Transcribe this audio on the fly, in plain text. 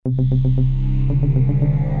Hello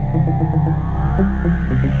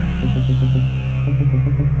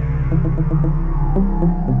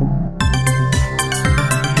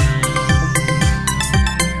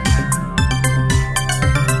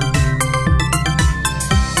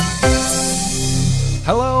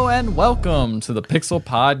and welcome to the Pixel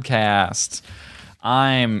Podcast.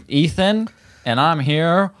 I'm Ethan, and I'm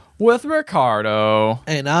here with Ricardo.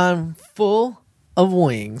 And I'm full of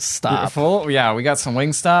Wingstop. Full? Yeah, we got some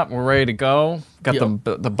Wingstop. We're ready to go. Got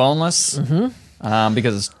the boneless.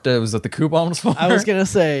 Because it was at the coupons for. I was going to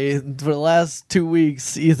say, for the last 2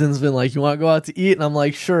 weeks, Ethan's been like, you want to go out to eat? And I'm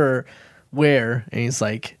like, sure. Where? And he's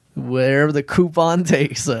like, wherever the coupon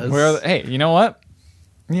takes us. Hey, you know what?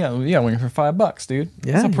 Yeah, wing for $5, dude.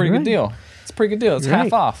 Yeah, it's a pretty good deal. It's a pretty good deal. It's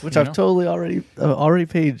half off. Which I've totally already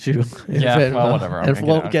paid you. Yeah, well, whatever. And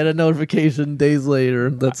won't get a notification days later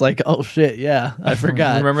that's like, oh shit, yeah, I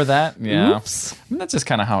forgot. Remember that? Yeah. Oops. I mean, that's just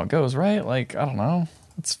kind of how it goes, right? Like, I don't know.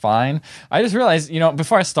 It's fine. I just realized,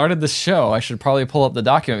 before I started this show, I should probably pull up the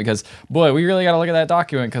document because, boy, we really got to look at that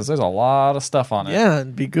document because there's a lot of stuff on it. Yeah,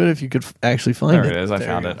 it'd be good if you could actually find it. There it is. I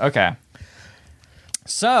found it. Okay.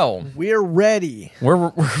 So we're ready.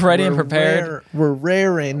 We're ready and prepared. We're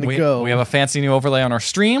raring to go. We have a fancy new overlay on our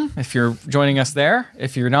stream. If you're joining us there,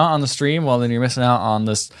 if you're not on the stream, well, then you're missing out on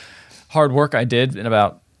this hard work I did in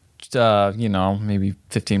about, maybe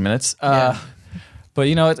 15 minutes. Yeah. But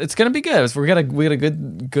it's gonna be good. We got a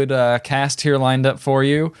good cast here lined up for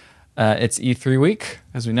you. It's E3 week,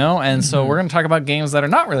 as we know, and so we're gonna talk about games that are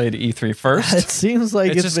not related to E3 first. It seems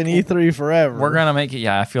like it's been E3 forever. We're gonna make it.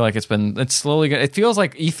 Yeah, I feel like it's slowly. It feels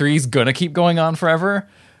like E3 is gonna keep going on forever,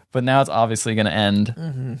 but now it's obviously gonna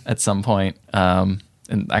end at some point. And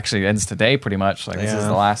actually, it ends today, pretty much. Like this is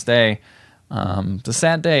the last day. It's a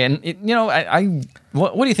sad day, and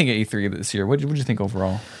what do you think of E3 this year? What did you think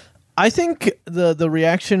overall? I think the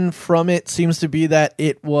reaction from it seems to be that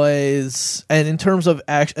it was, and in terms of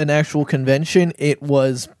an actual convention, it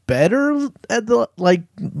was better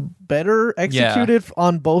better executed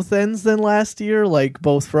on both ends than last year, like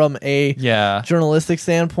both from a journalistic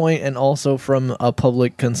standpoint and also from a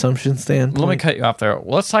public consumption standpoint. Let me cut you off there.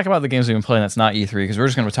 Let's talk about the games we've been playing that's not E3 because we're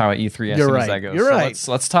just going to talk about E3 as soon as that goes. You're right.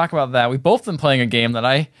 Let's talk about that. We've both been playing a game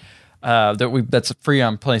that that's free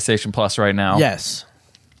on PlayStation Plus right now. Yes.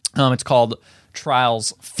 It's called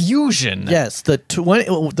Trials Fusion. Yes, the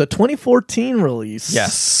 2014 release.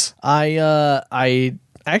 Yes. I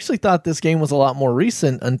actually thought this game was a lot more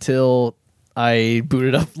recent until I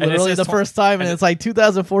booted up literally the first time, and it's like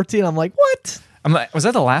 2014. I'm like, what? I'm like, was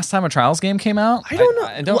that the last time a Trials game came out? I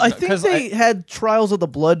don't know. I think they had Trials of the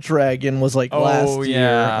Blood Dragon was like last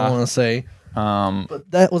year, I want to say.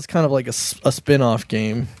 But that was kind of like a spin-off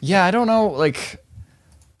game. Yeah, I don't know,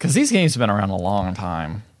 because these games have been around a long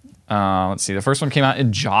time. Let's see. The first one came out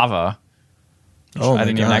in Java. I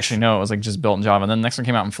didn't even actually know it was just built in Java. And then the next one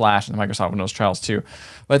came out in Flash and Microsoft Windows Trials 2.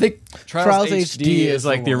 But I think Trials HD is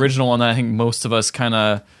the original one that I think most of us kind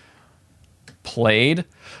of played.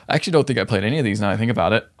 I actually don't think I played any of these now I think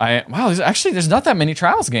about it. There's not that many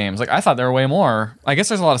Trials games. I thought there were way more. I guess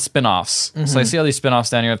there's a lot of spin-offs. So I see all these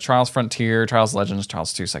spin-offs down here. Trials Frontier, Trials Legends,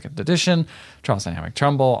 Trials 2 Second Edition, Trials Dynamic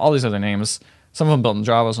Trumbull, all these other names. Some of them built in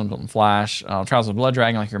Java, some built in Flash. Trials of Blood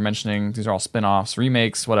Dragon, like you're mentioning, these are all spin-offs,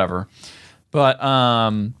 remakes, whatever. But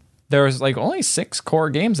there's only 6 core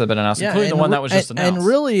games that have been announced, including the one that was just announced. And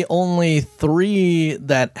really only 3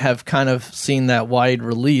 that have kind of seen that wide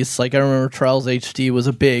release. I remember Trials HD was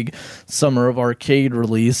a big Summer of Arcade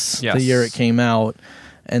release the year it came out.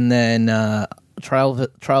 And then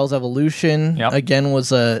Trials Evolution, again,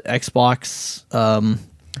 was a Xbox...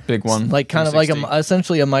 big one,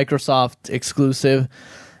 essentially a Microsoft exclusive,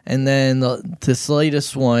 and then this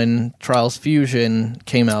latest one, Trials Fusion,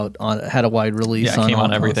 came out had a wide release. Came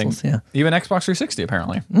on everything. Consoles, even Xbox 360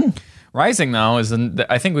 apparently. Rising though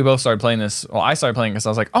I think we both started playing this. Well, I started playing because I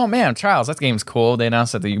was like, oh man, Trials, that game's cool. They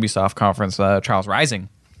announced at the Ubisoft conference Trials Rising.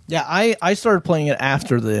 Yeah, I started playing it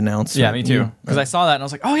after the announcement. Yeah, me too. Because I saw that and I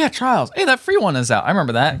was like, oh yeah, Trials. Hey, that free one is out. I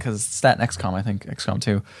remember that because it's that in XCOM. I think XCOM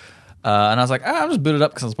 2. And I was like, I'll just boot it up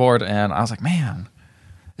because I was bored. And I was like, man,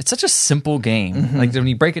 it's such a simple game. When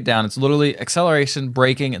you break it down, it's literally acceleration,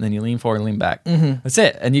 braking, and then you lean forward and lean back. That's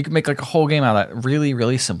it. And you can make a whole game out of that really,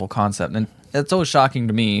 really simple concept. And it's always shocking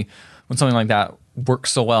to me when something like that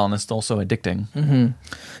works so well and it's still so addicting.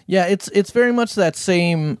 Yeah, it's very much that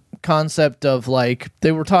same concept of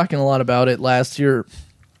they were talking a lot about it last year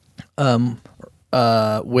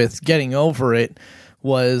with Getting Over It.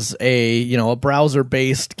 Was a browser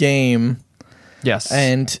based game. Yes.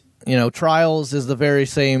 And Trials is the very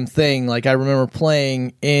same thing. I remember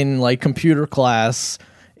playing in computer class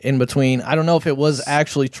in between. I don't know if it was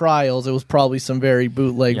actually Trials. It was probably some very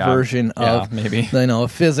bootleg version of maybe a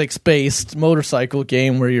physics-based motorcycle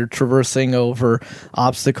game where you're traversing over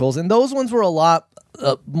obstacles. And those ones were a lot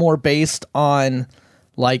more based on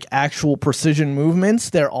like actual precision movements.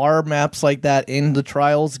 There are maps like that in the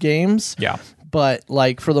Trials games. Yeah. But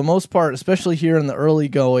like for the most part, especially here in the early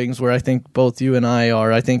goings where I think both you and I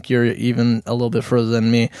are, I think you're even a little bit further than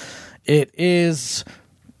me. It is,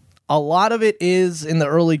 a lot of it is in the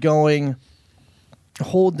early going,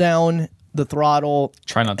 hold down the throttle.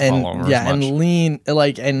 Try not to fall over yeah, as much. and lean,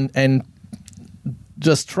 like, and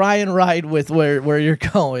just try and ride with where you're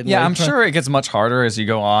going. Yeah, like, I'm sure it gets much harder as you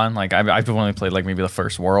go on. Like I've only played like maybe the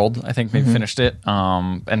first world. I think maybe finished it.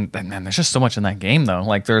 And there's just so much in that game though.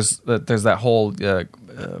 Like there's that whole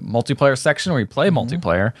multiplayer section where you play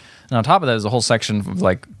multiplayer, and on top of that is a whole section of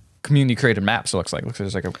like community created maps. It looks like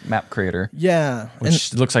there's like a map creator. Yeah,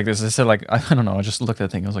 which looks like this. I said like I don't know. I just looked at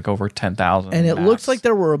the thing. It was like over 10,000. And it maps. looks like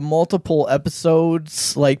there were multiple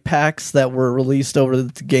episodes, like packs that were released over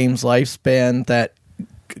the game's lifespan that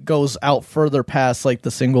goes out further past like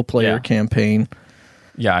the single player campaign.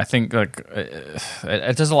 Yeah, I think like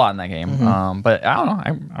it does a lot in that game. But I don't know.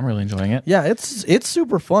 I'm really enjoying it. Yeah, it's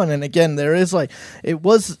super fun. And again, there is like, it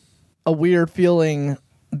was a weird feeling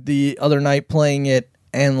the other night playing it,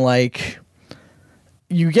 and like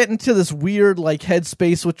you get into this weird like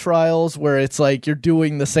headspace with Trials where it's like you're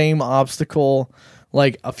doing the same obstacle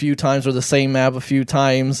like a few times or the same map a few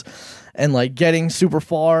times, and like getting super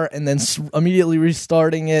far and then immediately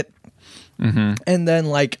restarting it, and then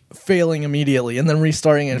like failing immediately and then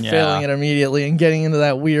restarting it and failing it immediately, and getting into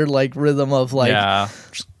that weird like rhythm of like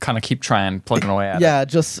just kind of keep trying plugging away at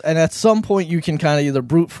it. And at some point you can kind of either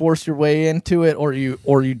brute force your way into it or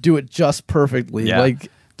you do it just perfectly. Like,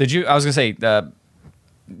 I was gonna say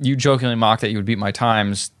you jokingly mocked that you would beat my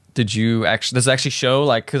times. Did you actually? Does it actually show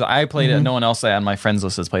like? Because I played it, no one else on my friends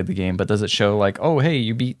list has played the game. But does it show like, oh hey,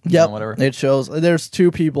 you beat? Whatever. It shows. There's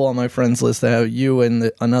 2 people on my friends list that have you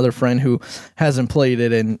and another friend who hasn't played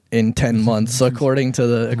it in 10 months, according to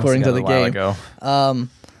the game.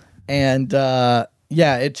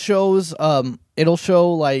 It shows. It'll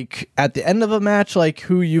show like at the end of a match like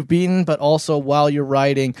who you've beaten, but also while you're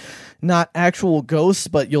riding. Not actual ghosts,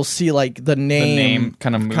 but you'll see like the name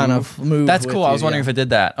kind of move. That's cool. I was wondering if it did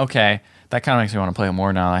that. Okay, that kind of makes me want to play it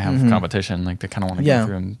more now. I have competition. Like, I kind of want to go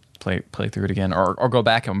through and play through it again, or go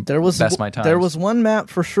back and best my time. There was one map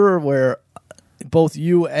for sure where both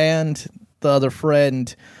you and the other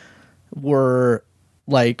friend were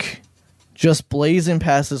like just blazing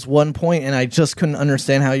past this one point, and I just couldn't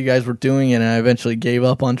understand how you guys were doing it, and I eventually gave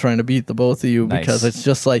up on trying to beat the both of you because it's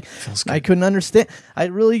just like I couldn't understand. I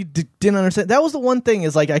really didn't understand. That was the one thing,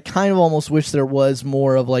 is like I kind of almost wish there was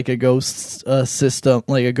more of like a ghost system,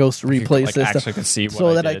 like a ghost replay system, actually could see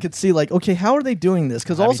so that I could see like, okay, how are they doing this?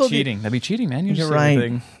 Because also that'd be cheating, man. You're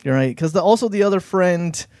right. You're right. Because also the other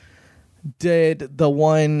friend did the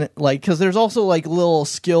one like, because there's also like little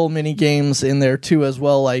skill mini games in there too as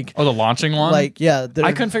well, like the launching one, like I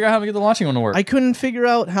couldn't figure out how to get the launching one to work. I couldn't figure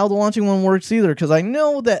out how the launching one works either, because I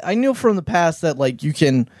knew from the past that like you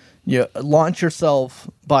can launch yourself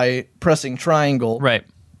by pressing triangle, right?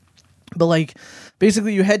 But like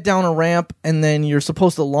basically you head down a ramp and then you're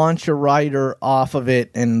supposed to launch your rider off of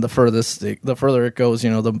it, and the further it goes,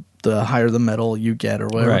 the higher the medal you get or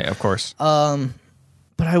whatever, right? Of course.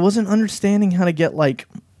 But I wasn't understanding how to get like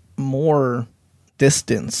more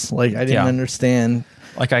distance. Like I didn't understand.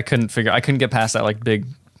 Like I couldn't get past that like big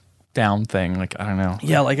down thing. Like I don't know.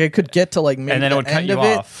 Yeah, like I could get to like maybe and then it would cut you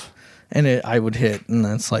off, and I would hit, and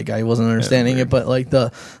that's like I wasn't understanding it. But like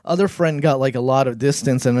the other friend got like a lot of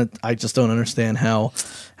distance, and I just don't understand how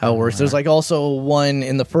it works. There's like also one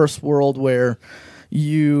in the first world where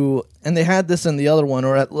and they had this in the other one,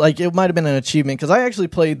 or like it might have been an achievement, because I actually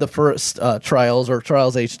played the first Trials, or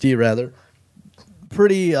Trials HD rather,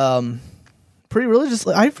 pretty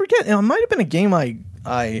religiously. I forget, it might have been a game I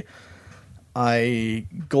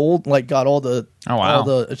got all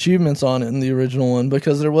the achievements on it in the original one,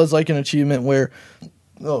 because there was like an achievement where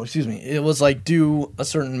it was like do a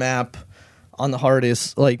certain map on the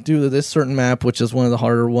hardest, like do this certain map, which is one of the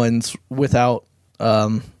harder ones, without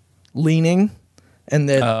leaning. And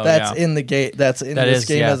then in the game. That's in this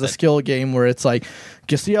game as a skill game, where it's like,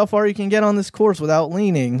 just see how far you can get on this course without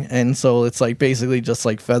leaning. And so it's like basically just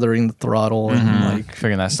like feathering the throttle and like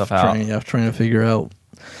figuring that stuff out. Trying to figure out.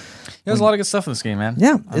 There's a lot of good stuff in this game, man.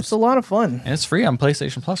 Yeah, it's a lot of fun. And it's free on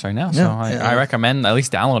PlayStation Plus right now, so I recommend at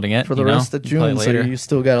least downloading it for the rest of June. So you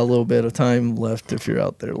still got a little bit of time left if you're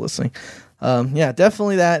out there listening.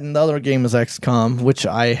 Definitely that. And the other game is XCOM, which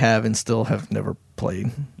I have and still have never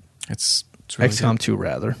played. It's really XCOM good. 2,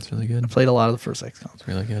 rather. It's really good. I played a lot of the first XCOM. It's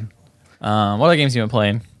really good. What other games have you been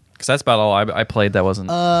playing? Because that's about all I played that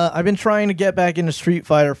wasn't... I've been trying to get back into Street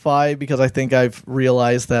Fighter 5 because I think I've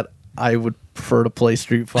realized that I would prefer to play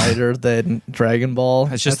Street Fighter than Dragon Ball.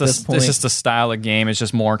 It's just a style of game. It's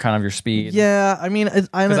just more kind of your speed. Yeah, I mean... Because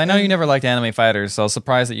I know you never liked anime fighters, so I was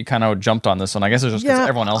surprised that you kind of jumped on this one. I guess it's just because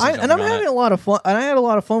everyone else is and I'm having a lot of fun. And I had a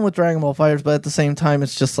lot of fun with Dragon Ball FighterZ, but at the same time,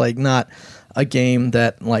 it's just like not a game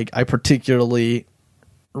that like I particularly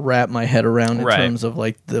wrap my head around in terms of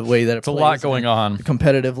like the way that it's a lot going on,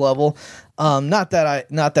 competitive level. Not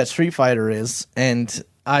that Street Fighter is, and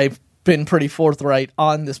I've been pretty forthright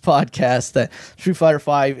on this podcast that Street Fighter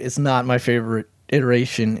V is not my favorite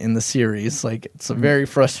iteration in the series. Like, it's a very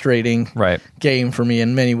frustrating game for me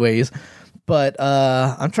in many ways. But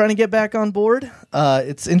I'm trying to get back on board.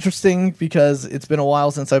 It's interesting because it's been a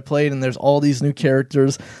while since I played, and there's all these new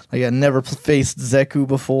characters. Like, I never faced Zeku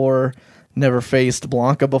before, never faced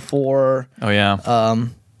Blanca before. Oh, yeah.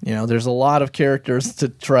 There's a lot of characters to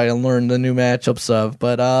try and learn the new matchups of.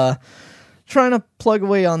 But trying to plug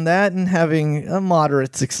away on that and having a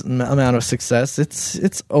moderate amount of success.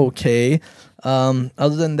 It's okay.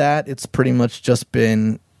 Other than that, it's pretty much just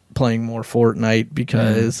been playing more Fortnite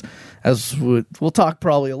because, as we'll talk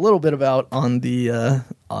probably a little bit about on the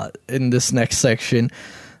in this next section,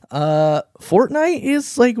 Fortnite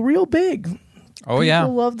is like real big. Oh, yeah.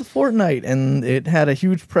 People love the Fortnite, and it had a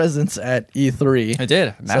huge presence at E3. It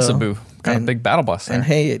did. Massive boo. Got a big battle bus there. And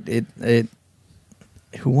hey, it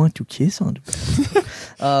who want to kiss on the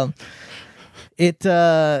back?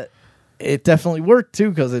 It definitely worked too,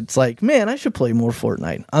 because it's like, man, I should play more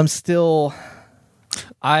Fortnite. I'm still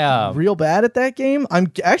real bad at that game.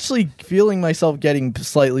 I'm actually feeling myself getting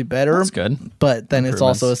slightly better. That's good. But then it's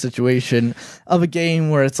also a situation of a game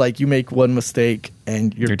where it's like you make one mistake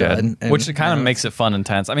and you're done. Dead. Which kind of makes it fun and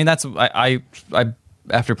tense. I mean, that's I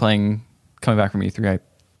after coming back from E3, I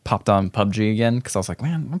popped on PUBG again because I was like,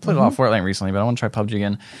 man, I played a lot of Fortnite recently, but I want to try PUBG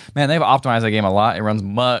again. Man, they've optimized that game a lot. It runs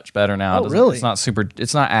much better now. Oh, really? It's not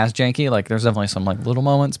as janky. Like, there's definitely some like little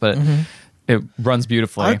moments, but it runs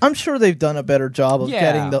beautifully. I'm sure they've done a better job of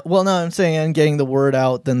getting getting the word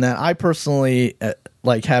out than that. I personally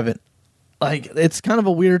haven't. Like, it's kind of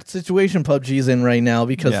a weird situation PUBG's in right now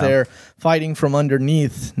because they're fighting from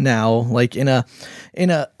underneath now. Like in a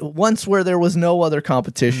once where there was no other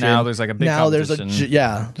competition. Now there's like a big competition.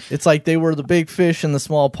 It's like they were the big fish in the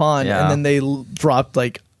small pond, and then they dropped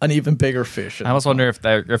like an even bigger fish. I almost wonder if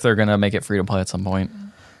they're gonna make it free to play at some point.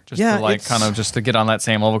 Just to get on that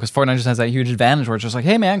same level, because Fortnite just has that huge advantage where it's just like,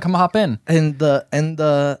 hey man, come hop in. And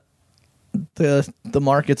the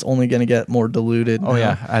market's only going to get more diluted. Oh,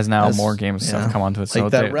 now, as more games have come onto it.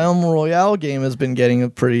 Like, that Realm Royale game has been getting a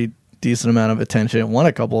pretty decent amount of attention. It won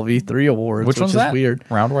a couple of E3 awards, which is weird.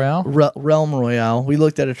 Realm Royale? Realm Royale. We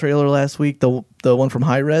looked at a trailer last week, the one from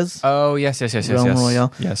High Res. Oh, yes. Realm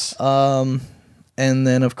Royale. Yes. And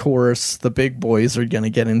then, of course, the big boys are going to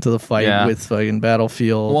get into the fight with fucking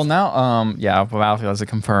Battlefield. Well, now, Battlefield has it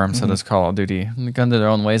confirmed, so does Call of Duty. They've gone their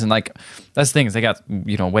own ways, and like, that's the thing is they got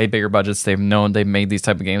way bigger budgets. They've made these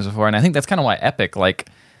type of games before, and I think that's kind of why Epic, like,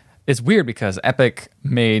 it's weird because Epic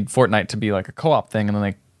made Fortnite to be like a co-op thing, and then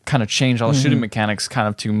they kind of changed all the shooting mechanics kind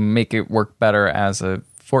of to make it work better as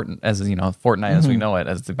Fortnite as we know it,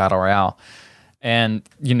 as the Battle Royale, and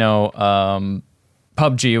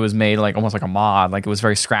PUBG was made like almost like a mod, like it was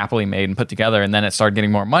very scrappily made and put together, and then it started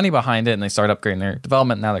getting more money behind it, and they started upgrading their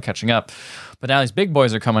development. And now they're catching up, but now these big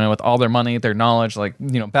boys are coming in with all their money, their knowledge. Like,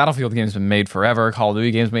 Battlefield games have been made forever, Call of Duty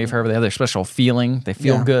games made forever. They have their special feeling. They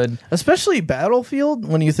feel good, especially Battlefield.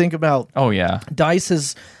 When you think about, DICE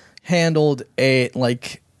has handled a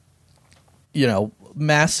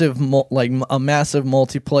massive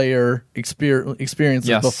multiplayer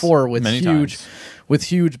experiences before with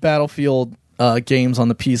huge Battlefield games on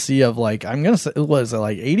the PC of like, I'm gonna say, was it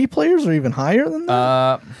like 80 players or even higher than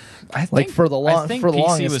that? I think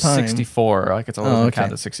PC was 64. Like, it's always been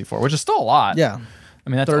counted as 64, which is still a lot. Yeah. I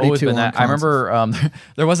mean, that's always been that. I remember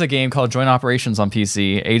there was a game called Joint Operations on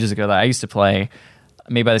PC ages ago that I used to play,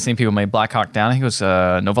 made by the same people who made Black Hawk Down. I think it was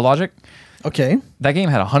Nova Logic. Okay. That game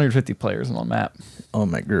had 150 players on the map. Oh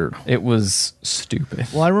my god. It was stupid.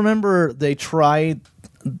 Well, I remember they tried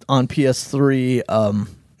on PS3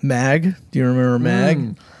 MAG. Do you remember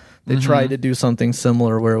MAG? They tried to do something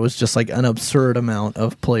similar where it was just like an absurd amount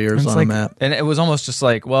of players on a map. And it was almost just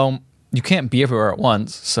like, well, you can't be everywhere at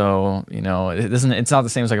once. So, it's not the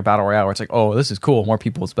same as like a Battle Royale where it's like, oh, this is cool. More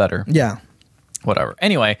people is better. Yeah. Whatever.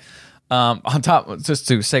 Anyway, On top, just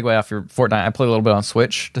to segue off your Fortnite, I played a little bit on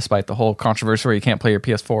Switch, despite the whole controversy where you can't play your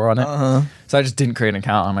PS4 on it. So I just didn't create an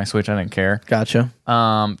account on my Switch. I didn't care. Gotcha.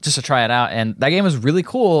 Just to try it out, and that game was really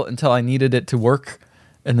cool until I needed it to work,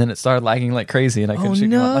 and then it started lagging like crazy, and I couldn't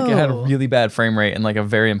shoot. Like it had a really bad frame rate in like a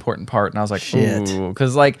very important part, and I was like, ooh,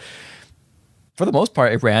 because like for the most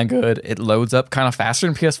part, it ran good. It loads up kind of faster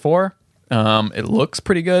than PS4. It looks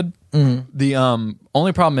pretty good. The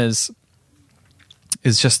only problem is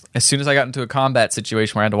just as soon as I got into a combat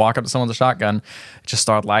situation where I had to walk up to someone with a shotgun, it just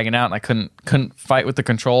started lagging out, and I couldn't fight with the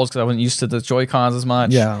controls because I wasn't used to the Joy-Cons as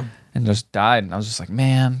much. Yeah, and just died. And I was just like,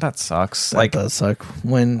 man, that sucks. That does suck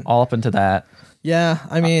when all up into that. Yeah,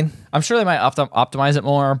 I mean, I'm sure they might optimize it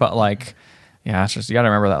more, but like, yeah, it's just you got to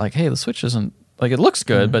remember that like, hey, the Switch isn't like it looks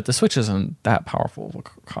good, but the Switch isn't that powerful of a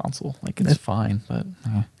console. Like it's fine, but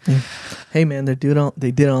hey, man, they did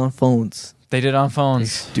it on phones. They did on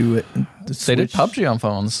phones. They do it. They did PUBG on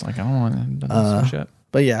phones. Like I don't want to shit.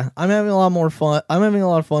 But yeah, I'm having a lot more fun. I'm having a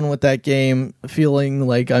lot of fun with that game. Feeling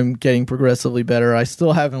like I'm getting progressively better. I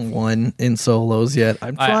still haven't won in solos yet.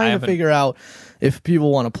 I'm trying to figure out if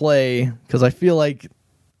people want to play because I feel like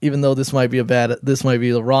even though this might be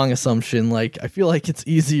the wrong assumption. Like I feel like it's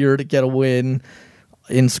easier to get a win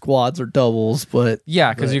in squads or doubles, but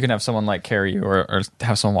yeah, because you can have someone like carry you or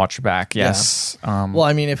have someone watch your back. Yes. Yeah. Well,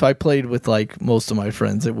 I mean, if I played with like most of my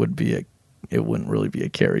friends, it wouldn't really be a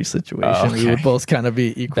carry situation. Okay. We would both kind of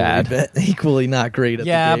be equally not great at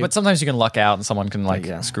the game. But sometimes you can luck out and someone can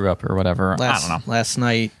like screw up or whatever. I don't know. Last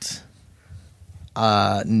night,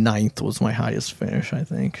 9th was my highest finish, I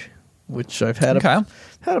think, which I've had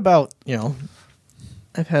about,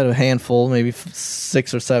 I've had a handful, maybe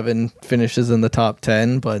 6 or 7 finishes in the top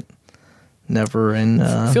 10, but never in...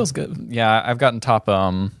 Feels good. Yeah, I've gotten top,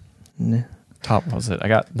 what was it? I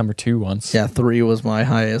got number 2 once. Yeah, 3 was my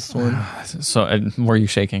highest one. So were you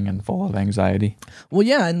shaking and full of anxiety? Well,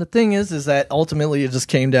 yeah, and the thing is that ultimately it just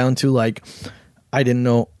came down to, like, I don't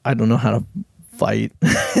know how to fight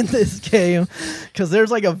in this game because there's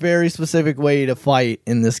like a very specific way to fight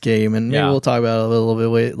in this game, and maybe we'll talk about it a little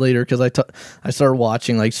bit later because I started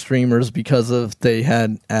watching like streamers because of they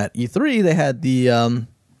had at E3 they had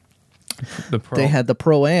the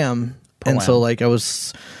Pro-Am, and so like I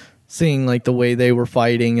was seeing like the way they were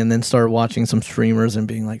fighting and then started watching some streamers and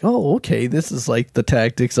being like, oh, okay, this is like the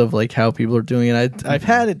tactics of like how people are doing it. I've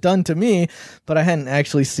had it done to me, but I hadn't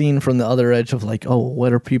actually seen from the other edge of like, oh,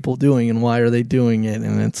 what are people doing and why are they doing it?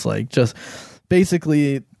 And it's like just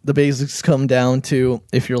basically the basics come down to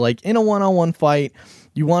if you're like in a one-on-one fight,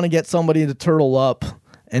 you want to get somebody to turtle up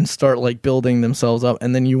and start like building themselves up,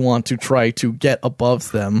 and then you want to try to get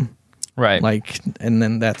above them. Right. Like, and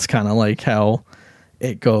then that's kind of like how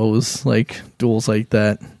it goes, like duels like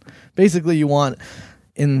that. Basically, you want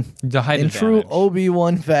in true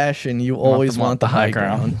Obi-Wan fashion, you always want the high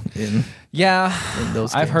ground. In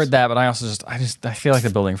those I've games. heard that, but I feel like the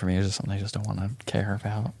building for me is just something I just don't want to care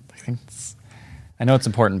about. I know it's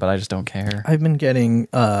important, but I just don't care. I've been getting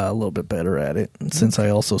a little bit better at it since I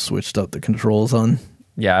also switched up the controls on.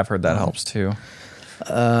 Yeah, I've heard that helps too.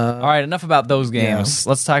 All right, enough about those games.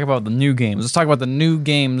 Let's talk about the new games. Let's talk about the new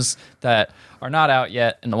games that are not out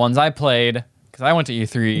yet and the ones I played because I went to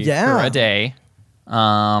E3 for a day.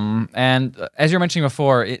 And as you were mentioning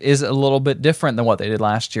before, it is a little bit different than what they did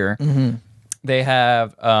last year. Mm-hmm. They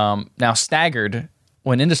have now staggered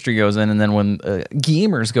when industry goes in and then when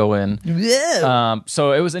gamers go in. Yeah.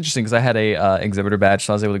 So it was interesting because I had a exhibitor badge,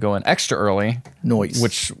 so I was able to go in extra early. Nice.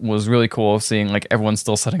 Which was really cool, seeing like everyone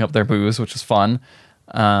still setting up their booths, which was fun.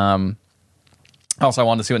 Also, I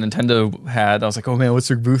wanted to see what Nintendo had. I was like, oh man, what's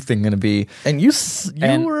their booth thing going to be? And you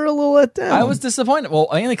were a little let down. I was disappointed. Well,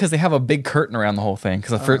 mainly because they have a big curtain around the whole thing.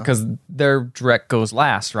 Because their direct goes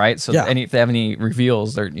last, right? So if they have any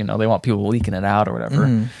reveals, they want people leaking it out or whatever.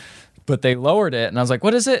 Mm. But they lowered it, and I was like,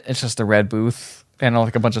 what is it? It's just a red booth and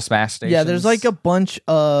like a bunch of Smash stations. Yeah, there's like a bunch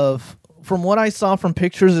of... From what I saw from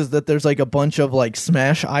pictures is that there's like a bunch of like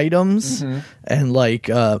Smash items and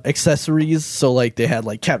like accessories. So like they had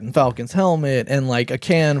like Captain Falcon's helmet and like a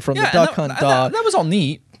can from the Duck Hunt dog. That was all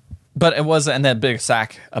neat, but it was and that big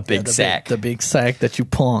sack, the big sack that you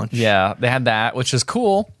punch. Yeah, they had that, which is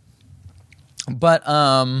cool. But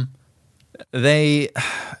last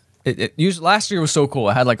year was so cool.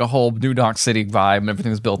 It had like a whole New Donk City vibe and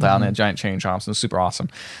everything was built out and had giant chain chomps and it was super awesome.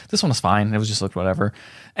 This one was fine. It was just looked whatever.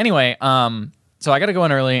 Anyway, so I got to go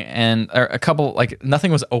in early and a couple, like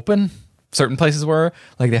nothing was open. Certain places were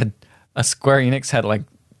like they had a Square Enix had like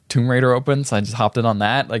Tomb Raider open, so I just hopped in on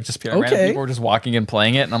that. Like, just random people were just walking and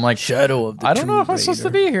playing it, and I'm like, Shadow of the I don't know if I'm supposed to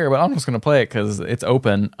be here, but I'm just gonna play it because it's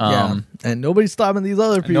open. And nobody's stopping these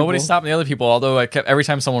other people. Nobody's stopping the other people. Although every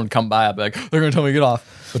time someone would come by, I'd be like, they're gonna tell me to get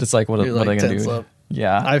off. But it's like, what are they gonna do? Up.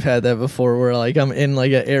 Yeah, I've had that before where like I'm in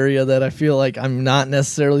like an area that I feel like I'm not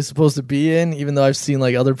necessarily supposed to be in, even though I've seen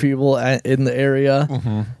like other people in the area.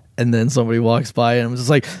 Mm-hmm. And then somebody walks by and I'm just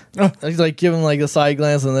like, he's like give him like a side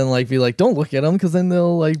glance and then like be like, don't look at them because then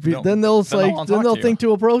they'll like they'll think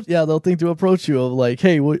to approach. Yeah, they'll think to approach you of like,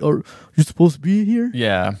 hey, are you supposed to be here?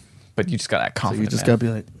 Yeah, but you just got that confidence. So you just gotta be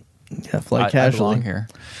like, yeah, fly casually. I belong here.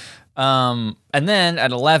 And then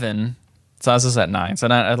at 11. So this is at 9. So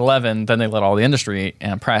at 11, then they let all the industry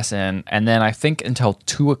and press in. And then I think until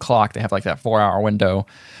 2 o'clock, they have like that 4-hour window.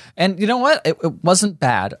 And you know what? It wasn't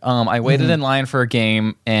bad. I waited in line for a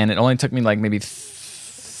game, and it only took me like maybe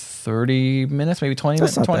 30 minutes, maybe 20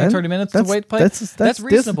 minutes, 30 minutes to wait to play. That's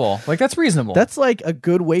reasonable. That's reasonable. That's like a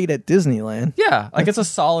good wait at Disneyland. Yeah. Like it's a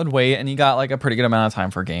solid wait, and you got like a pretty good amount of time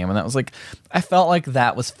for a game. And that was like, I felt like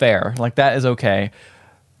that was fair. Like that is okay.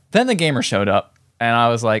 Then the gamer showed up. And I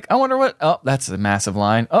was like, I wonder what... Oh, that's a massive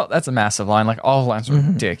line. Oh, that's a massive line. Like, all the lines were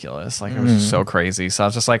ridiculous. Like, it was just so crazy. So I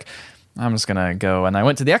was just like, I'm just going to go. And I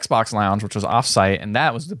went to the Xbox Lounge, which was off-site. And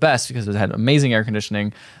that was the best because it had amazing air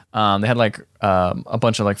conditioning. They had, like, a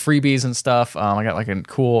bunch of, like, freebies and stuff. I got, like, a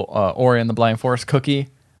cool Ori and the Blind Forest cookie.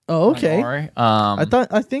 Oh, okay.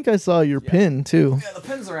 I think I saw your pin too. Yeah, the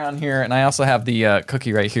pin's around here, and I also have the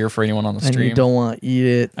cookie right here for anyone on the stream. And you don't want to eat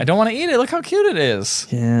it. I don't want to eat it. Look how cute it is.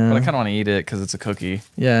 Yeah, but I kind of want to eat it because it's a cookie.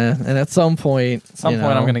 Yeah, and at some point, I'm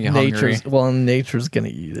gonna get hungry. Well, nature's gonna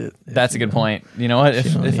eat it. That's a good point. You know what?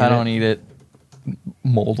 If I don't eat it,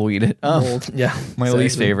 mold will eat it. Mold, yeah, my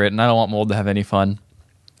least favorite, and I don't want mold to have any fun.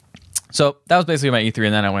 So that was basically my E3,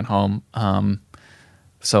 and then I went home.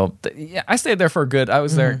 So I stayed there for a good. I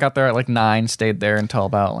was there, got there at like 9, stayed there until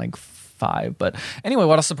about like 5. But anyway,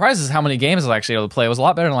 what I was surprised is how many games I was actually able to play. It was a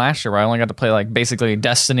lot better than last year, where I only got to play like basically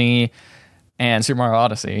Destiny and Super Mario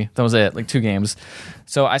Odyssey. That was it, like 2 games.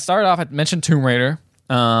 So I started off. I mentioned Tomb Raider.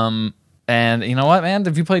 And you know what, man?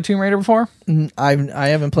 Have you played Tomb Raider before? I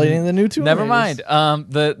haven't played any of the new Tomb Raiders. Never mind.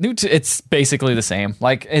 The new it's basically the same.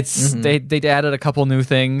 Like it's they added a couple new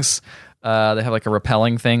things. They have like a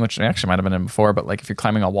rappelling thing, which actually might have been in before, but like if you're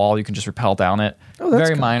climbing a wall, you can just rappel down it. Oh, that's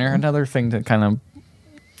very minor. Cool. Another thing to kind of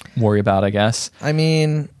worry about, I guess. I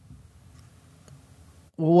mean,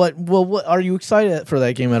 what are you excited for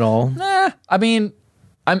that game at all? Nah, I mean,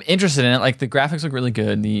 I'm interested in it. Like the graphics look really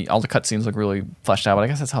good. All the cutscenes look really fleshed out, but I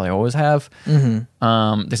guess that's how they always have.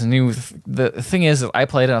 There's a new. The thing is, I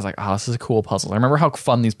played it. I was like, oh, this is a cool puzzle. I remember how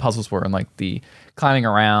fun these puzzles were, and like the climbing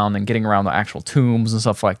around and getting around the actual tombs and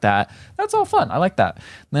stuff like that. That's all fun. I like that. And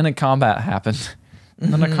then a combat happened.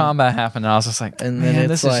 And then the combat happened, and I was just like, and then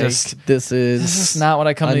this is not what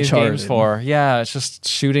I come to these games for. Yeah, it's just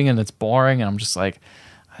shooting and it's boring, and I'm just like,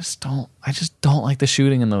 I just don't like the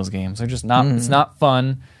shooting in those games. They're just not. It's not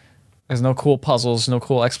fun. There's no cool puzzles, no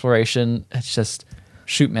cool exploration. It's just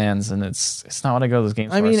shoot mans, and it's not what I go to those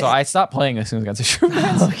games for. So I stopped playing as soon as I got to shoot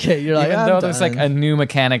mans. Okay, you're like, even though there's like a new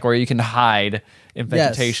mechanic where you can hide in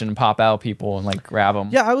vegetation and pop out people and like grab them.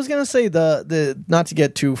 Yeah, I was gonna say the not to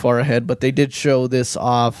get too far ahead, but they did show this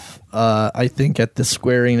off. I think at the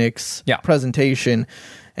Square Enix presentation.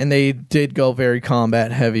 And they did go very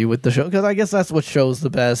combat heavy with the show because I guess that's what shows the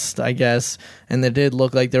best, I guess. And it did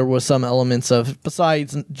look like there were some elements of,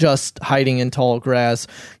 besides just hiding in tall grass,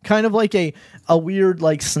 kind of like a weird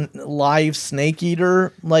like live snake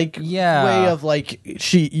eater like way of like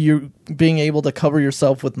you being able to cover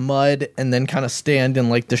yourself with mud and then kind of stand in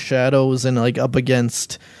like the shadows and like up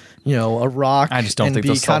against a rock. I just don't think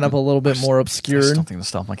be kind of a little bit more obscured. I just don't think the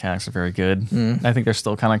stealth mechanics are very good. I think they're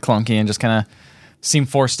still kind of clunky and just kind of seem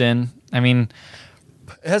forced in. I mean,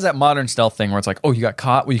 it has that modern stealth thing where it's like, oh, you got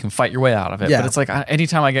caught, well, you can fight your way out of it. Yeah. But it's like,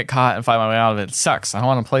 anytime I get caught and fight my way out of it, it sucks. I don't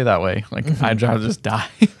want to play that way. Like, I'd rather just die.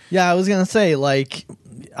 Yeah, I was going to say, like,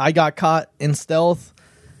 I got caught in stealth.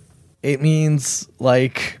 It means,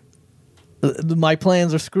 like, my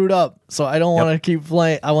plans are screwed up. So I don't want to keep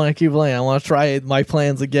playing. I want to keep playing. I want to try my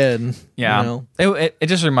plans again. Yeah. It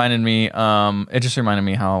just reminded me,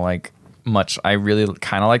 how, like, much I really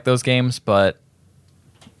kind of like those games, but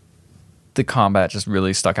the combat just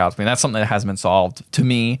really stuck out to me. That's something that hasn't been solved to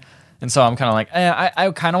me. And so I'm kind of like, I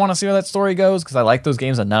kind of want to see where that story goes because I like those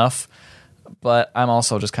games enough. But I'm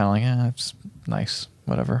also just kind of like, it's nice,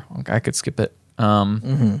 whatever. I could skip it. But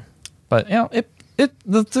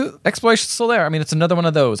the exploration's still there. I mean, it's another one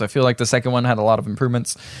of those. I feel like the second one had a lot of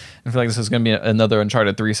improvements. I feel like this is going to be another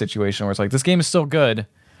Uncharted 3 situation where it's like, this game is still good,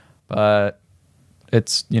 but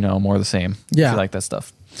it's more of the same. Yeah, if you like that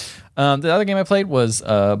stuff. The other game I played was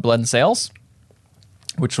Blood and Sails,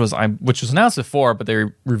 which was announced before, but they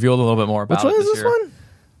revealed a little bit more about it this year. Which one is this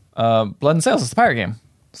one? Blood and Sails. It's the pirate game.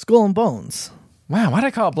 Skull and Bones. Wow, why did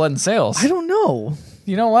I call it Blood and Sails? I don't know.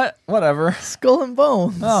 You know what? Whatever. Skull and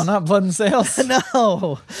Bones. No, not Blood and Sails.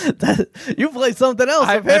 No. You played something else.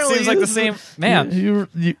 That seems like the same.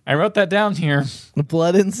 Man, I wrote that down here.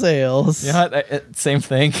 Blood and Sails. You know what? Same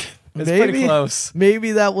thing. It's pretty close.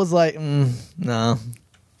 Maybe that was like, no.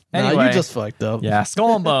 Anyway, no, you just fucked up. Yeah,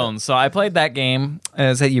 Skull and Bones. So I played that game. It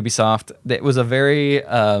was at Ubisoft. It was a very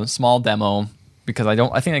small demo because I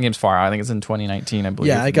think that game's far out. I think it's in 2019, I believe.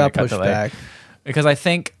 Yeah, I got pushed back. Because I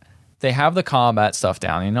think they have the combat stuff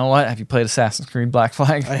down. You know what? Have you played Assassin's Creed Black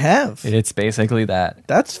Flag? I have. It's basically that.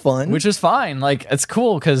 That's fun. Which is fine. Like, it's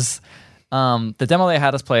cool because the demo they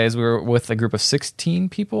had us play is we were with a group of 16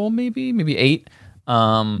 people, maybe 8.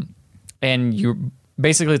 And you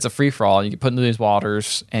basically, it's a free-for-all. You get put into these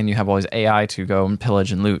waters, and you have all these AI to go and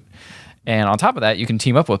pillage and loot. And on top of that, you can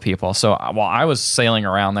team up with people. So while I was sailing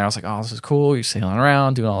around there, I was like, oh, this is cool. You're sailing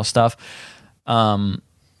around, doing all this stuff.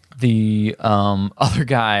 The other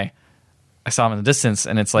guy, I saw him in the distance,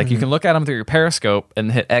 and it's like you can look at him through your periscope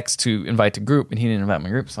and hit X to invite to group, and he didn't invite my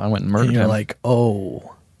group, so I went and murdered him. You're like,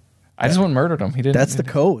 oh. I just went and murdered him. He didn't. That's the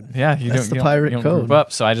code. Yeah, that's the pirate code. Group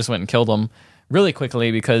up, so I just went and killed him really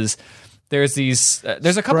quickly because there's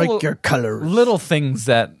a couple of little things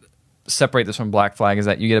that separate this from Black Flag is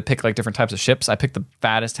that you get to pick like different types of ships. I picked the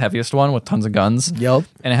fattest, heaviest one with tons of guns. Yep.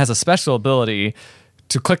 And it has a special ability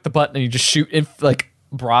to click the button and you just shoot like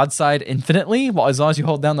broadside infinitely. Well, as long as you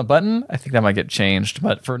hold down the button, I think that might get changed.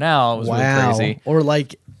 But for now, it was really crazy. Or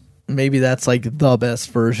like maybe that's like the best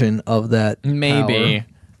version of that. Maybe.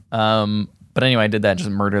 But anyway, I did that. Just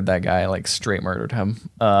murdered that guy. Like straight murdered him.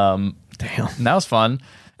 Damn. And that was fun.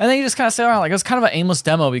 And then you just kind of sit around. Like, it was kind of an aimless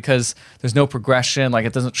demo because there's no progression. Like,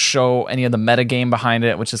 it doesn't show any of the meta game behind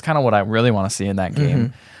it, which is kind of what I really want to see in that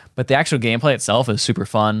game. But the actual gameplay itself is super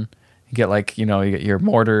fun. You get, like, you get your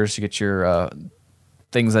mortars, you get your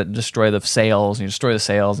things that destroy the sails, and you destroy the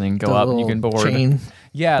sails, and you can go up and you can board.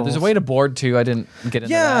 Yeah, there's a way to board, too. I didn't get into that.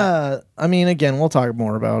 Yeah, I mean, again, we'll talk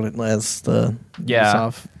more about it as the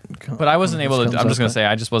Ubisoft but I wasn't able to, I'm just going to say,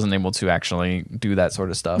 I just wasn't able to actually do that sort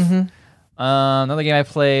of stuff. Another game I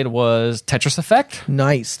played was Tetris Effect.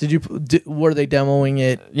 Nice. Were they demoing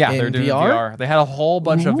it? Yeah, they're doing VR. They had a whole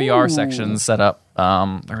bunch of VR sections set up.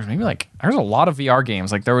 There's a lot of VR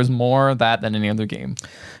games. Like there was more of that than any other game.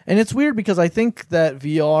 And it's weird because I think that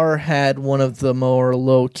VR had one of the more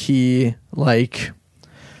low key like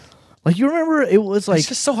you remember it was like it's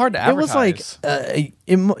just so hard to advertise.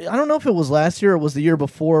 It was like I don't know if it was last year or it was the year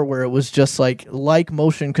before where it was just like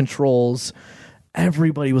motion controls.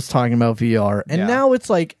 Everybody was talking about VR, and now it's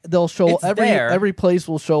like they'll show every place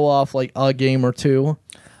will show off like a game or two.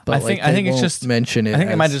 But I think it's just mention it. I think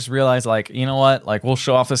they might just realize like, you know what, like we'll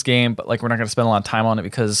show off this game, but like we're not going to spend a lot of time on it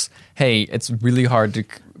because hey, it's really hard to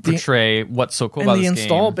portray what's so cool about this game. And the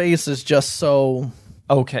install base is just so.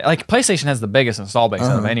 Okay, like PlayStation has the biggest install base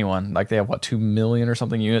out of anyone. Like they have 2 million or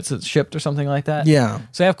something units that shipped or something like that. Yeah,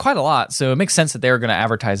 so they have quite a lot. So it makes sense that they were going to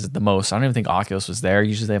advertise it the most. I don't even think Oculus was there.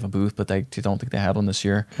 Usually they have a booth, but I don't think they had one this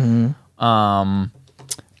year.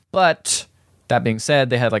 But that being said,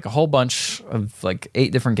 they had like a whole bunch of like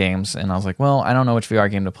 8 different games, and I was like, well, I don't know which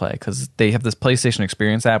VR game to play because they have this PlayStation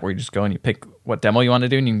Experience app where you just go and you pick what demo you want to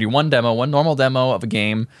do, and you can do one normal demo of a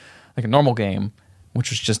game, like a normal game, which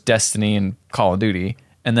was just Destiny and Call of Duty,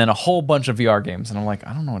 and then a whole bunch of VR games. And I'm like,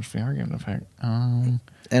 I don't know which VR game to pick.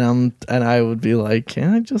 And I would be like,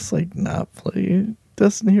 can I just like not play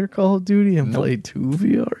Destiny or Call of Duty and play 2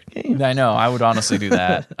 VR games? I know, I would honestly do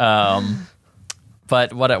that.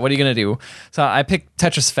 But what are you gonna do? So I picked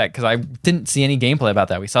Tetris Effect because I didn't see any gameplay about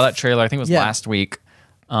that. We saw that trailer, I think it was last week.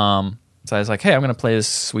 So I was like, hey, I'm gonna play this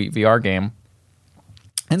sweet VR game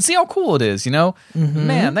and see how cool it is,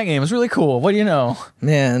 Man, that game is really cool. What do you know?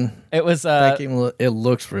 Man, it was that game. It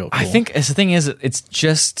looks real cool. I think the thing is, it's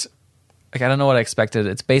just like I don't know what I expected.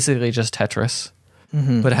 It's basically just Tetris,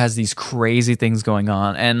 but it has these crazy things going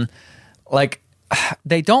on, and like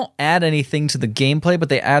they don't add anything to the gameplay, but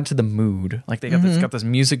they add to the mood. Like they got this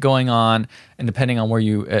music going on, and depending on where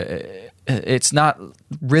you, it's not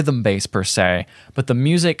rhythm based per se, but the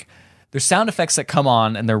music. There's sound effects that come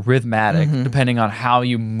on and they're rhythmic depending on how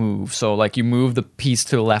you move. So like you move the piece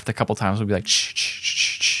to the left a couple times, it'll be like shh, shh,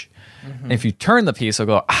 shh, shh. And if you turn the piece,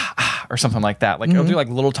 it'll go or something like that. Like it'll do like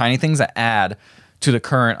little tiny things that add to the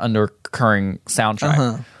current undercurring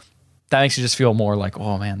soundtrack. That makes you just feel more like,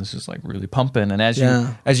 oh man, this is like really pumping. And as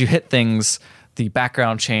you hit things, the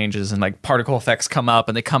background changes and like particle effects come up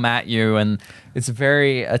and they come at you, and it's a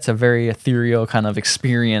very ethereal kind of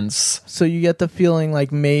experience. So you get the feeling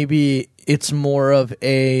like maybe it's more of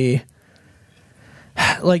a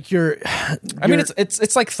like I mean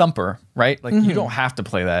it's like Thumper, right? Like you don't have to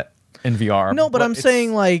play that in VR. No, but I'm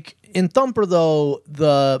saying like in Thumper though,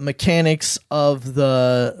 the mechanics of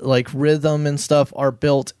the like rhythm and stuff are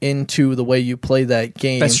built into the way you play that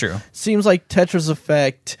game. That's true. Seems like Tetris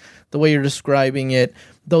Effect, the way you're describing it,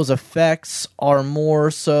 those effects are more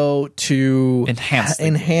so to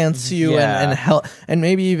enhance you and help, and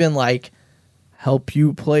maybe even like help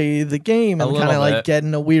you play the game and kind of like get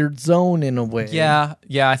in a weird zone in a way. Yeah,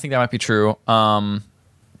 I think that might be true.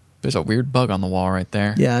 There's a weird bug on the wall right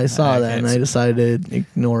there. Yeah, I saw that and I decided to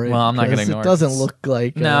ignore it. Well, I'm not going to ignore it. It doesn't look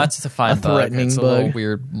like it's just a fine bug. It's a little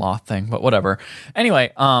weird moth thing, but whatever.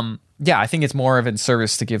 Anyway, I think it's more of in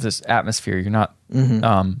service to give this atmosphere. You're not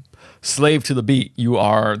slave to the beat.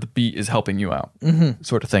 The beat is helping you out,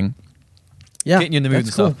 sort of thing. Yeah, getting you in the mood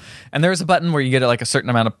and stuff. And there's a button where you get like a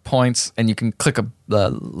certain amount of points, and you can click the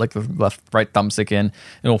left right thumbstick in.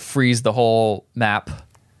 It'll freeze the whole map,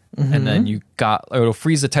 and then it'll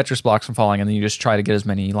freeze the Tetris blocks from falling, and then you just try to get as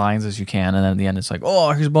many lines as you can, and then at the end it's like,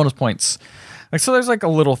 oh, here's bonus points. Like, so there's like a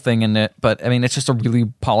little thing in it, but I mean it's just a really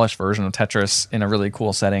polished version of Tetris in a really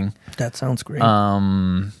cool setting. That sounds great.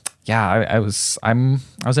 I was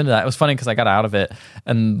into that. It was funny because I got out of it,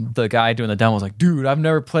 and the guy doing the demo was like, "Dude, I've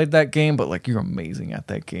never played that game, but like you're amazing at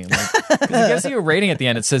that game." Like, 'cause he gives you a rating at the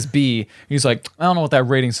end. It says B. He's like, "I don't know what that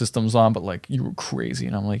rating system's on, but like you were crazy."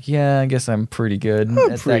 And I'm like, "Yeah, I guess I'm pretty good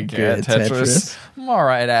at Tetris. I'm all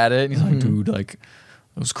right at it." And he's like, "Dude, like."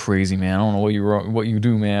 It was crazy, man. I don't know what you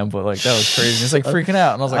do, man, but like that was crazy. It's like freaking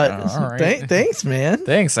out, and I was like, "All right, thanks, man.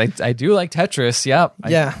 Thanks. I do like Tetris. Yep.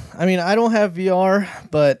 I mean, I don't have VR,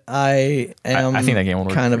 but I am. I think that game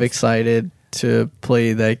will kind of excited to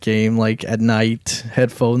play that game like at night,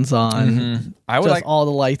 headphones on, I would just like all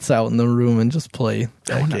the lights out in the room and just play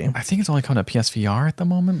that game. I think it's only coming to PSVR at the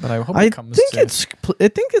moment, but I hope it comes. I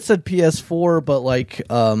think it said PS4, but like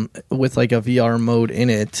with like a VR mode in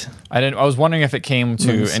it. I was wondering if it came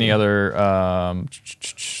to any other.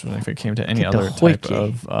 If it came to any other type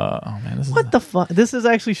of. Oh man, this is what the fuck? This is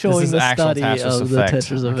actually showing the study of Tetris the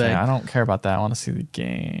Tetris Effect. Okay, I don't care about that. I want to see the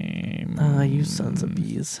game. You sons of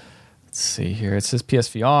bees. Let's see here. It says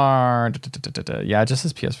PSVR. Yeah, it just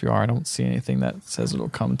says PSVR. I don't see anything that says it'll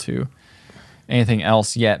come to anything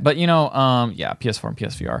else yet. But, PS4 and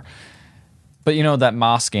PSVR. But, that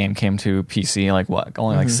Moss game came to PC, like, what?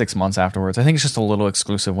 Only like 6 months afterwards. I think it's just a little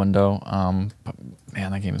exclusive window. But,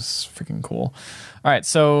 man, that game is freaking cool. All right,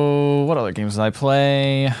 so what other games did I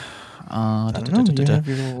play?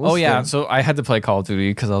 Oh yeah, so I had to play Call of Duty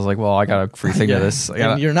because I was like, well, I got a free thing to this.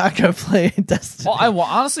 You're not gonna play Destiny. Well,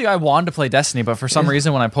 honestly, I wanted to play Destiny, but for some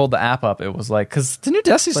reason, when I pulled the app up, it was like, because the new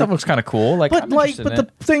Destiny stuff looks kind of cool. Like, but the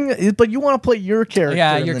thing is, but you want to play your character.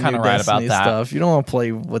 Yeah, you're kind of right Destiny about that. Stuff. You don't want to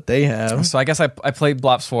play what they have. So I guess I played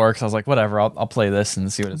Blops 4 because I was like, whatever, I'll play this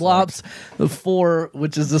and see what it's Blops, like. The 4,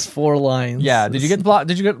 which is just 4 lines. Yeah, did you get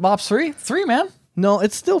Blops 3? 3, man. No,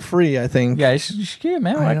 it's still free, I think. Yeah, you should get it,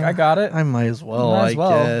 man. I got it. I might as well, I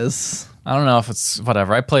guess. I don't know if it's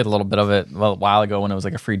whatever. I played a little bit of it a while ago when it was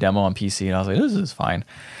like a free demo on PC, and I was like, this is fine.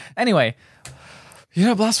 Anyway,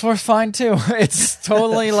 Blast 4 is fine too. It's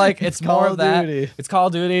totally like, it's more of that. Duty. It's Call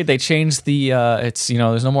of Duty. They changed the,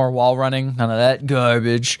 there's no more wall running, none of that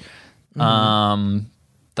garbage.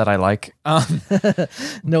 That I like.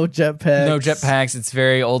 No jetpacks. It's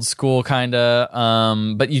very old school kind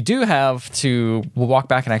of. But you do have to walk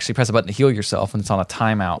back and actually press a button to heal yourself when it's on a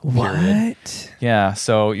timeout period. What? Yeah,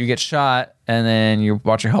 so you get shot and then you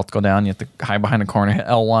watch your health go down. You have to hide behind a corner, hit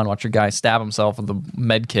L1, watch your guy stab himself with the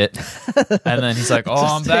med kit. And then he's like, oh,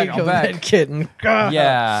 I'm back. Med kit and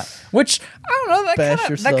yeah. Which, I don't know,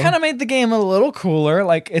 that kind of made the game a little cooler.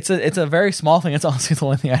 Like, it's a very small thing. It's honestly the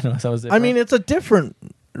only thing I noticed that was different. I mean, it's a different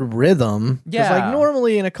rhythm. Yeah. Like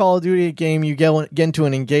normally in a Call of Duty game, you get into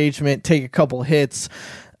an engagement, take a couple hits,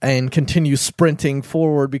 and continue sprinting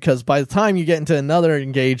forward, because by the time you get into another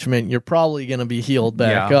engagement, you're probably going to be healed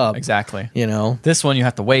back up. Exactly. This one you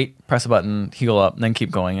have to wait, press a button, heal up, and then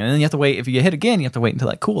keep going. And then you have to wait. If you get hit again, you have to wait until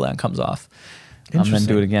that cooldown comes off. And then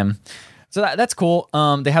do it again. So that's cool.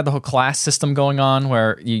 They have the whole class system going on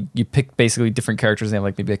where you pick basically different characters. They have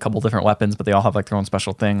like maybe a couple different weapons, but they all have like their own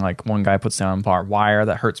special thing. Like one guy puts down barbed wire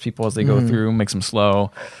that hurts people as they go through, makes them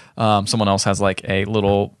slow. Someone else has like a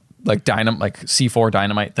little like C4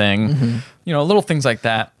 dynamite thing. Little things like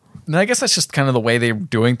that. And I guess that's just kind of the way they're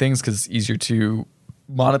doing things because it's easier to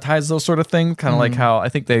monetize those sort of things, kind of like how I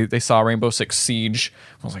think they saw Rainbow Six Siege.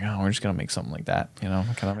 I was like, oh, we're just gonna make something like that, you know?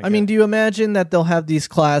 I mean, do you imagine that they'll have these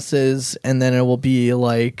classes and then it will be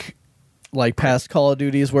like past Call of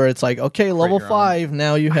Duties where it's like, okay, level 5,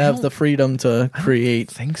 now you have the freedom to create?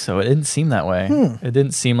 I think so. It didn't seem that way. It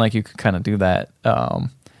didn't seem like you could kind of do that.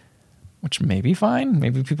 Which may be fine.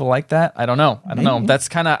 Maybe people like that. I don't know. That's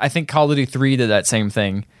kind of, I think Call of Duty 3 did that same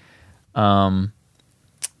thing.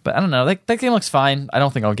 But I don't know. That game looks fine. I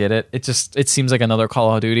don't think I'll get it. It seems like another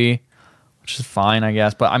Call of Duty, which is fine, I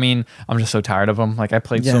guess. But I mean, I'm just so tired of them. Like, I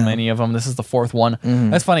played so many of them. This is the 4th one.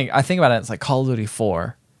 That's funny. I think about it. It's like Call of Duty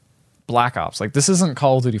 4, Black Ops. Like, this isn't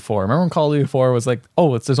Call of Duty 4. Remember when Call of Duty 4 was like,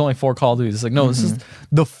 oh, there's only 4 Call of Duties. It's like, no, this is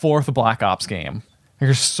the 4th Black Ops game.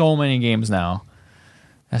 There's so many games now.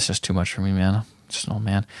 That's just too much for me, man. Just an old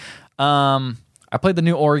man. I played the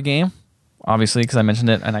new Ori game, obviously, because I mentioned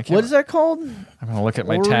it, and I can't. What is that called? I'm gonna look at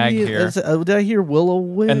my tag here. Did I hear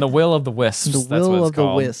Will-O-Wisp? And the Will of the Wisps. The Will of the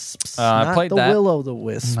Wisps. I played the that. Will of the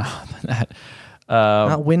Wisps. No,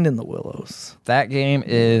 not Wind in the Willows. That game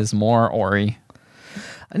is more Ori.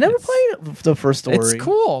 I never played the first Ori. It's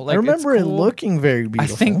cool. I remember it looking very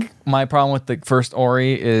beautiful. I think my problem with the first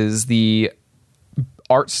Ori is the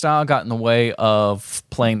art style got in the way of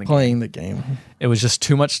playing the game. It was just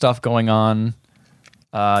too much stuff going on.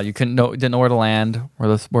 You didn't know where to land,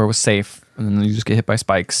 where it was safe, and then you just get hit by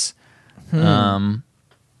spikes. It was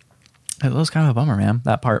kind of a bummer, man,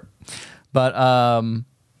 that part. But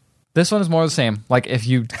this one is more the same. Like, if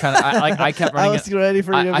you kind of, I kept running. I was ready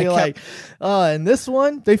for you to be like, and this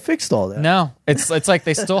one, they fixed all that. No, it's like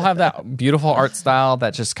they still have that beautiful art style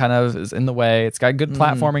that just kind of is in the way. It's got good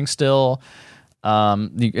platforming still.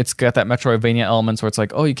 It's got that Metroidvania elements where it's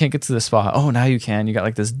like, oh, you can't get to this spot. Oh, now you can. You got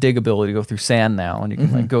like this dig ability to go through sand now, and you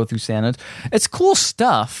can like go through sand. It's cool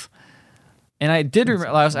stuff. And I did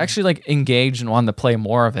remember, I was actually like engaged and wanted to play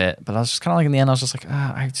more of it, but I was just kind of like in the end, I was just like,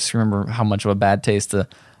 I just remember how much of a bad taste the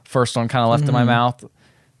first one kind of left in my mouth.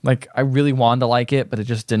 Like, I really wanted to like it, but it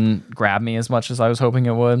just didn't grab me as much as I was hoping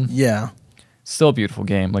it would. Yeah. Still a beautiful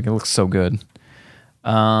game. Like, it looks so good.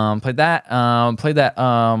 Played that.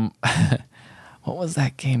 What was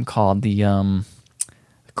that game called? The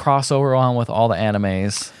crossover on with all the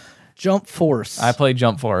animes. Jump Force. I played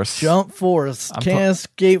Jump Force. Jump Force. Can't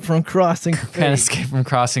escape from crossing fate. Can't escape from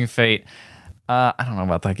crossing fate. I don't know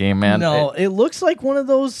about that game, man. No, it looks like one of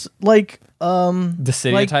those like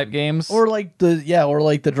Dissidia type games, or like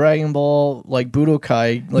the Dragon Ball like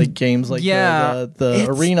Budokai like games, like the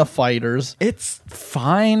arena fighters. It's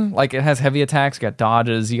fine. Like, it has heavy attacks, you got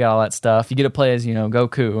dodges, you got all that stuff. You get to play as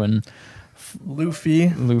Goku and Luffy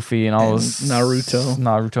and all those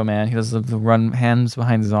Naruto, man. He does the run, hands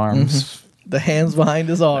behind his arms, the hands behind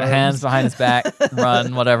his arms, the hands behind his back,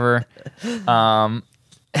 run, whatever.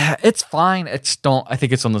 It's fine. I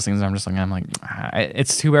think it's one of those things I'm like,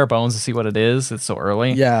 it's too bare bones to see what it is. It's so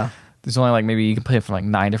early. Yeah. There's only like, maybe you can play it for like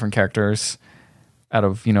 9 different characters out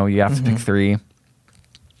of, you have to pick 3.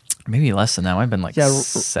 Maybe less than that. I've been like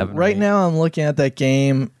 7. Right now I'm looking at that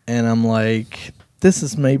game and I'm like, this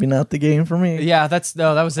is maybe not the game for me. Yeah, that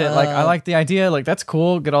was it. Like, I like the idea. Like, that's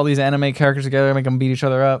cool. Get all these anime characters together, make them beat each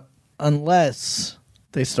other up. Unless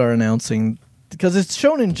they start announcing, because it's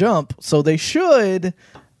shown in Jump, so they should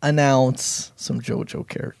announce some JoJo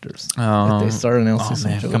characters. Oh, if they start announcing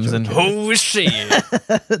some JoJo comes in. Oh shit!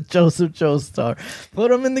 Joseph Joestar,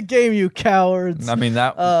 put them in the game, you cowards. I mean,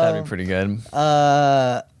 that'd be pretty good.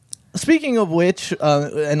 Speaking of which,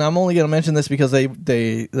 and I'm only going to mention this because I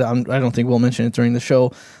don't think we'll mention it during the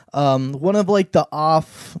show. One of like the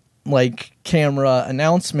off like camera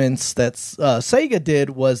announcements that Sega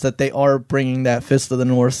did was that they are bringing that Fist of the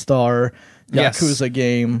North Star Yakuza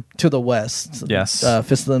game to the West. Yes,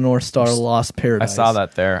 Fist of the North Star Lost Paradise. I saw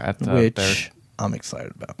that there at which I'm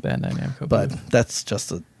excited about. Bandai Namco, but that's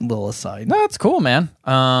just a little aside. No, it's cool, man.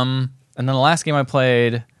 And then the last game I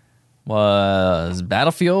played was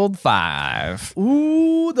Battlefield 5.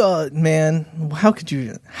 Ooh, how could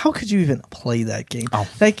you even play that game?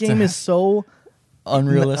 That game is so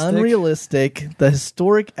unrealistic. The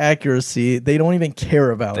historic accuracy, they don't even care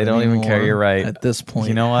about. They don't even care. You're right. At this point,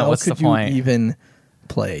 you know what? What's the point? How could you even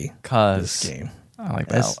play this game? I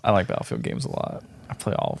like Battlefield games a lot. I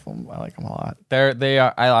play all of them. I like them a lot.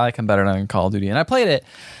 I like them better than Call of Duty, and I played it,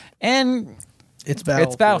 and it's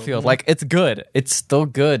Battlefield. Like, it's good. It's still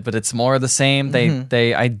good, but it's more of the same.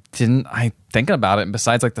 I thinking about it, and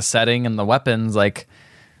besides like the setting and the weapons, like,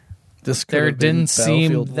 there didn't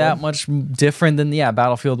seem that much different than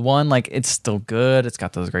Battlefield 1. Like, it's still good. It's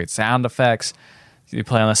got those great sound effects. You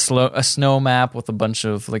play on a snow map with a bunch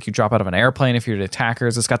of, like, you drop out of an airplane if you're the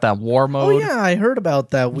attackers. It's got that war mode. Oh, yeah, I heard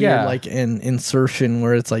about that weird, like, insertion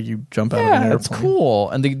where it's like you jump out of an airplane. Yeah, it's cool.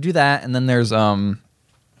 And they do that, and then there's,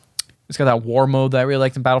 it's got that war mode that I really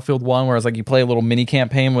liked in Battlefield 1, where it's like you play a little mini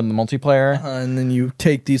campaign with the multiplayer. And then you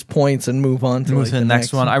take these points and move on to, the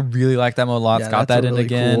next one. I really like that mode a lot. It's got that in really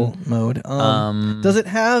again. Cool mode. Does it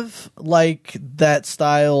have, like, that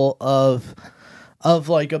style of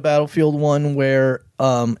like a Battlefield 1 where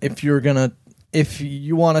if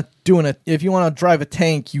you want to drive a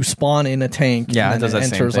tank, you spawn in a tank. Yeah, and then it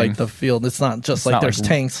enters like the field. It's not just like there's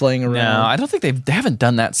tanks laying around. No, I don't think they haven't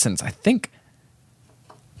done that since, I think,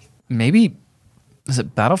 maybe, is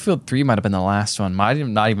it Battlefield 3 might have been the last one. Might have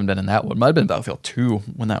not even been in that one. Might have been Battlefield 2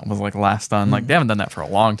 when that was like last done. Like, they haven't done that for a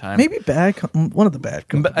long time. Maybe one of the Bad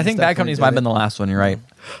Companies. But I think Bad Companies might have been the last one. You're right.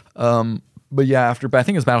 But yeah, I think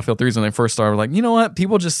it was Battlefield 3 when they first started. Like, you know what?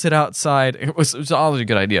 People just sit outside. It was always a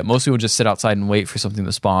good idea. Most people would just sit outside and wait for something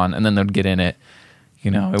to spawn, and then they'd get in it.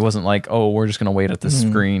 You know, it wasn't like, oh, we're just going to wait at the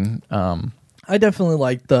screen. I definitely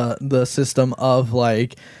like the system of,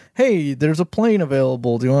 like, hey, there's a plane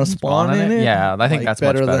available. Do you want to spawn in it? Yeah, I think that's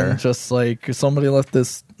much better than just like somebody left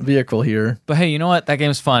this vehicle here. But hey, you know what? That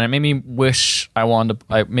game's fun. It made me wish I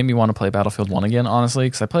made me want to play Battlefield 1 again, honestly,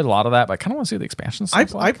 because I played a lot of that, but I kind of want to see what the expansion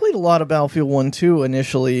stuff. I played a lot of Battlefield 1 too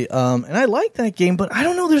initially, and I liked that game, but I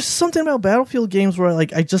don't know. There's something about Battlefield games where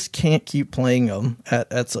I just can't keep playing them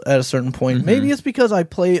at a certain point. Maybe it's because I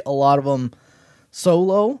play a lot of them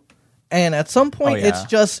solo. And at some point, it's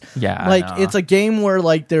just it's a game where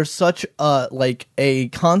like there's such a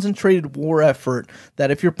concentrated war effort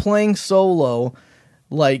that if you're playing solo,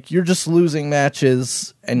 like you're just losing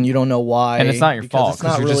matches and you don't know why. And it's not your fault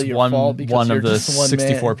because you're really just one of the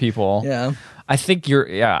 64 people. Yeah, I think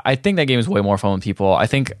that game is way more fun with people. I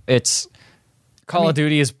think it's Call of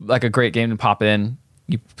Duty is like a great game to pop in.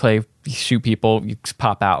 You play, you shoot people, you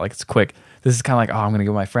pop out, like it's quick. This is kind of like, oh, I'm going to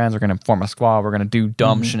go with my friends. We're going to form a squad. We're going to do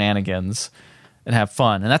dumb shenanigans and have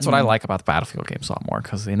fun. And that's what I like about the Battlefield games a lot more,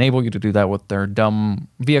 because they enable you to do that with their dumb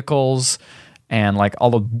vehicles and like all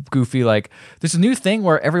the goofy, like there's a new thing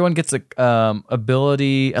where everyone gets a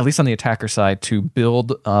ability, at least on the attacker side, to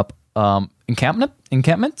build up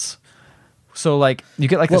encampments. So like you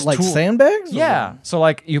get like this like tool. Sandbags? Yeah. So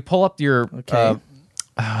like you pull up your like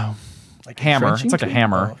hammer. It's like a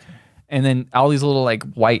hammer. Oh, okay. And then all these little like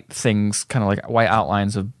white things, kind of like white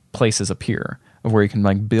outlines of places appear of where you can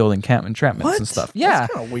like build encampments and stuff. Yeah,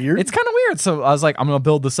 that's kind of weird. It's kind of weird. So I was like, I'm gonna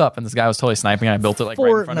build this up, and this guy was totally sniping. And I built it like right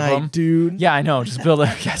in front of him, dude. Yeah, I know. Just build it.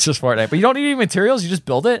 Yeah, it's just Fortnite. But you don't need any materials. You just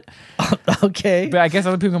build it. Okay. But I guess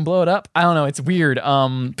other people can blow it up. I don't know. It's weird.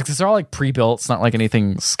 Because they're all like pre-built. It's not like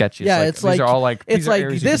anything sketchy. Yeah, it's like these are all like it's like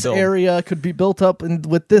this area could be built up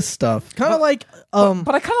with this stuff. Kind of like.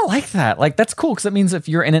 But I kind of like that. Like that's cool because it means if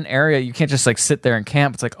you're in an area, you can't just like sit there and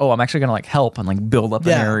camp. It's like, oh, I'm actually gonna like help and like build up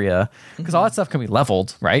an area because all that stuff can be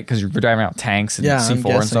leveled, right? Because you're driving around tanks and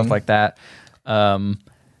C4 and stuff like that. I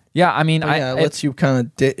mean, it lets you kind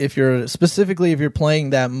of if you're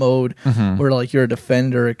playing that mode where like you're a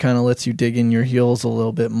defender, it kind of lets you dig in your heels a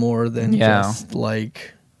little bit more than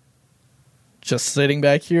just sitting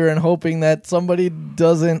back here and hoping that somebody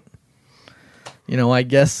doesn't. I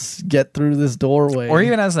guess get through this doorway. Or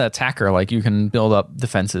even as an attacker, like you can build up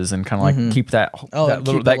defenses and kind of like keep that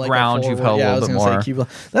ground you've held a little bit more.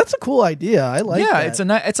 That's a cool idea. I like that.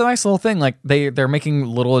 Yeah, it's a nice little thing. Like they're making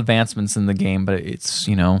little advancements in the game, but it's,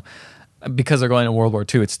 because they're going to World War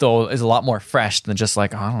II, it still is a lot more fresh than just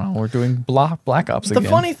like, I don't know, we're doing Black Ops again. The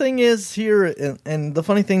funny thing is here, and the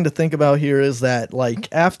funny thing to think about here is that like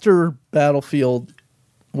after Battlefield,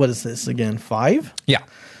 what is this again, 5? Yeah.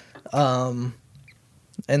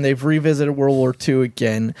 And they've revisited World War II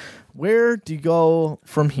again. Where do you go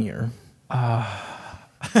from here?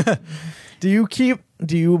 Do you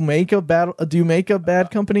make a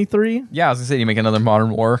Bad Company 3? Yeah, I was gonna say, you make another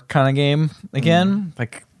Modern War kind of game again.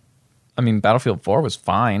 Like, I mean, Battlefield 4 was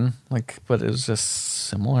fine, like, but it was just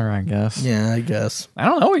similar, I guess. Yeah, I guess. I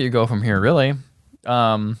don't know where you go from here, really.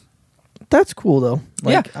 That's cool though.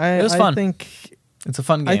 Like, yeah, it was fun. I think it's a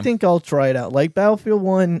fun game. I think I'll try it out. Like Battlefield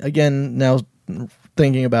 1 again. Now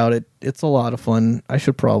thinking about it, it's a lot of fun. I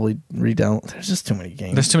should probably redownload. There's just too many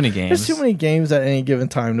games. There's too many games at any given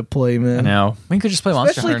time to play, man. I know. We could just play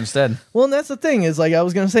Monster Hunter instead. Well, and that's the thing is, like I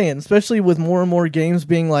was gonna say, and especially with more and more games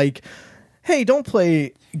being like, hey, don't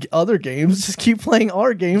play other games. Just keep playing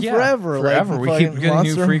our game forever. Forever. Like, we keep getting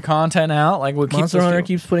new free content out. Like Monster Hunter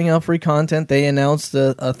keeps putting out free content. They announced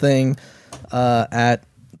a thing at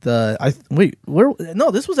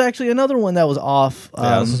this was actually another one that was off.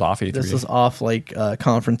 This was off E3. This was off like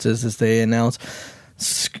conferences as they announced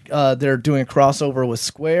they're doing a crossover with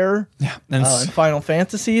Square and Final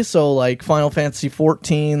Fantasy. So like Final Fantasy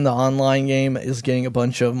 14, the online game, is getting a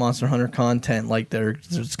bunch of Monster Hunter content. Like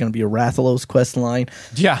there's going to be a Rathalos quest line.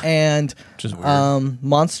 Yeah. And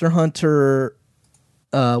Monster Hunter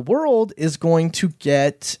World is going to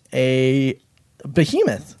get a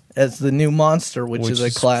Behemoth as the new monster, which is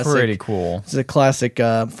a classic. Pretty cool. It's a classic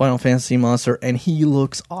Final Fantasy monster, and he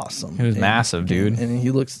looks awesome. He was massive, dude. And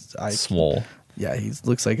he looks swole. Yeah, he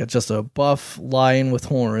looks like just a buff lion with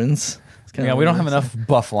horns. Yeah, we don't have enough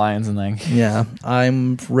buff lions in there. Yeah,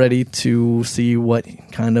 I'm ready to see what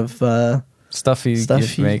kind of stuff he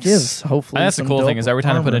gives. Hopefully, and that's the cool thing is every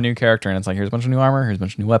time I put a new character in, it's like here's a bunch of new armor, here's a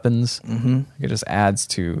bunch of new weapons. Mm-hmm. It just adds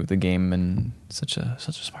to the game in such a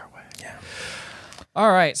smart way. Yeah. All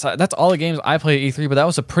right, so that's all the games I played at E3, but that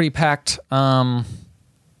was a pretty packed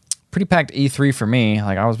E3 for me.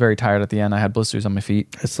 Like I was very tired at the end. I had blisters on my feet.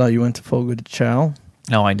 I saw you went to Fogo de Chao.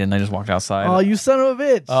 No, I didn't. I just walked outside. Oh, you son of a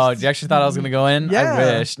bitch! Oh, you actually thought I was going to go in? Yeah.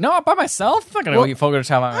 I wish. No, by myself. I'm not going to go eat Fogo de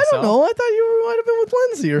Chao by myself. I don't know. I thought you might have been with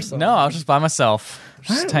Lindsay or something. No, I was just by myself,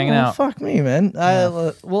 just hanging out. Fuck me, man.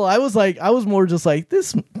 Yeah. I was more just like,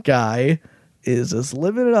 this guy is just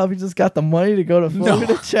living it up. He just got the money to go to Fogo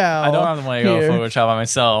de Chao. I don't have the money to go to Fogo de Chao by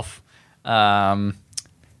myself. I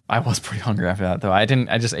was pretty hungry after that, though. I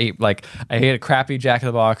just ate I ate a crappy Jack in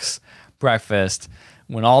the Box breakfast,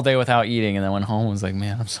 went all day without eating, and then went home and was like,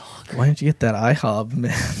 man, I'm so hungry. Why didn't you get that IHOB,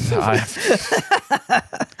 man?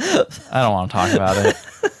 I don't want to talk about it.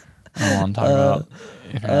 I don't want to talk about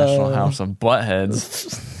International House of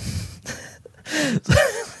Buttheads.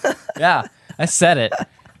 Yeah, I said it.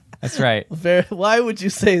 That's right. Why would you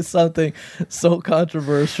say something so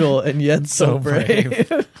controversial and yet so brave?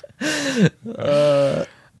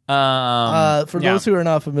 For those who are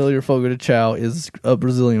not familiar, Fogo de Chao is a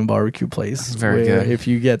Brazilian barbecue place. That's very good. If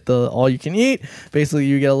you get the all you can eat, basically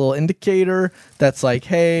you get a little indicator that's like,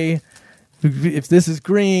 hey, if this is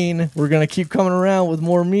green, we're gonna keep coming around with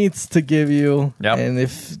more meats to give you. Yep. And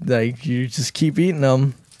if you just keep eating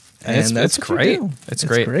them. And it's great. It's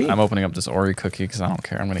great. I'm opening up this Oreo cookie because I don't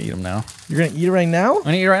care. I'm going to eat them now. You're going to eat it right now? I'm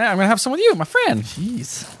going to eat it right now. I'm going to have some with you, my friend.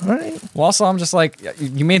 Jeez. All right. Well, also, I'm just like,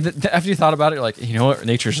 you made after you thought about it, you're like, you know what?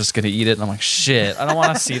 Nature's just going to eat it. And I'm like, shit, I don't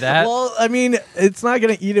want to see that. Well, I mean, it's not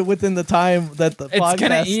going to eat it within the time that the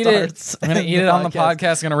podcast starts. I'm going to eat it on the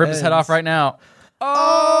podcast. I'm going to rip his head off right now.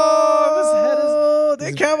 Oh, his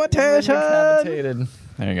head is decapitated.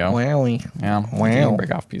 There you go. Wowie. Yeah. Wow. You can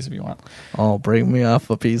break off a piece if you want. Oh, break me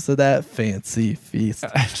off a piece of that fancy feast.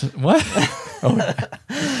 What? Oh.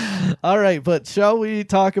 All right, but shall we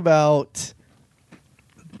talk about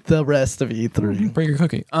the rest of E3? Break your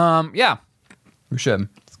cookie. Yeah. We should.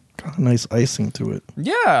 It's got a nice icing to it.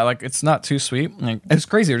 Yeah, like it's not too sweet. Like it's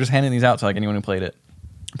crazy. We're just handing these out to like anyone who played it.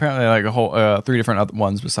 Apparently, like a whole 3 different other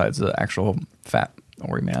ones besides the actual fat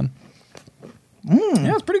Ori man.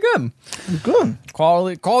 Yeah, it's pretty good. Good.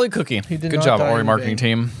 Quality cookie. Good job, Ori marketing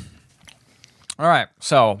team. All right,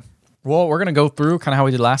 so we're going to go through kind of how we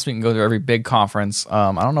did last week and go through every big conference.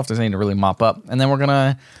 I don't know if there's anything to really mop up. And then we're going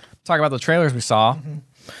to talk about the trailers we saw. Mm-hmm.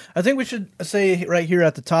 I think we should say right here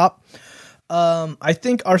at the top, I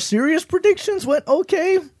think our serious predictions went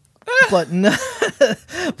okay. But none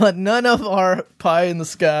of our pie in the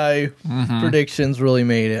sky predictions really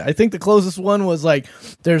made it. I think the closest one was like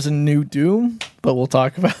there's a new Doom, but we'll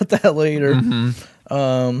talk about that later.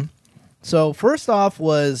 So first off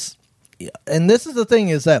was, and this is the thing,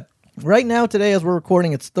 is that right now today as we're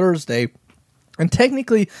recording, it's Thursday, and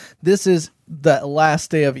technically this is the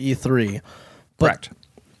last day of E3. Correct.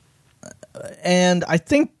 And I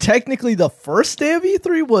think technically the first day of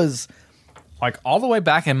E3 was like all the way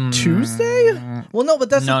back in Tuesday? Well, no,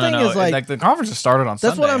 but that's the thing is like the conference just started on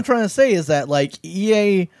Sunday. That's what I'm trying to say is that like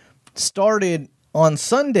EA started on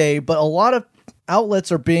Sunday, but a lot of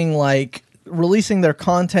outlets are being like releasing their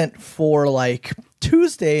content for like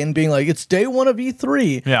Tuesday and being like it's day 1 of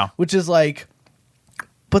E3. Yeah, which is like,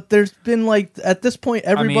 but there's been like at this point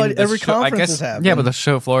every conference is happening. Yeah, but the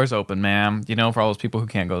show floor is open, man. You know, for all those people who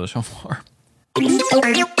can't go to the show floor.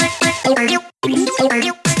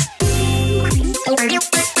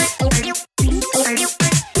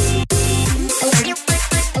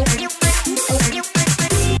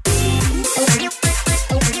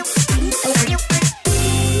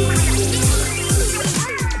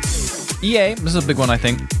 EA, this is a big one, I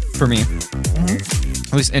think, for me.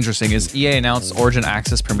 At least interesting, is EA announced Origin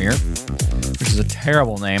Access Premier, which is a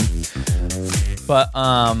terrible name. But,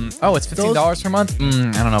 it's $15 per month?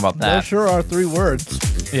 I don't know about that. Those sure are 3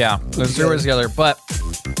 words. Yeah, there's 3 words together. But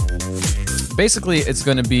basically, it's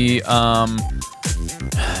going to be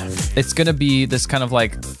this kind of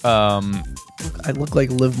like I look like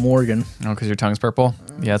Liv Morgan. Oh, because your tongue's purple?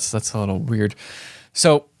 Yeah, that's a little weird.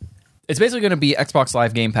 So it's basically going to be Xbox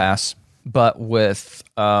Live Game Pass, but with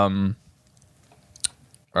EA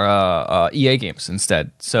games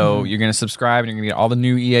instead. So you're going to subscribe and you're going to get all the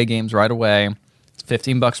new EA games right away. It's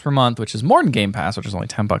 $15 per month, which is more than Game Pass, which is only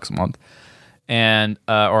 $10 a month, and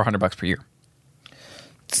or $100 per year.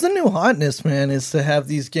 It's the new hotness, man, is to have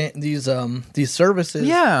these services.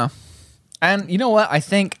 Yeah. And you know what? I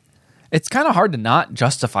think it's kind of hard to not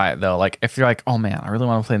justify it, though. Like, if you're like, oh, man, I really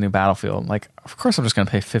want to play a new Battlefield. Like, of course I'm just going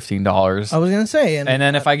to pay $15. I was going to say. And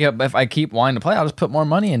then if I keep wanting to play, I'll just put more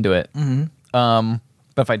money into it. Mm-hmm.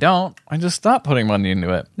 But if I don't, I just stop putting money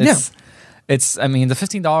into it. It's I mean, the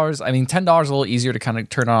 $15, I mean, $10 is a little easier to kind of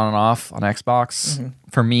turn on and off on Xbox,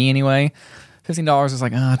 for me anyway. $15 is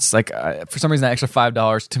like, it's like, for some reason, that extra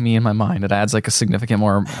 $5 to me in my mind, it adds like a significant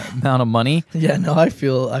more amount of money. Yeah, no, I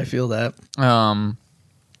feel that.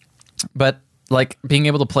 But like being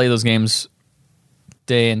able to play those games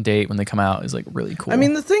day and date when they come out is like really cool. I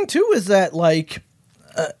mean, the thing too is that like,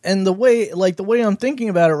 and the way I'm thinking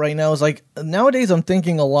about it right now is like nowadays I'm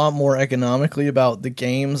thinking a lot more economically about the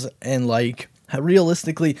games and like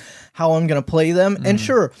realistically how I'm gonna play them. And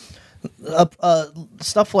sure,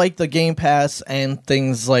 stuff like the Game Pass and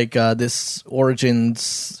things like this Origin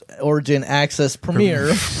Access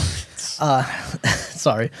Premier.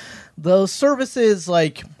 Sorry, those services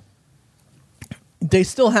like they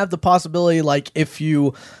still have the possibility like if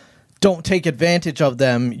you don't take advantage of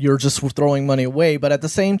them, you're just throwing money away. But at the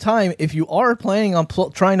same time, if you are planning on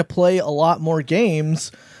trying to play a lot more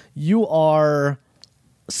games, you are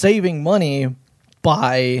saving money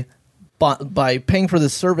by paying for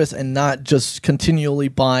this service and not just continually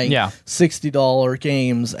buying $60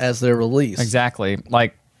 games as they're released. Exactly.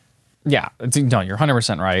 Like, yeah, no, you're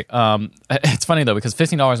 100% right. It's funny, though, because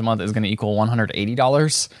 $15 a month is going to equal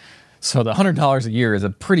 $180. So the $100 a year is a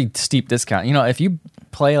pretty steep discount. You know, if you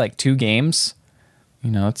play like 2 games, you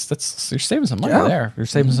know, you're saving some money there. You're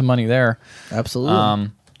saving some money there. Absolutely.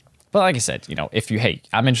 But like I said, you know, if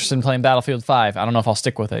I'm interested in playing Battlefield 5, I don't know if I'll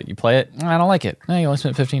stick with it. You play it, I don't like it. No, you only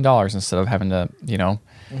spent $15 instead of having to, you know,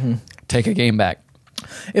 take a game back.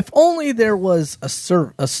 If only there was a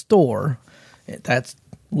store that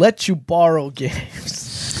lets you borrow games.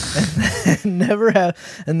 And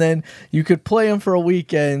then you could play them for a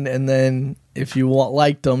weekend, and then if you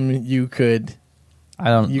liked them, you could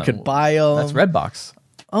buy them. That's Redbox.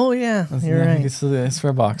 Oh yeah, you're right. It's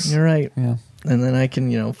Redbox. You're right. Yeah. And then I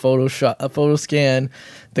can, photo scan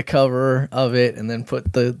the cover of it, and then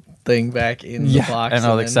put the thing back in the box, and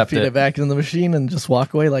I'll accept feed it back in the machine, and just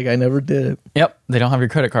walk away like I never did it. Yep, they don't have your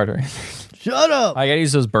credit card or anything. Shut up! I gotta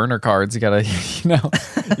use those burner cards. You gotta, you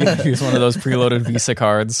gotta use one of those preloaded Visa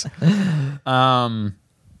cards. We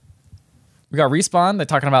got Respawn. They're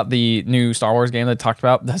talking about the new Star Wars game they talked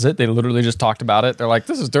about. That's it. They literally just talked about it. They're like,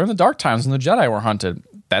 this is during the dark times when the Jedi were hunted.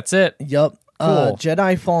 That's it. Yep. Cool.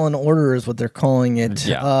 Jedi Fallen Order is what they're calling it.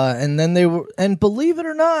 Yeah. And then and believe it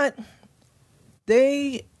or not,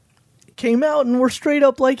 they came out and were straight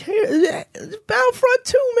up like, hey, Battlefront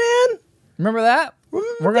 2, man. Remember that?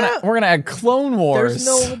 We're gonna add Clone Wars.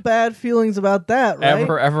 There's no bad feelings about that, right?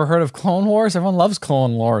 Ever heard of Clone Wars? Everyone loves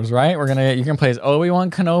Clone Wars, right? You can play as Obi-Wan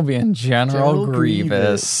Kenobi and General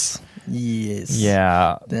Grievous. Yes.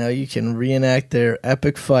 Yeah. Now you can reenact their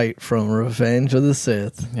epic fight from Revenge of the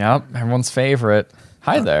Sith. Yep, everyone's favorite.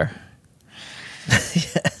 Hi there.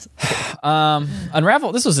 Yes.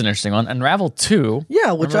 Unravel. This was an interesting one. Unravel 2.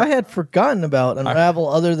 Yeah, which I had forgotten about. Unravel,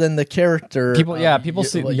 other than the character. People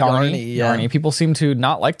see Yarny. People seem to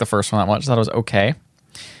not like the first one that much. Thought it was okay.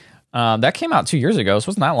 That came out 2 years ago, so it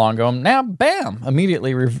wasn't that long ago. Now, bam!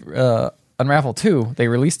 Immediately, Unravel 2. They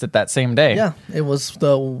released it that same day. Yeah, it was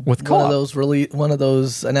one of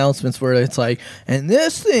those announcements where it's like, and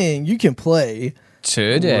this thing you can play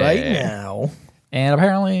today, right now. And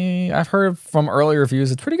apparently, I've heard from early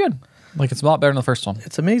reviews, it's pretty good. Like, it's a lot better than the first one.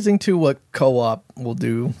 It's amazing, too, what co-op will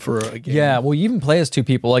do for a game. Yeah, well, you even play as 2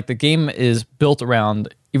 people. Like, the game is built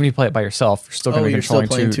around, even if you play it by yourself, you're still going to be controlling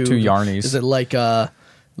two Yarnies. Is it like a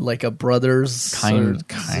brothers kind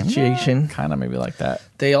situation? Kind of maybe like that.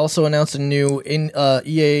 They also announced a new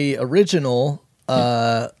EA Original,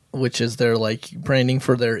 which is their, like, branding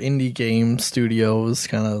for their indie game studios,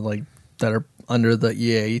 kind of like, that are under the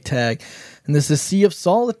EA tag. And this is Sea of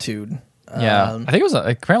Solitude. Yeah, I think it was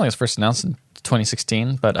apparently it was first announced in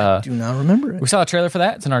 2016, but I do not remember it. We saw a trailer for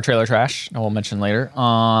that. It's in our trailer trash. I will mention later. It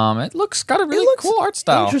got a really cool art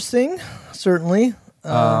style. Interesting, certainly.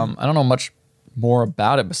 I don't know much more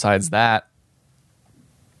about it besides that.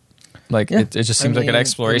 Like it just seems like an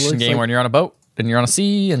exploration game when you're on a boat. and you're on a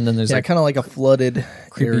sea, and then there's kind of like a flooded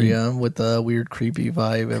area with a weird creepy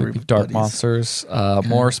vibe. Creepy dark monsters.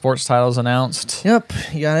 More sports titles announced. Yep,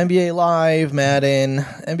 you got NBA Live, Madden.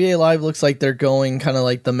 NBA Live looks like they're going kind of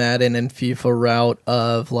like the Madden and FIFA route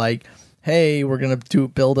of like, hey, we're gonna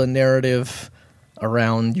build a narrative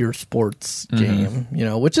around your sports game,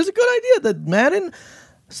 which is a good idea. The Madden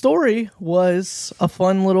story was a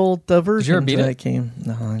fun little diversion. Did you ever beat that game.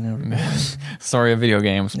 No, I never beat it. Story of video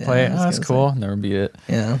games. Play it. That's cool. Never beat it.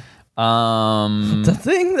 Yeah. The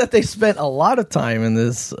thing that they spent a lot of time in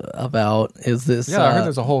this about is this. Yeah, I heard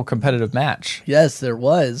there's a whole competitive match. Yes, there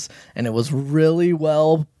was, and it was really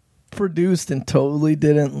well produced and totally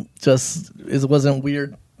it wasn't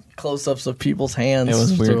weird close-ups of people's hands. It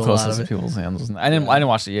was weird close-ups of people's hands. I didn't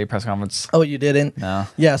watch the EA press conference. Oh, you didn't? No.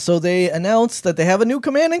 Yeah, so they announced that they have a new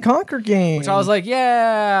Command and Conquer game. Which I was like,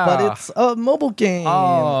 yeah. But it's a mobile game.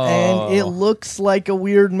 Oh. And it looks like a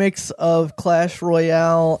weird mix of Clash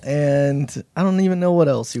Royale and I don't even know what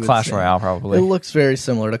else you would Clash say. Royale, probably. It looks very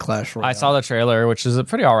similar to Clash Royale. I saw the trailer, which is a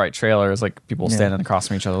pretty alright trailer. It's like people standing across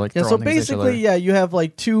from each other. Like so basically, you have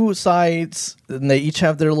like two sides, and they each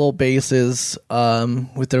have their little bases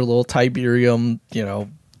with their little Tiberium,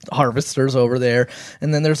 harvesters over there,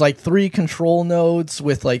 and then there's like 3 control nodes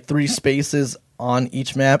with like 3 spaces on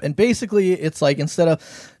each map, and basically it's like instead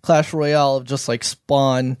of Clash Royale of just like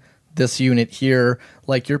spawn this unit here,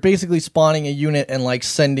 like you're basically spawning a unit and like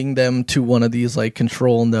sending them to one of these like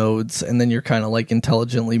control nodes, and then you're kind of like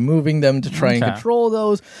intelligently moving them to try and control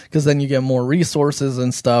those, because then you get more resources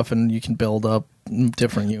and stuff, and you can build up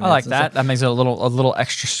different units. I like that. That makes it a little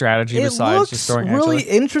extra strategy besides just throwing really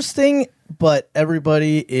interesting, but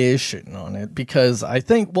everybody is shitting on it because I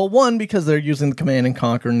think, well, one, because they're using the Command and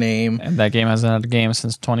Conquer name, and that game hasn't had a game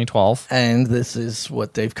since 2012, and this is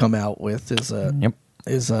what they've come out with is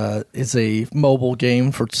a mobile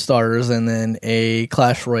game for starters, and then a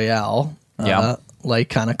Clash Royale, like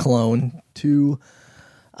kind of clone to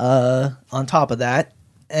on top of that.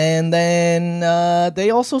 And then they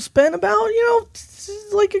also spent about,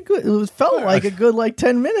 like it felt like a good like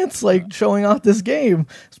 10 minutes like showing off this game.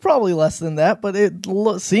 It's probably less than that, but it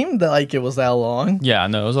seemed like it was that long. Yeah,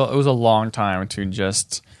 no, it was a long time to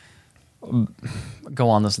just go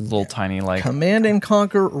on this little tiny like Command and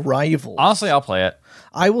Conquer Rivals. Honestly, I'll play it.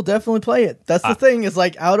 I will definitely play it. That's the thing, is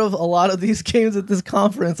like out of a lot of these games at this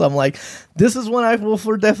conference, I'm like, this is one I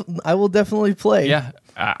will definitely play. Yeah,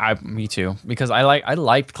 me too, because I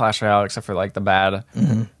liked Clash Royale except for like the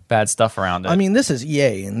bad stuff around it. I mean, this is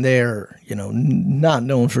EA, and they're not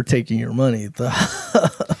known for taking your money.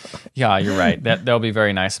 Yeah, you're right. They'll be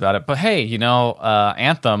very nice about it. But hey,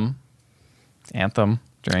 Anthem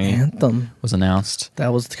was announced. That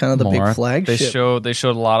was kind of the big flagship. They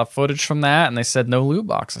showed a lot of footage from that, and they said no loot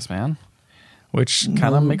boxes, man, which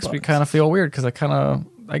kind of makes me kind of feel weird, because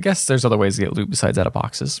I guess there's other ways to get loot besides out of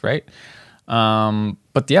boxes, right?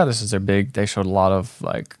 But yeah, this is their big. They showed a lot of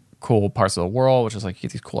like cool parts of the world, which is like you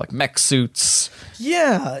get these cool like mech suits.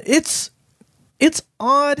 Yeah, it's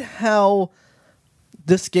odd how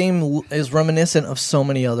this game is reminiscent of so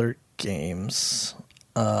many other games.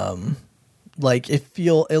 Like it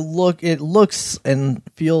looks and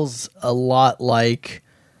feels a lot like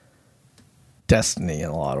Destiny in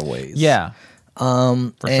a lot of ways. Yeah.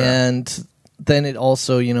 And sure. Then it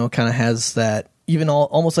also, kind of has that even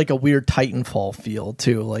almost like a weird Titanfall feel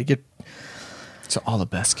too. Like it. So all the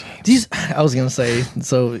best games. I was gonna say,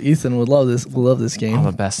 so Ethan would love this game. All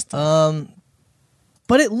the best.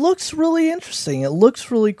 But it looks really interesting. It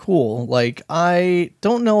looks really cool. Like, I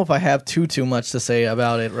don't know if I have too much to say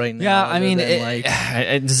about it right now. Yeah, I mean,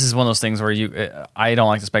 this is one of those things where I don't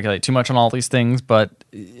like to speculate too much on all these things, but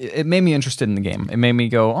it made me interested in the game. It made me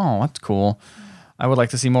go, oh, that's cool. I would like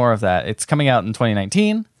to see more of that. It's coming out in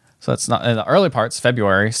 2019, so it's not in the early parts,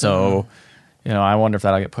 February. So, I wonder if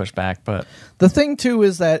that'll get pushed back. But the thing too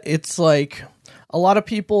is that it's like, a lot of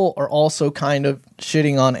people are also kind of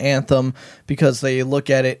shitting on Anthem because they look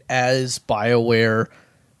at it as BioWare,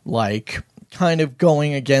 like kind of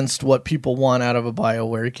going against what people want out of a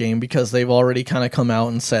BioWare game, because they've already kind of come out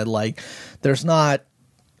and said like, there's not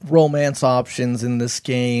romance options in this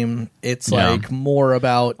game. It's like more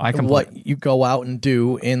about what you go out and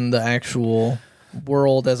do in the actual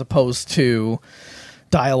world as opposed to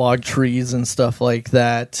dialogue trees and stuff like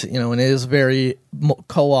that, and it is very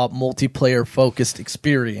co-op multiplayer focused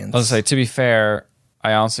experience. I was gonna say, to be fair,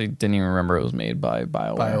 I honestly didn't even remember it was made by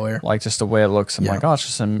BioWare. Like, just the way it looks, I'm like, oh, it's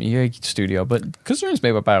just some EA studio. But considering it's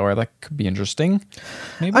made by BioWare, that could be interesting.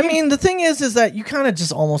 Maybe. I mean, the thing is that you kind of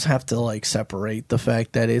just almost have to like separate the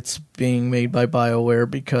fact that it's being made by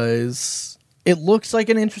BioWare, because it looks like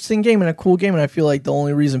an interesting game and a cool game, and I feel like the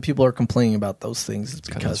only reason people are complaining about those things is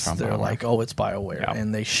because they're like, oh, it's BioWare,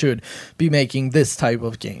 and they should be making this type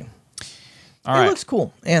of game. It looks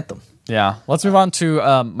cool. Anthem. Yeah. Let's move on to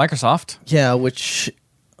Microsoft. Yeah, which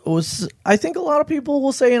was, I think a lot of people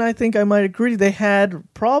will say, and I think I might agree, they had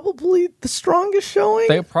probably the strongest showing.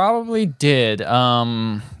 They probably did.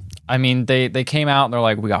 I mean, they came out and they're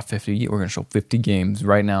like, we got 50. We're going to show 50 games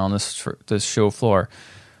right now on this show floor.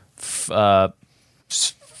 15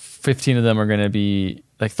 of them are going to be,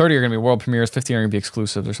 like 30 are going to be world premieres, 15 are going to be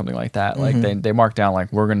exclusives or something like that. Like they marked down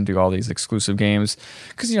like, we're going to do all these exclusive games.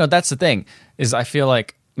 Because, that's the thing, is I feel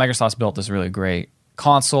like Microsoft's built this really great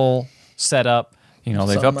console setup. They've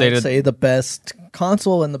updated. Might say the best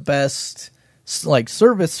console and the best like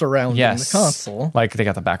service surrounding the console. Like they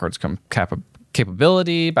got the backwards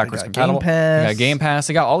capability, backwards compatible. They got Game Pass.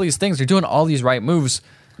 They got all these things. They're doing all these right moves.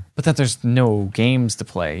 But then there's no games to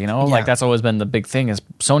play, Like that's always been the big thing is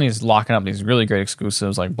Sony's locking up these really great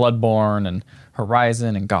exclusives like Bloodborne and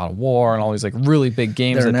Horizon and God of War and all these like really big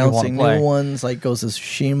games that people want to play. They're announcing new ones like Ghost of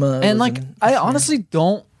Tsushima. And like I honestly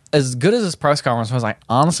don't, as good as this press conference was, I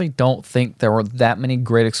honestly don't think there were that many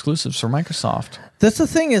great exclusives for Microsoft. That's the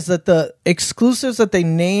thing is that the exclusives that they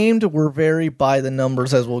named were very by the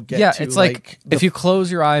numbers, as we'll get to. Yeah, it's like if you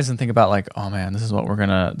close your eyes and think about like, oh man, this is what we're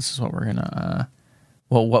gonna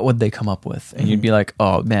well, what would they come up with? And you'd be like,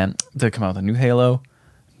 oh man, they come out with a new Halo,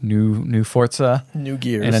 new Forza, new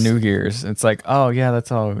Gears, and a new Gears. It's like, oh yeah,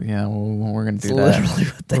 that's all. Yeah, we're gonna do that. Literally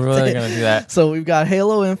what they we're really gonna do that. So we've got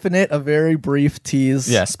Halo Infinite, a very brief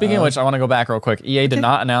tease. Yeah. Speaking of which, I want to go back real quick. EA did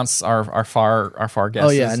not announce our far guesses. Oh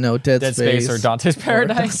yeah, no, Dead Space or Dante's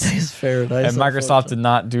Paradise. Dante's Paradise. And Microsoft did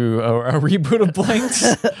not do a reboot of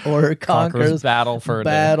Blinked or Conker's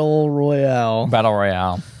Battle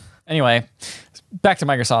Royale. Anyway. Back to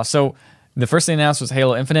Microsoft. So the first thing they announced was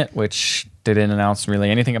Halo Infinite, which they didn't announce really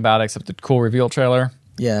anything about except the cool reveal trailer.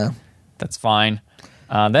 Yeah. That's fine.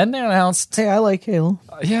 Then they announced... Hey, I like Halo.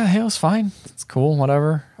 Yeah, Halo's fine. It's cool,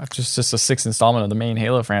 whatever. It's just a 6th installment of the main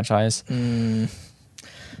Halo franchise. There's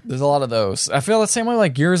a lot of those. I feel the same way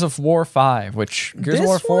like Gears of War 5, which Gears of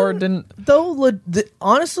War 4 didn't... Though,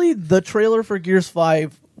 honestly, the trailer for Gears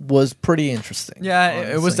 5 was pretty interesting.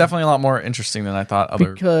 Yeah, it was definitely a lot more interesting than I thought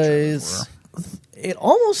other trailers were. It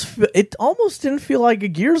almost didn't feel like a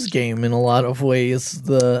Gears game in a lot of ways.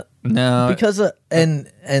 Because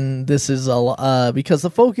and this is because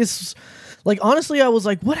the focus, like honestly, I was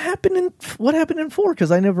like, what happened in 4?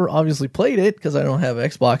 Because I never obviously played it because I don't have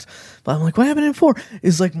Xbox. But I'm like, what happened in 4?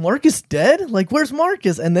 Is like Marcus dead? Like where's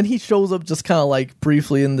Marcus? And then he shows up just kind of like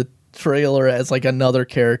briefly in the trailer as like another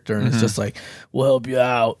character, and it's just like, we'll help you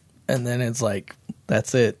out, and then it's like.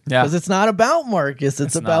 That's it. Yeah. Because it's not about Marcus.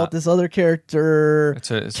 It's about this other character,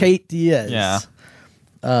 Kate Diaz. Yeah.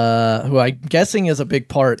 Who I'm guessing is a big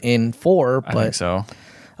part in 4. But, I think so.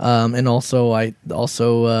 And also,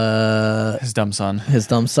 his dumb son. His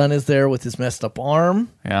dumb son is there with his messed up arm.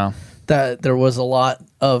 Yeah. That there was a lot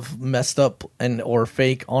of messed up or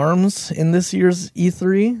fake arms in this year's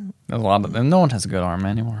E3. There's a lot of, and no one has a good arm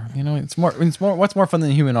anymore. It's more. What's more fun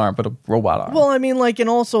than a human arm, but a robot arm? Well, I mean, like, and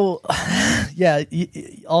also, yeah,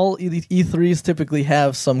 all E3s typically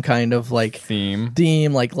have some kind of like theme.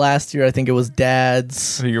 Like last year, I think it was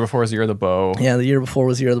Dad's. The year before was Year of the Bow. Yeah, the year before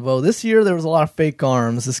was Year of the Bow. This year there was a lot of fake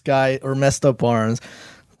arms. Or messed up arms.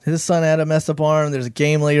 His son had a messed up arm. There's a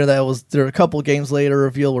game later there were a couple games later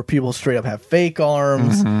revealed where people straight up have fake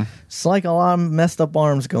arms. It's like a lot of messed up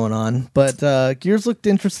arms going on. But Gears looked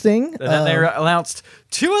interesting. And then they announced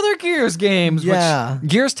 2 other Gears games. Yeah.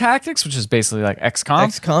 Gears Tactics, which is basically like XCOM.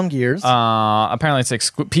 XCOM Gears. Apparently it's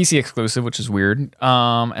PC exclusive, which is weird.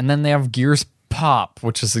 And then they have Gears Pop,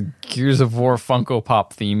 which is a Gears of War Funko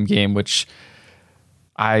Pop theme game, which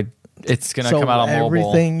it's going to come out on mobile.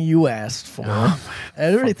 Everything you asked for.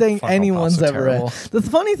 Everything anyone's ever asked. The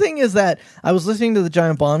funny thing is that I was listening to the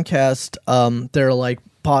Giant Bombcast, their like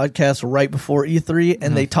podcast right before E3,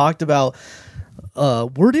 and they talked about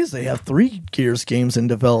word is they have 3 Gears games in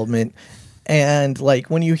development. And like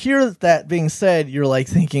when you hear that being said, you're like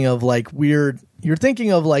thinking of like you're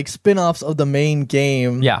thinking of like spin-offs of the main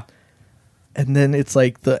game. Yeah. And then it's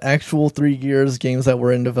like the actual 3 Gears games that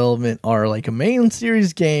were in development are like a main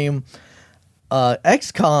series game,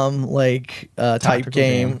 XCOM type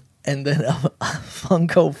game, and then a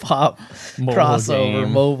Funko Pop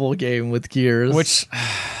mobile game with Gears. Which,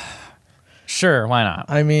 sure, why not?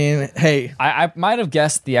 I mean, hey, I might have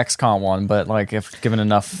guessed the XCOM one, but like if given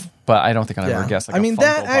enough, but I don't think I'd ever guess. Like,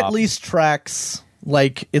 that at least tracks.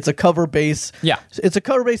 Like it's a cover-based, it's a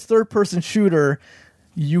cover-based third-person shooter.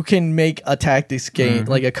 you can make a tactics game,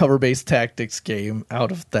 like a cover-based tactics game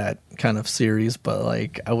out of that kind of series, but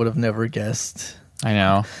like I would have never guessed. I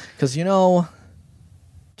know. Because,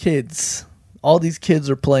 kids, all these kids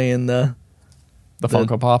are playing the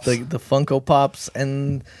Funko Pops. The Funko Pops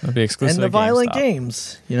and the violent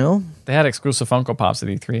games, They had exclusive Funko Pops at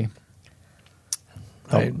E3.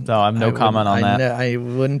 I have no comment on that. I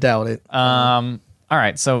wouldn't doubt it. All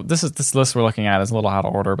right, so this list we're looking at is a little out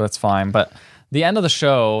of order, but that's fine. But the end of the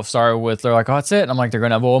show started with, they're like, oh, that's it. And I'm like, they're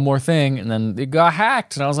going to have one more thing. And then it got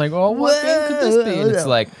hacked. And I was like, oh, what game could this be? And it's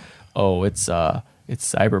like, oh, it's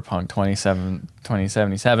Cyberpunk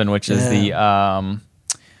 2077, which is the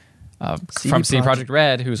from CD Projekt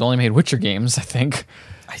Red, who's only made Witcher games, I think.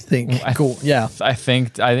 Cool. Yeah. I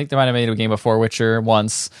think they might have made a game before Witcher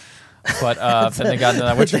once. But then they got into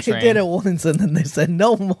that Witcher train. They did it once, and then they said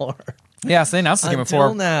no more. Yeah, so they announced the game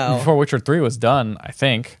before Witcher 3 was done, I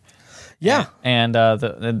think. Yeah. And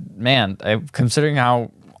considering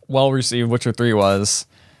how well received Witcher 3 was,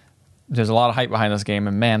 there's a lot of hype behind this game.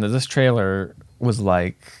 And man, this trailer was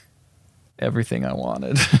like everything I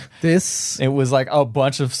wanted. It was like a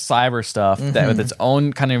bunch of cyber stuff that with its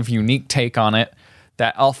own kind of unique take on it.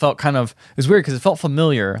 That all felt kind of, it was weird because it felt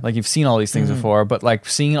familiar. Like you've seen all these things before, but like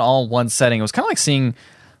seeing it all in one setting, it was kind of like seeing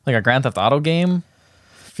like a Grand Theft Auto game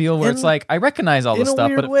feel where it's like, I recognize all this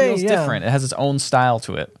stuff, but it feels different. It has its own style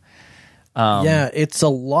to it. It's a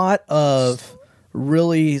lot of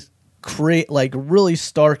really really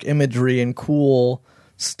stark imagery and cool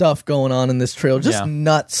stuff going on in this trailer. Just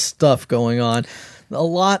nuts stuff going on. A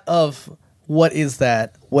lot of, what is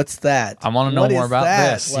that? What's that? I want to know more about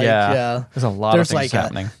this. There's a lot of things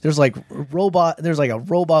happening. There's like a robot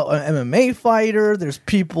MMA fighter. There's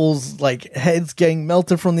people's like heads getting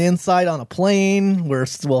melted from the inside on a plane where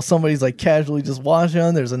somebody's like casually just watching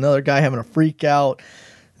them. There's another guy having a freak out.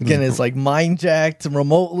 Again, it's like mind jacked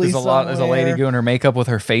remotely. There's a lady doing her makeup with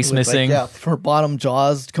her face missing. Her bottom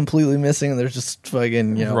jaw's completely missing, and there's just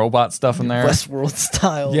fucking robot stuff in there, Westworld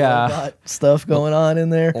style robot stuff going on in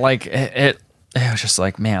there. Like it was just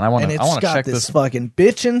like, man, I want to check this fucking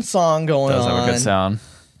bitchin' song going on. Does have a good sound.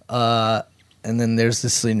 And then there's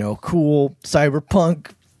this cool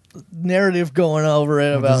cyberpunk narrative going over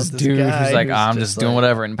it about this dude guy who's like, I'm just doing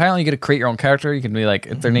whatever. And apparently, you get to create your own character. You can be like,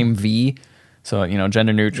 if they're named V. So,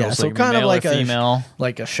 gender neutral. So kind of like female.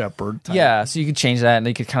 Like a shepherd type. Yeah, so you could change that and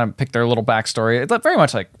they could kind of pick their little backstory. It's very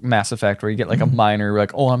much like Mass Effect, where you get like a minor,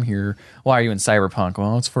 like, oh, I'm here. Why are you in Cyberpunk?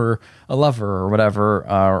 Well, it's for a lover or whatever,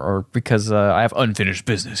 or because I have unfinished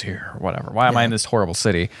business here or whatever. Why am I in this horrible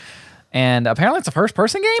city? And apparently it's a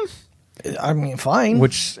first-person game. I mean, fine.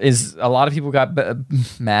 Which is, a lot of people got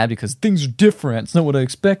mad because things are different. It's not what I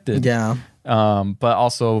expected. Yeah. But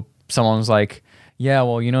also, someone was like, yeah,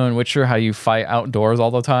 well, in Witcher, how you fight outdoors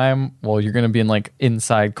all the time? Well, you're going to be in, like,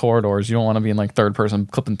 inside corridors. You don't want to be in, like, third person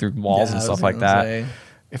clipping through walls and stuff like that.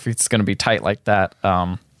 If it's going to be tight like that.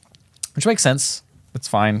 Which makes sense. It's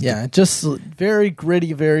fine. Yeah, just very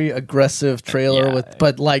gritty, very aggressive trailer,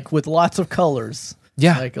 with lots of colors.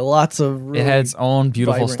 Yeah. Like, lots of really it had its own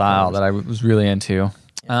beautiful style colors that I was really into.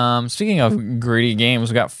 Speaking of gritty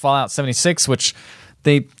games, we got Fallout 76, which...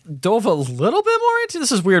 they dove a little bit more into.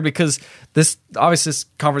 This is weird because this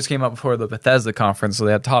conference came out before the Bethesda conference, so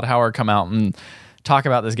they had Todd Howard come out and talk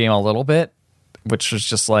about this game a little bit, which was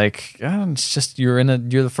just like, it's just you're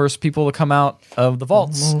the first people to come out of the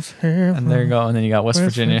vaults, and there you go, and then you got West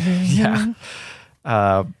Virginia.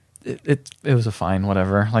 It was a fine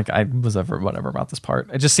whatever. Like I was ever whatever about this part.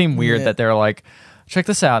 It just seemed weird that they're like, check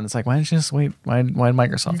this out, and it's like, why didn't you just wait? Why did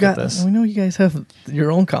Microsoft get this? We know you guys have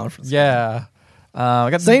your own conference. Yeah.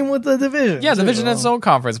 Same with the Division. Yeah, Division has its own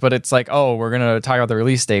conference, but it's like, oh, we're gonna talk about the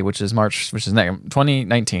release date, which is March,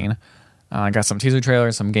 2019. I got some teaser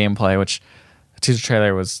trailers, some gameplay, which the teaser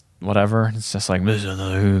trailer was whatever. It's just like, this is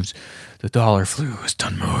the hooves. The dollar flu has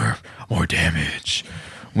done more damage.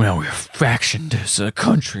 Well, we've fractioned this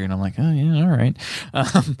country, and I'm like, oh yeah, all right.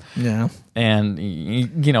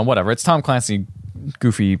 And whatever. It's Tom Clancy,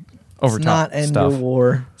 goofy. Over it's not Ender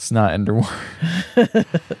War. It's not Ender War.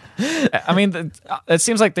 I mean, it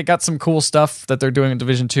seems like they got some cool stuff that they're doing in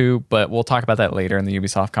Division 2, but we'll talk about that later in the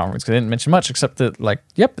Ubisoft conference because they didn't mention much except that, like,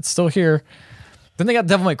 yep, it's still here. Then they got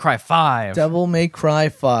Devil May Cry 5. Devil May Cry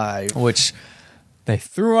 5. Which they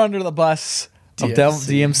threw under the bus of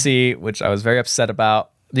DMC, which I was very upset about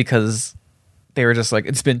because they were just like,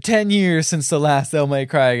 it's been 10 years since the last Devil May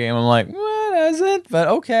Cry game. I'm like, what is it? But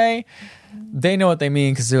okay. They know what they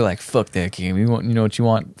mean because they're like, fuck that game. You know what you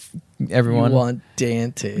want, everyone? You want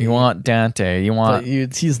Dante. You want Dante. You want...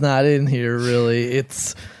 But he's not in here, really.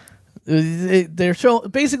 It's They're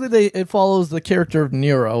it follows the character of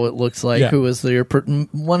Nero. It looks like who is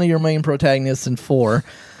one of your main protagonists in 4.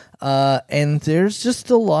 And there's just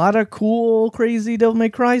a lot of cool, crazy Devil May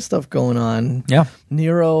Cry stuff going on. Yeah,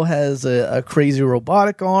 Nero has a crazy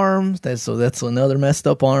robotic arm. So that's another messed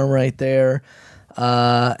up arm right there.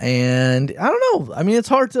 And I don't know. I mean, it's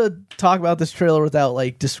hard to talk about this trailer without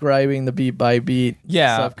like describing the beat by beat.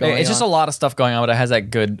 Stuff going it's just a lot of stuff going on, but it has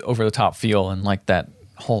that good over the top feel and like that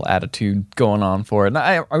whole attitude going on for it. And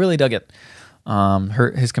I really dug it.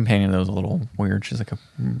 His companion though was a little weird. She's like a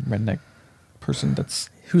redneck person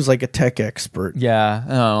who's like a tech expert. Yeah,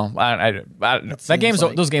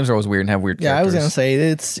 those games are always weird and have weird characters. Yeah, I was gonna say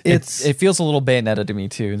it feels a little Bayonetta to me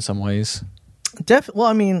too in some ways. Well,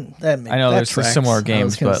 I mean, I know there's similar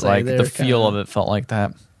games, but like the feel of it felt like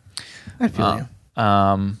that. I feel you.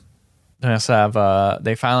 They also have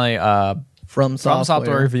they finally From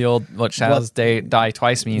Software revealed what Shadows Die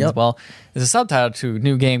Twice means. Yep. Well, it's a subtitle to a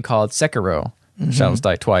new game called Sekiro, Shadows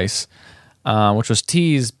Die Twice, which was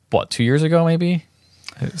teased 2 years ago maybe.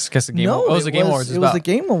 I guess the Game Awards. It was the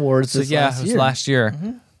Game Awards. It was last year.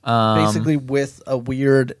 Basically with a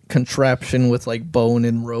weird contraption with like bone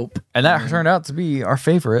and rope. And that turned out to be our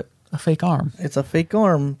favorite, a fake arm. It's a fake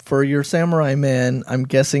arm for your samurai man. I'm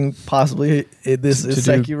guessing possibly this is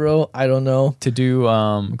Sekiro. I don't know. To do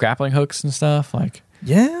grappling hooks and stuff. Like,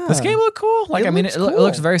 yeah. This game looked cool. Like, it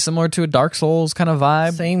looks very similar to a Dark Souls kind of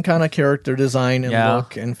vibe. Same kind of character design and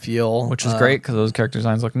look and feel. Which is great because those character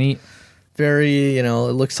designs look neat. Very, it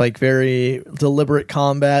looks like very deliberate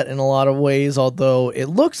combat in a lot of ways, although it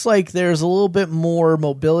looks like there's a little bit more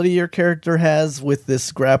mobility your character has with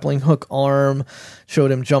this grappling hook arm.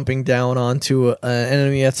 Showed him jumping down onto an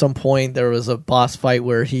enemy at some point. There was a boss fight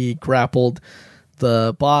where he grappled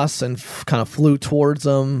the boss and kind of flew towards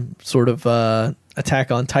him, sort of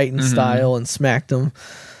Attack on Titan style, and smacked him.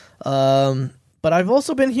 But I've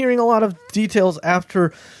also been hearing a lot of details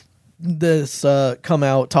after this come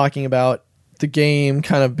out talking about the game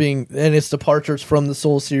kind of being and its departures from the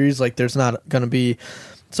Soul series. Like there's not going to be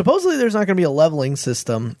a leveling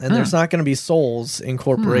system, and there's not going to be souls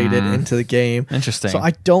incorporated into the game. Interesting. So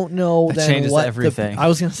I don't know that changes everything. I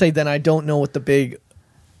was going to say then I don't know what the big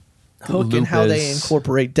hook and how they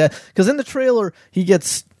incorporate death, because in the trailer he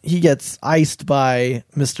gets iced by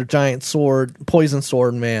Mr. Giant Sword, Poison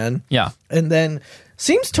Sword Man. Yeah. And then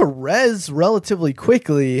seems to res relatively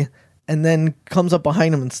quickly, and then comes up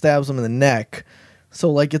behind him and stabs him in the neck. So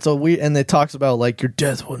like it's a weird, and it talks about like your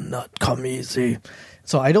death will not come easy.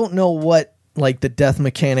 So I don't know what like the death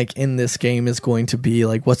mechanic in this game is going to be.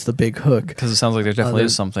 Like what's the big hook? Because it sounds like there definitely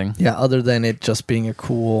is something. Yeah, other than it just being a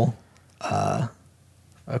cool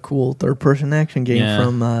third-person action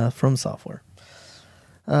game from Software.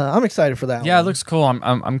 I'm excited for that. Yeah, one. It looks cool.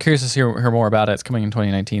 I'm curious to hear more about it. It's coming in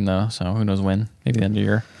 2019 though, so who knows when? Maybe the end of the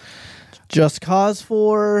year. Just Cause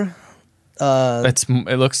 4.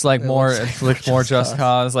 It looks like more Just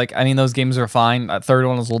Cause. Like, I mean, those games are fine. That third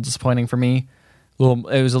one was a little disappointing for me.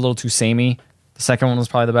 It was a little too samey. The second one was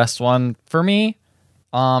probably the best one for me.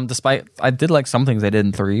 Despite I did like some things they did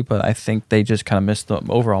in 3, but I think they just kind of missed the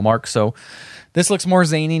overall mark. So this looks more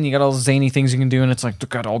zany, and you got all the zany things you can do, and it's like,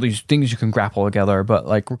 got all these things you can grapple together. But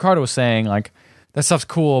like Ricardo was saying, like, that stuff's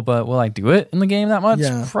cool, but will I do it in the game that much?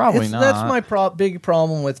 Yeah. Probably not. That's my big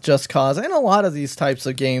problem with Just Cause and a lot of these types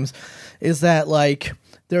of games is that like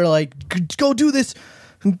they're like, go do this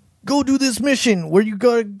mission where you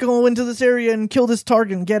gotta go into this area and kill this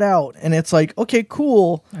target and get out. And it's like, okay,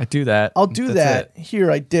 cool. I do that. I'll do that.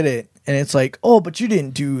 Here, I did it. And it's like, oh, but you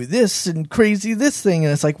didn't do this and crazy this thing.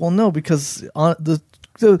 And it's like, well, no, because the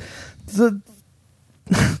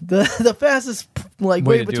fastest like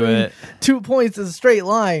way between 2 points is a straight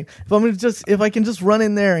line. If I can just run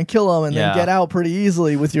in there and kill them and then get out pretty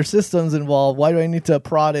easily with your systems involved, why do I need to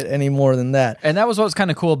prod it any more than that? And that was what was kind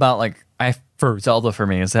of cool about for Zelda for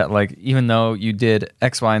me, is that like even though you did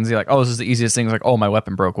X, Y, and Z, like, oh, this is the easiest thing. It's like, oh, my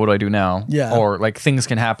weapon broke. What do I do now? Yeah. Or like things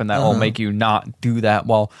can happen that will make you not do that.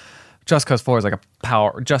 Well, Just Cause 4 is like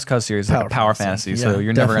Just Cause series is like a power fantasy, so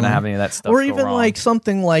you're never going to have any of that stuff. Or even like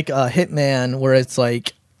something like Hitman, where it's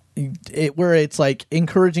like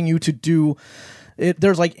encouraging you to do it.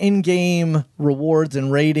 There's like in-game rewards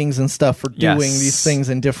and ratings and stuff for doing these things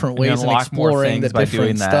in different ways and exploring the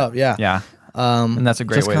different stuff. Yeah. And that's a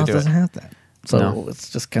great way to do it. Doesn't have that. So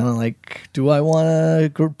it's just kind of like, do I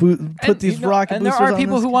want to put these rocket boosters on? And there are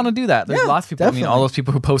people who want to do that. There's lots of people. Definitely. I mean, all those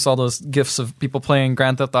people who post all those GIFs of people playing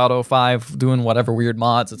Grand Theft Auto 5, doing whatever weird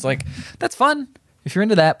mods. It's like, that's fun if you're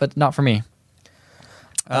into that, but not for me.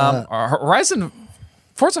 Forza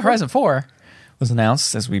Horizon 4 was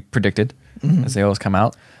announced, as we predicted, as they always come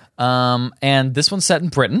out. And this one's set in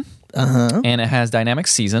Britain. and it has dynamic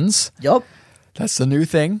seasons. Yup. That's the new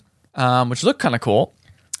thing, which look kind of cool.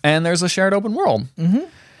 And there's a shared open world,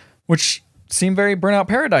 which seemed very Burnout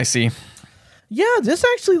Paradise-y. Yeah, this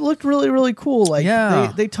actually looked really, really cool. Like,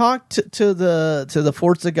 they talked to the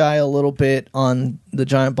Forza guy a little bit on the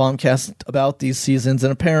Giant Bombcast about these seasons,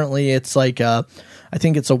 and apparently it's like I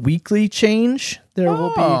think it's a weekly change. There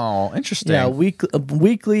will be interesting. Yeah,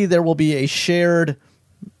 weekly there will be a shared,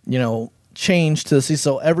 change to the season.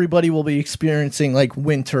 So everybody will be experiencing like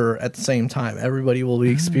winter at the same time. Everybody will be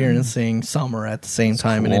experiencing summer at the same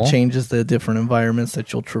time, cool. And it changes the different environments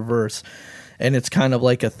that you'll traverse. And it's kind of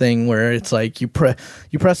like a thing where it's like you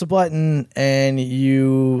press a button and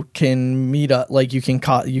you can meet up, like you can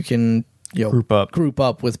group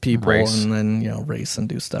up with people, race. And then race and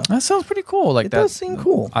do stuff. That sounds pretty cool. Like, it does seem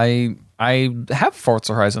cool. I have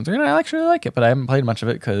Forza Horizon 3 and I actually like it, but I haven't played much of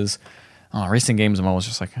it because racing games I'm always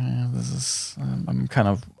just like I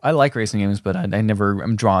like racing games, but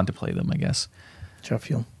I'm drawn to play them, I guess. How I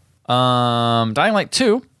feel. Dying Light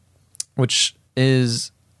 2, which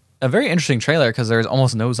is a very interesting trailer because there's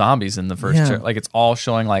almost no zombies in the first trailer. Like, it's all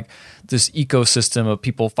showing like this ecosystem of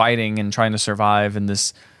people fighting and trying to survive in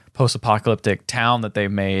this post-apocalyptic town that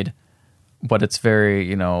they've made. But it's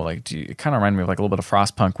very, it kind of reminded me of like a little bit of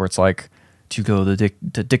Frostpunk, where it's like, do you go the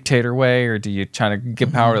dictator way, or do you try to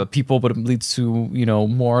give power to the people, but it leads to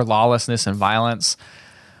more lawlessness and violence?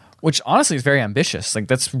 Which honestly is very ambitious. Like,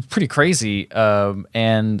 that's pretty crazy.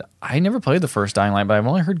 And I never played the first Dying Light, but I've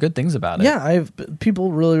only heard good things about it. Yeah,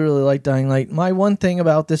 people really, really like Dying Light. My one thing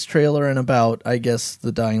about this trailer and about, I guess,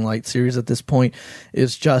 the Dying Light series at this point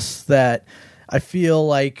is just that I feel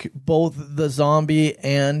like both the zombie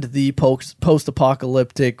and the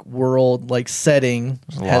post-apocalyptic world like setting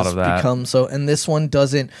has become so, and this one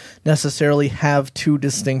doesn't necessarily have too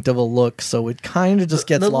distinctive a look, so it kind of just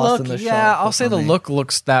gets lost in the shuffle. Yeah, I'll say the look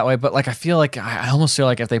looks that way, but like I almost feel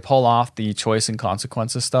like if they pull off the choice and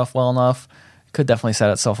consequences stuff well enough, it could definitely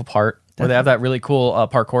set itself apart. Where they have that really cool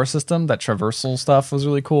parkour system, that traversal stuff was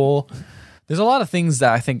really cool. There's a lot of things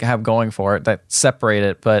that I think have going for it that separate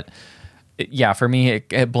it, but for me,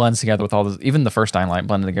 it blends together with all this. Even the first Dying Light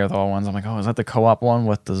blended together with all the ones. I'm like, is that the co-op one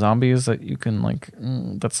with the zombies that you can like?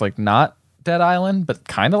 That's like not Dead Island, but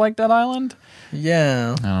kind of like Dead Island.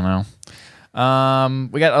 Yeah, I don't know.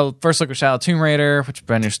 We got a first look at Shadow Tomb Raider, which is a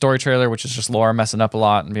brand new story trailer, which is just Laura messing up a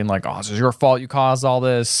lot and being like, "Oh, this is your fault. You caused all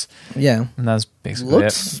this." Yeah, and that's basically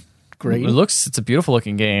it. Great. It's a beautiful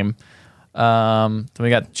looking game. Then we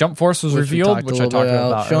got Jump Force was revealed, which I talked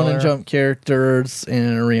about Shonen earlier. Jump characters in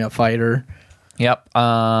an arena fighter. Yep.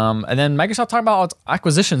 And then Microsoft talked about all its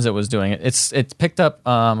acquisitions it was doing. It's picked up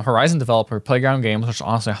Horizon developer Playground Games, which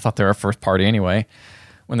honestly I thought they were a first party anyway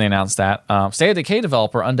when they announced that. State of Decay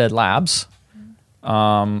developer Undead Labs.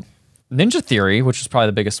 Ninja Theory, which is probably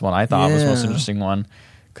the biggest one I thought was the most interesting one.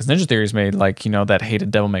 Because Ninja Theory's made like, that hated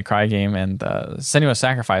Devil May Cry game, and Senua's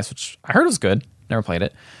Sacrifice, which I heard was good. Never played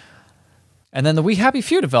it. And then the We Happy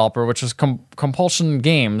Few developer, which is Compulsion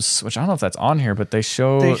Games, which I don't know if that's on here, but they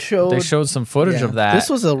showed some footage of that. This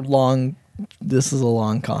is a long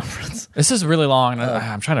conference. This is really long.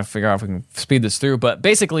 I'm trying to figure out if we can speed this through. But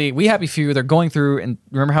basically, We Happy Few, they're going through, and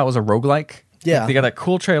remember how it was a roguelike? Yeah. They got that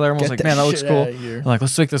cool trailer. Everyone was like, man, that looks cool. They're like,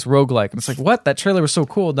 let's make this roguelike. And it's like, what? That trailer was so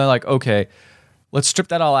cool. And they're like, okay, let's strip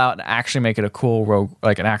that all out and actually make it a cool rogue,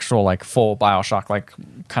 like an actual like full BioShock like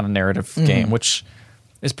kind of narrative game, which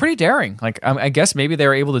is pretty daring. Like, I guess maybe they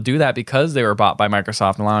were able to do that because they were bought by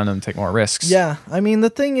Microsoft and allowing them to take more risks. Yeah, I mean,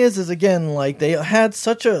 the thing is again, like they had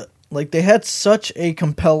such a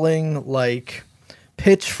compelling like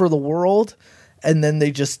pitch for the world, and then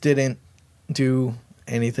they just didn't do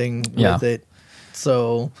anything with it.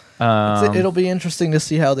 So it'll be interesting to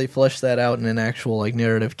see how they flesh that out in an actual like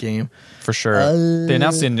narrative game. For sure. They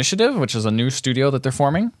announced The Initiative, which is a new studio that they're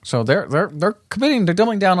forming. So they're committing, they're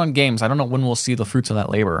doubling down on games. I don't know when we'll see the fruits of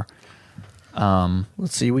that labor.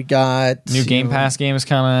 Let's see, we got new Game Pass games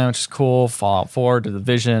coming, which is cool. Fallout 4, The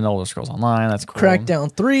Division, Elder Scrolls Online, that's cool.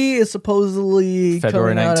 Crackdown 3 is supposedly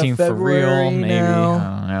February 19th for real, maybe. Now.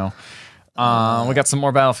 I don't know. We got some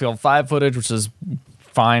more Battlefield 5 footage, which is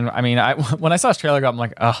fine. I mean, when I saw this trailer, I'm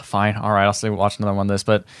like, oh, fine, all right, I'll watch another one of this.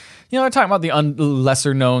 But they're talking about the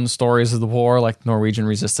lesser known stories of the war, like Norwegian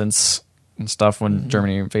resistance and stuff when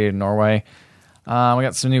Germany invaded Norway. We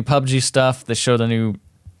got some new PUBG stuff. They showed a new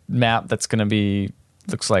map that's going to be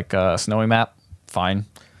looks like a snowy map. Fine.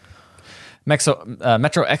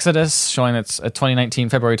 Metro Exodus showing it's 2019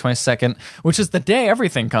 February 22nd, which is the day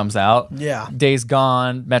everything comes out. Yeah. Days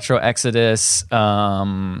Gone, Metro Exodus.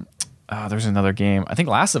 There's another game. I think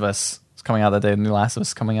Last of Us is coming out that day. The new Last of Us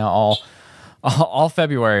is coming out all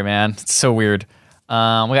February, man. It's so weird.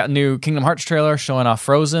 We got a new Kingdom Hearts trailer showing off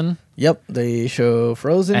Frozen. Yep, they show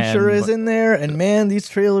Frozen is in there, and man, these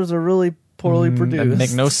trailers are really poorly produced. That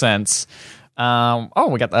make no sense. We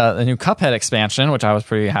got the new Cuphead expansion, which I was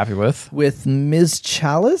pretty happy with. With Ms.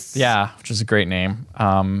 Chalice? Yeah, which is a great name.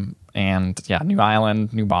 And yeah, new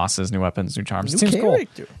island, new bosses, new weapons, new charms. It seems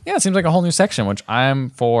character. Cool. Yeah, it seems like a whole new section, which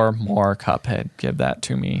I'm for more Cuphead. Give that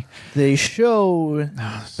to me. They show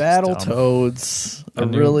Battletoads,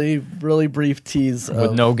 really, really brief tease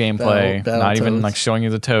with no gameplay, not even like showing you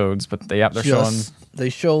the toads, but they're showing. They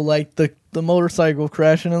show like the motorcycle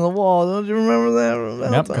crashing in the wall. Don't you remember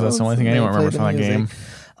that? Yep, because that's the only thing anyone remembers from that game.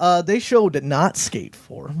 They showed not Skate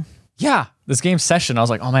 4. Yeah, this game Session. I was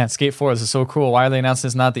like, oh man, Skate 4, this is so cool. Why are they announcing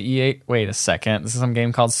this not the EA? Wait a second, this is some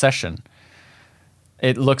game called Session.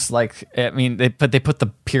 It looks like, I mean, they put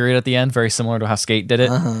the period at the end, very similar to how Skate did it.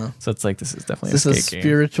 So it's like, this is definitely a Skate game. This is a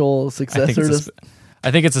spiritual successor I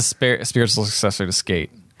think it's a spiritual successor to Skate.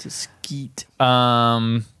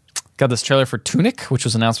 Got this trailer for Tunic, which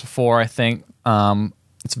was announced before, I think.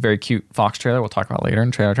 It's a very cute Fox trailer we'll talk about later in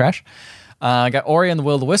Trailer Trash. Got Ori and the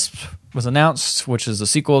Will of the Wisp was announced, which is a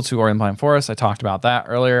sequel to Ori and the Blind Forest. I talked about that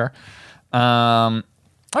earlier.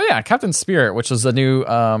 Captain Spirit, which is a new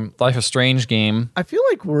Life is Strange game. I feel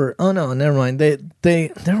like oh no, never mind. There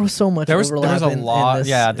was so much overlap. There was a lot.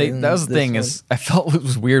 That was the thing is I felt it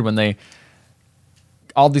was weird when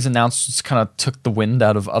all these announcements kind of took the wind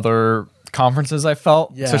out of other conferences. I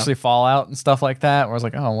felt, especially Fallout and stuff like that, where I was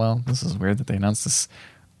like, oh well, this is weird that they announced this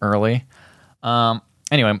early.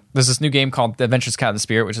 Anyway, there's this new game called The Adventures of Captain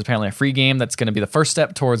Spirit, which is apparently a free game that's going to be the first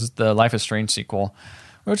step towards the Life is Strange sequel,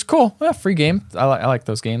 which is cool. Yeah, free game. I like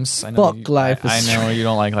those games. I know Life is Strange. I know you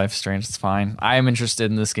don't like Life is Strange. It's fine. I am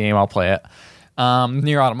interested in this game. I'll play it.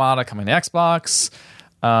 Nier Automata coming to Xbox.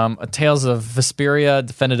 A Tales of Vesperia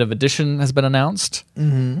Definitive Edition has been announced.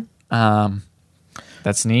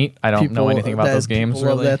 That's neat. I don't know anything about those games.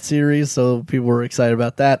 People love that series, so people were excited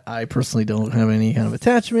about that. I personally don't have any kind of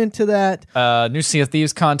attachment to that. New Sea of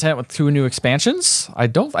Thieves content with 2 new expansions. I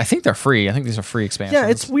think they're free. I think these are free expansions. Yeah,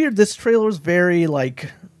 it's weird. This trailer is very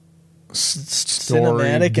like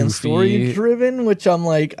cinematic and story driven, which I'm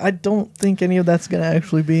like, I don't think any of that's going to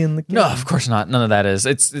actually be in the game. No, of course not. None of that is.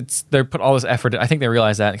 It's they put all this effort. I think they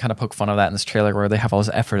realize that and kind of poke fun of that in this trailer, where they have all this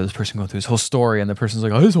effort of this person going through this whole story, and the person's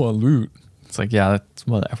like, I just want loot. It's like, yeah, that's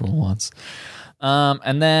what everyone wants.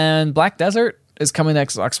 And then Black Desert is coming to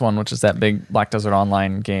Xbox One, which is that big Black Desert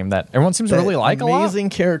Online game that everyone seems to really like a lot. Amazing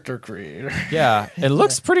character creator. Yeah, it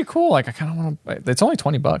looks pretty cool. Like, I kind of want to... It's only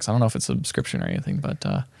 $20. I don't know if it's a subscription or anything, but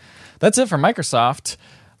that's it for Microsoft.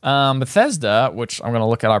 Bethesda, which I'm going to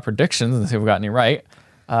look at our predictions and see if we got any right.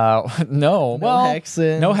 No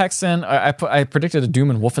Hexen. I predicted a Doom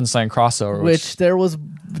and Wolfenstein crossover, which there was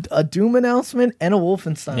a Doom announcement and a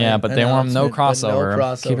Wolfenstein. Yeah, but they want no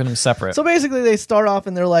crossover. Keeping them separate. So basically, they start off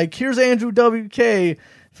and they're like, "Here's Andrew WK,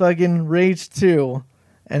 fucking Rage 2,"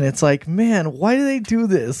 and it's like, man, why do they do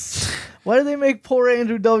this? Why do they make poor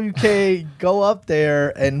Andrew WK go up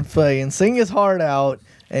there and fucking sing his heart out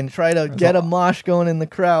and try to get a mosh going in the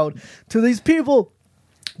crowd to these people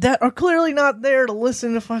that are clearly not there to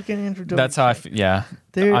listen to fucking Andrew WK? That's how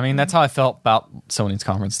that's how I felt about Sony's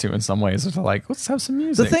conference too. In some ways, it's like, let's have some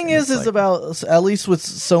music. The thing is about, at least with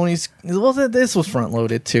Sony's, well, this was front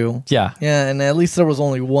loaded too. Yeah, and at least there was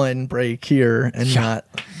only one break here and not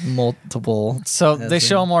multiple. So they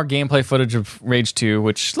show more gameplay footage of Rage 2,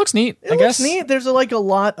 which looks neat. I guess neat. There's a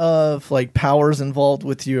lot of like powers involved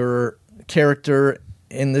with your character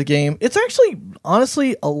in the game. It's actually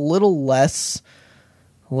honestly a little less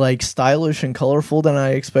like stylish and colorful than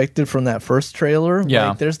I expected from that first trailer. Yeah,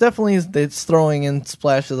 like, there's definitely, it's throwing in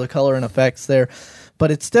splashes of color and effects there,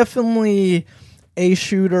 but it's definitely a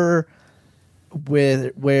shooter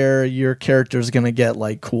where your character is going to get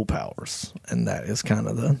like cool powers, and that is kind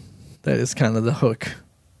of the hook.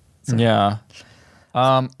 So. Yeah,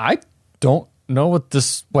 I don't know what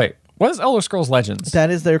this. Wait, what is Elder Scrolls Legends? That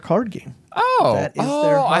is their card game.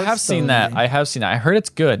 I have seen that. Game. I have seen that. I heard it's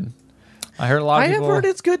good. I heard a lot of people... I have heard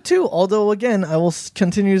it's good too, although again, I will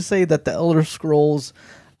continue to say that the Elder Scrolls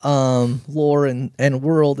lore and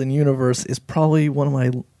world and universe is probably one of my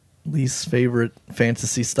least favorite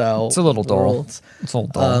fantasy style. It's a little worlds. dull. It's a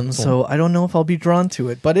little dull. So I don't know if I'll be drawn to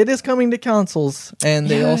it, but it is coming to consoles, and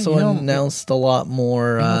they also announced a lot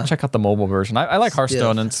more. Check out the mobile version. I like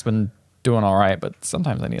Hearthstone, and it's been doing all right, but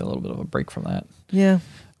sometimes I need a little bit of a break from that. Yeah.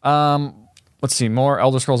 let's see, more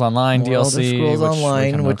Elder Scrolls Online DLC. Elder Scrolls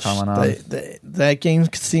Online, which that game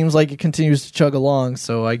seems like it continues to chug along.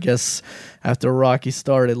 So I guess after a rocky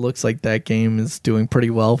start, it looks like that game is doing pretty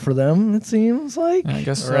well for them. It seems like, I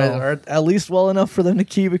guess so. Or at least well enough for them to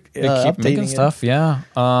keep updating making stuff. Yeah.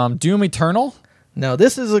 Doom Eternal. Now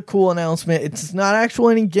this is a cool announcement. It's not actual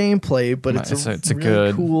any gameplay, but it's a really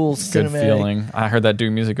good, cool cinematic feeling. I heard that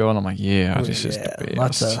Doom music go, and I'm like, this is the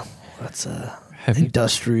best. Lots of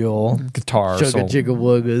industrial guitar, jigga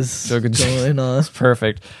wuggas going on. It's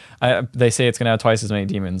perfect. They say it's going to have twice as many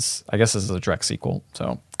demons. I guess this is a direct sequel.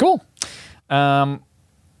 So cool.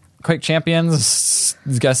 Quake Champions,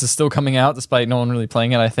 I guess, is still coming out despite no one really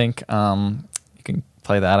playing it. I think you can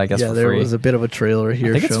play that. I guess for free. There was a bit of a trailer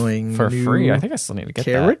here showing for free. I think I still need to get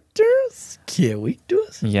characters. Can't we do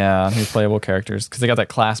it? Yeah, new playable characters because they got that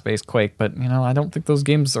class-based Quake. But I don't think those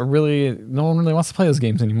games are really. No one really wants to play those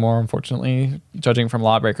games anymore. Unfortunately, judging from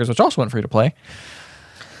Lawbreakers, which also went free to play.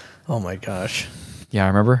 Oh my gosh. Yeah, I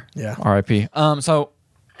remember. Yeah. R.I.P. So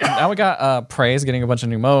now we got Prey's getting a bunch of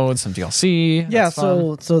new modes, some DLC. Yeah,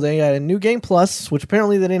 so they got a new game plus, which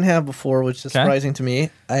apparently they didn't have before, which is surprising to me.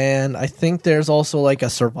 And I think there's also like a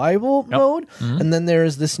survival mode, and then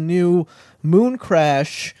there's this new Moon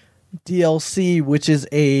Crash DLC, which is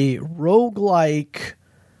a roguelike.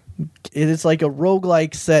 It is like a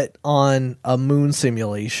roguelike set on a moon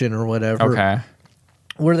simulation or whatever. Okay.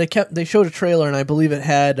 Where they showed a trailer, and I believe it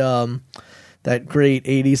had that great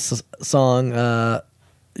 80s song,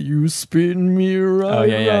 You Spin Me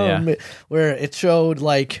Around Me, where it showed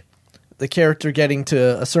like the character getting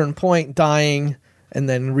to a certain point, dying, and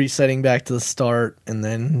then resetting back to the start, and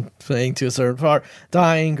then playing to a certain part,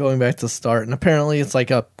 dying, going back to the start. And apparently it's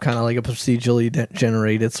like a kind of like a procedurally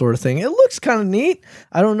generated sort of thing. It looks kind of neat.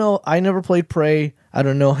 I don't know. I never played Prey. I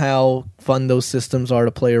don't know how fun those systems are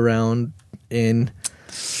to play around in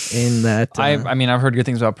that. I mean, I've heard good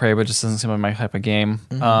things about Prey, but it just doesn't seem like my type of game.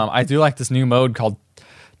 I do like this new mode called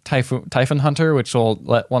Typhon Hunter, which will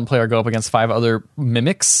let one player go up against 5 other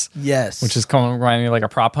mimics. Yes. Which is kind of reminding me like a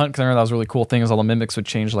prop hunt, because I remember that was a really cool thing is all the mimics would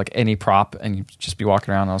change like any prop and you'd just be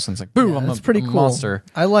walking around and all of a sudden it's like, boo, I'm pretty cool. Monster.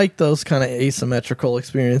 I like those kind of asymmetrical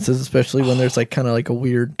experiences, especially when there's like kind of like a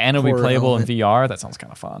weird... And it'll be playable in VR. That sounds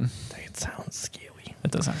kind of fun. It sounds scary. It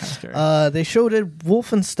does sound kind of scary. They showed a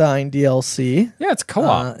Wolfenstein DLC. Yeah, it's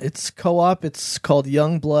co-op. It's co-op. It's called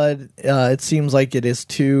Youngblood. It seems like it is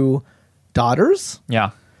 2 daughters. Yeah.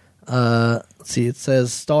 Let's see, it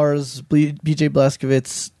says stars BJ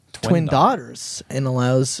Blazkowicz's twin daughters and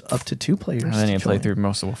allows up to 2 players. And then you play through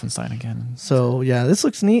most of Wolfenstein again. So yeah, this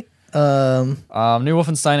looks neat. New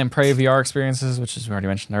Wolfenstein and Prey VR experiences, which is we already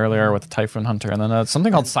mentioned earlier with the Typhon Hunter, and then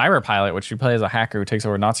something called Cyberpilot, which you play as a hacker who takes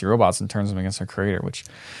over Nazi robots and turns them against their creator. Which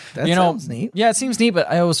sounds neat. Yeah, it seems neat, but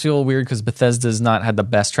I always feel weird because Bethesda's not had the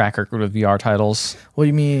best track record with VR titles. What do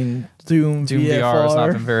you mean? Doom VR has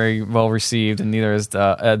not been very well received, and neither is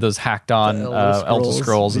those hacked on Elder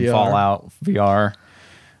Scrolls and Fallout VR.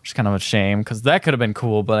 Which is kind of a shame because that could have been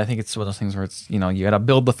cool, but I think it's one of those things where it's you got to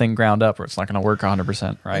build the thing ground up, or it's not going to work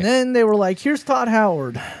 100%, right? And then they were like, "Here's Todd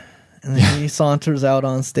Howard," and then he saunters out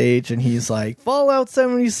on stage and he's like, "Fallout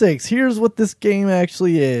 76. Here's what this game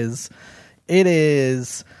actually is. It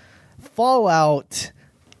is Fallout,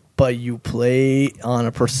 but you play on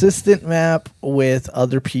a persistent map with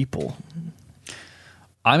other people."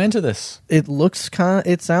 I'm into this. It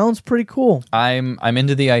sounds pretty cool. I'm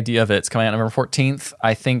into the idea of it. It's coming out November 14th.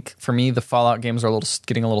 I think for me, the Fallout games are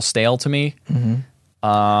getting a little stale to me.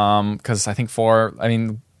 Because I think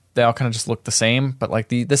they all kind of just look the same. But like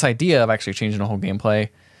this idea of actually changing the whole gameplay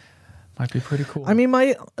might be pretty cool. I mean,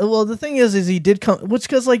 the thing is he did come, which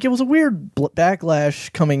because like it was a weird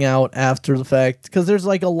backlash coming out after the fact, because there's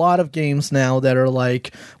like a lot of games now that are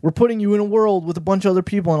like, we're putting you in a world with a bunch of other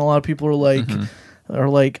people, and a lot of people are like.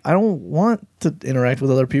 I don't want to interact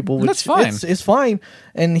with other people. Which that's fine. It's fine.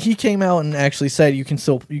 And he came out and actually said you can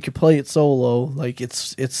play it solo. Like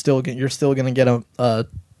you're still gonna get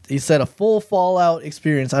he said a full Fallout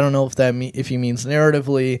experience. I don't know if he means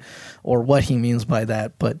narratively or what he means by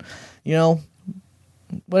that, but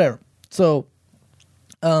whatever. So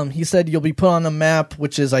he said you'll be put on a map,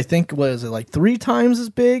 which is, I think, what is it, like 3 times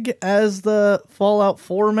as big as the Fallout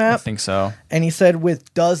 4 map? I think so. And he said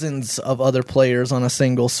with dozens of other players on a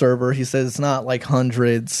single server. He said it's not like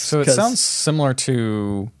hundreds. So it sounds similar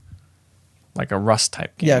to like a Rust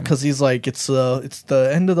type game. Yeah, because he's like, it's the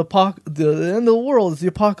end of the end of the world. It's the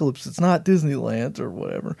apocalypse. It's not Disneyland or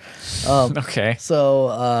whatever. Okay.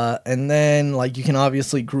 So and then like you can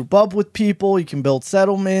obviously group up with people. You can build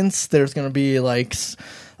settlements. There's gonna be like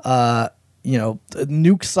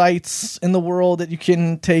nuke sites in the world that you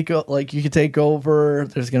can take over.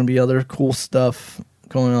 There's going to be other cool stuff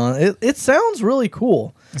going on. It sounds really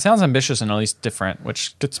cool. It sounds ambitious and at least different,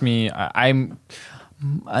 which gets me. I'm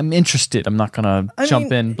interested. I'm not gonna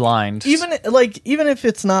jump in blind. Even if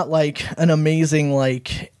it's not like an amazing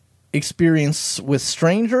experience with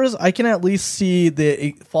strangers, I can at least see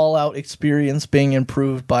the Fallout experience being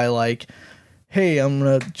improved by hey, I'm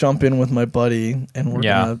gonna jump in with my buddy and we're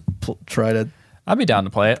gonna try to. I'd be down to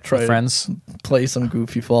play it with friends. Play some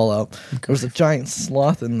goofy Fallout. There was a giant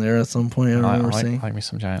sloth in there at some point. I remember seeing. I like me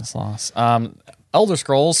some giant sloths. Elder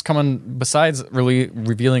Scrolls coming. Besides really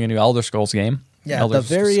revealing a new Elder Scrolls game. Yeah, at the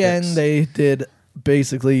very end, they did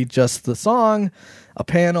basically just the song, a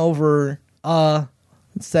pan over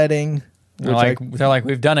setting. They're like,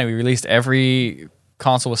 we've done it. We released every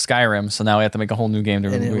console with Skyrim, so now we have to make a whole new game to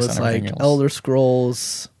release on everything else. Elder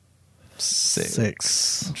Scrolls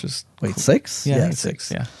 6. Which is, 6? Yeah,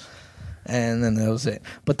 6, yeah. And then that was it.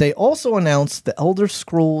 But they also announced the Elder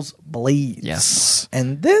Scrolls Blades. Yes.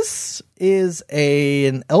 And this is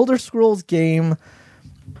an Elder Scrolls game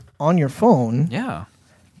on your phone. Yeah.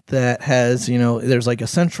 That has, there's a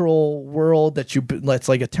central world that's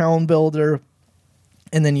like a town builder.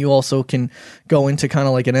 And then you also can go into kind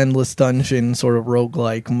of an endless dungeon sort of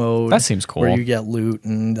roguelike mode. That seems cool. Where you get loot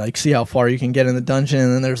and see how far you can get in the dungeon.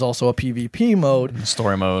 And then there's also a PvP mode.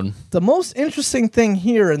 Story mode. The most interesting thing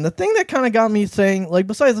here, and the thing that kind of got me saying,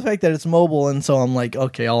 besides the fact that it's mobile, and so I'm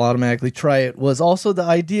okay, I'll automatically try it, was also the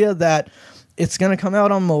idea that it's going to come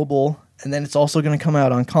out on mobile, and then it's also going to come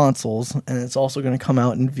out on consoles, and it's also going to come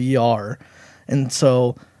out in VR. And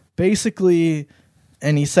so basically...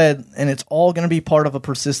 And he said, and it's all going to be part of a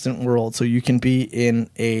persistent world. So you can be in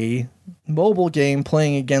a mobile game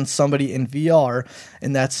playing against somebody in VR,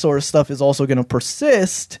 and that sort of stuff is also going to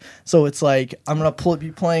persist. So it's I'm going to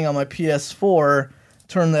be playing on my PS4,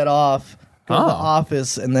 turn that off, go to the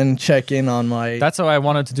office, and then check in on my... That's how I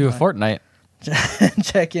wanted to do a Fortnite.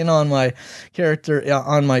 Check in on my character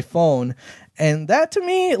on my phone. And that to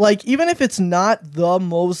me, even if it's not the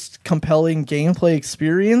most compelling gameplay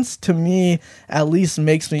experience, to me, at least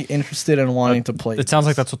makes me interested in wanting to play. It sounds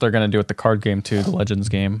like that's what they're going to do with the card game too, the Legends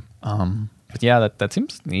game. But yeah, that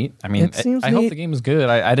seems neat. I mean, I hope the game is good.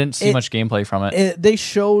 I didn't see much gameplay from it. They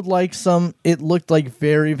showed it looked like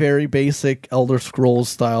very, very basic Elder Scrolls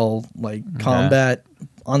style combat.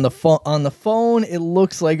 On the phone, it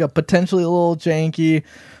looks like potentially a little janky,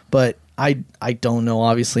 but I don't know,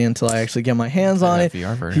 obviously, until I actually get my hands on it.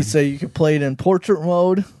 VR version. He said you could play it in portrait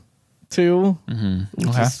mode, too,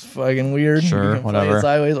 which is fucking weird. Sure, you can whatever. play it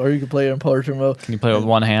sideways, or you can play it in portrait mode. Can you play it with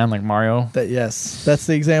one hand like Mario? Yes, that's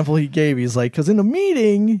the example he gave. He's because in a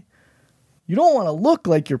meeting, you don't want to look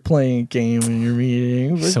like you're playing a game in your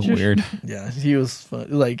meeting. So weird. Yeah, he was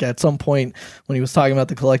at some point when he was talking about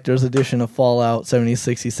the collector's edition of Fallout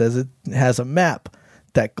 76, he says it has a map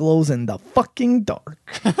that glows in the fucking dark.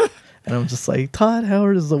 And I'm just Todd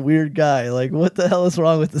Howard is a weird guy. What the hell is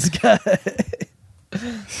wrong with this guy?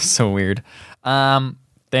 So weird.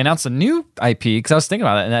 They announced a new IP, because I was thinking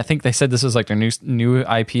about it, and I think they said this was their new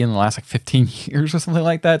IP in the last 15 years or something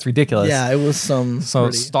like that. It's ridiculous. Yeah, it was some. So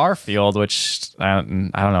Starfield, which I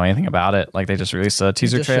don't know anything about it. They just released a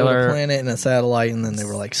teaser trailer. Showed a planet and a satellite, and then they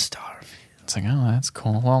were Starfield. It's oh, that's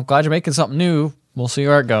cool. Well, glad you're making something new. We'll see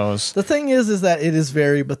where it goes. The thing is that it is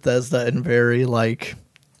very Bethesda and very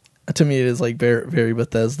to me, it is very, very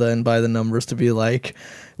Bethesda and by the numbers to be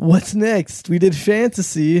what's next? We did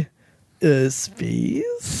fantasy, space,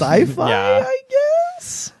 sci-fi, yeah. I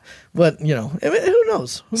guess. But who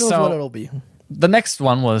knows? Who knows what it'll be? The next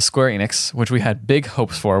one was Square Enix, which we had big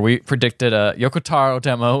hopes for. We predicted a Yoko Taro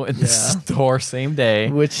demo in the store same day,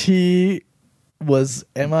 which he was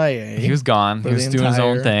MIA. He was gone. He was doing his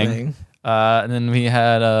own thing. And then we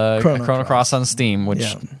had Chrono Cross on Steam,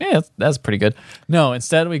 which that's pretty good. No,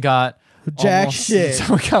 instead we got shit.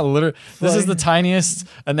 So we got literally. This is the tiniest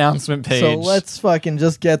announcement page. So let's fucking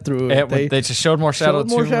just get through it. They just showed more Shadow of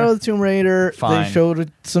the Tomb Raider. Fine. They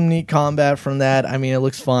showed some neat combat from that. I mean, it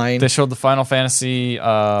looks fine. They showed the Final Fantasy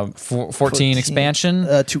 14 expansion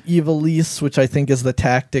to Ivalice, which I think is the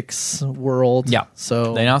tactics world. Yeah.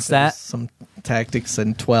 So they announced that some tactics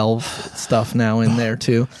and 12 stuff now in there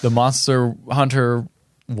too. The Monster Hunter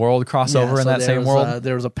world crossover in that same world.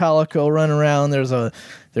 There was a Palico run around. There's a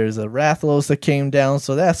Rathalos that came down.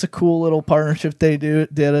 So that's a cool little partnership they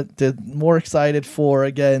did more excited for,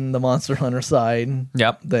 again, the Monster Hunter side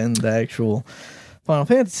than the actual Final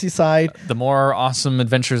Fantasy side. The more awesome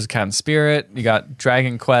adventures of Cat and Spirit. You got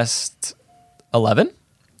Dragon Quest 11.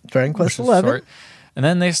 Dragon Quest 11. And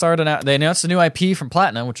then they announced a new IP from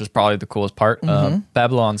Platinum, which was probably the coolest part,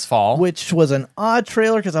 Babylon's Fall. Which was an odd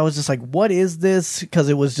trailer because I was just like, what is this? Because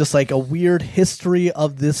it was just like a weird history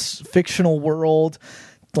of this fictional world,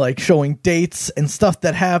 like showing dates and stuff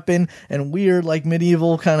that happened and weird like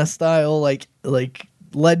medieval kind of style, like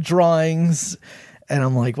lead drawings. And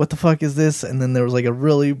I'm like, what the fuck is this? And then there was like a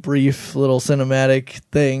really brief little cinematic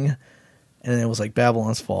thing. And it was like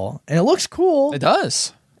Babylon's Fall. And it looks cool. It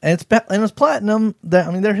does. And it's Platinum.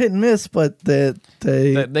 They're hit and miss, but they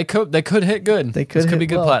could hit good. This could be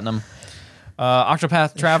good well. Platinum.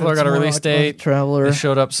 Octopath Traveler got a release date. They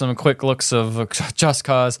showed up some quick looks of Just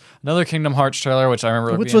Cause. Another Kingdom Hearts trailer, which I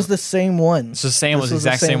remember, which was the same one. It's the same. Was the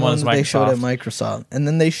exact same one as Microsoft. They showed at Microsoft, and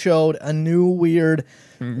then they showed a new weird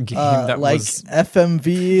game that like was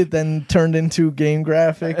FMV, then turned into game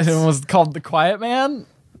graphics. And it was called The Quiet Man.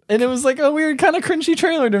 And it was like a weird kind of cringy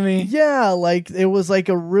trailer to me. Yeah, like it was like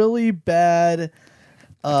a really bad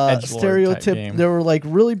stereotype. There were like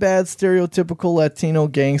really bad stereotypical Latino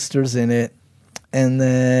gangsters in it. And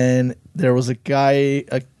then there was a guy,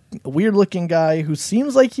 a weird looking guy who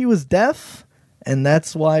seems like he was deaf. And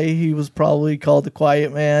that's why he was probably called the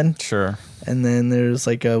Quiet Man. Sure. And then there's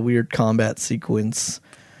like a weird combat sequence.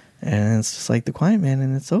 And it's just like the Quiet Man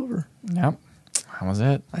and it's over. Yep. That was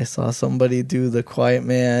it. I saw somebody do the Quiet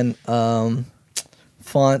Man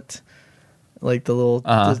font, like the little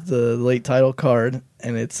the late title card,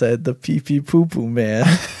 and it said the pee pee poo poo man.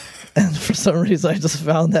 And for some reason, I just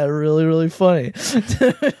found that really, really funny.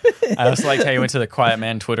 I also liked how you went to the Quiet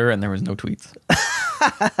Man Twitter and there was no tweets.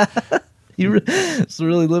 He's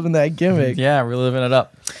really living that gimmick. Yeah, really living it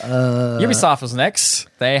up. Ubisoft was next.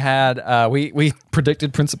 They had we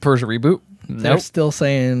predicted Prince of Persia reboot. They're still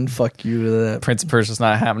saying fuck you to that. Prince of Persia's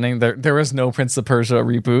not happening. There is no Prince of Persia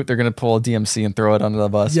reboot. They're going to pull a DMC and throw it under the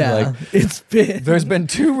bus. Yeah, there's been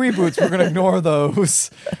 2 reboots. We're going to ignore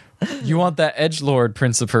those. You want that edgelord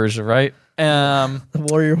Prince of Persia, right?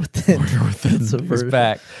 Warrior Within. He's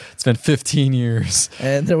back. It's been 15 years.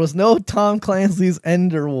 And there was no Tom Clancy's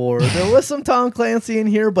Ender War. There was some Tom Clancy in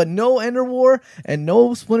here, but no Ender War and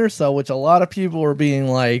no Splinter Cell, which a lot of people were being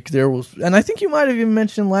like, there was. And I think you might have even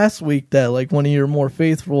mentioned last week that like one of your more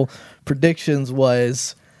faithful predictions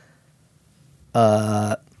was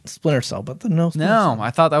Splinter Cell, but I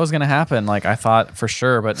thought that was going to happen. Like I thought for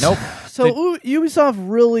sure, but nope. So Ubisoft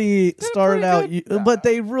really started out, but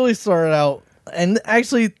they really started out, and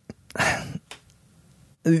actually,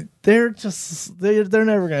 they're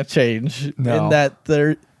never going to change. No. In that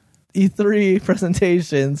their E3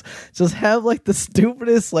 presentations just have like the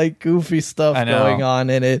stupidest, like goofy stuff going on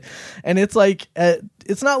in it, and it's like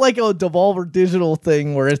it's not like a Devolver Digital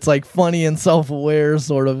thing where it's like funny and self-aware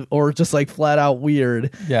sort of, or just like flat out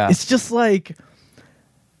weird. Yeah, it's just like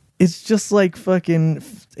fucking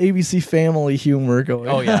ABC Family humor going.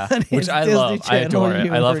 Oh yeah, which I love. I adore it.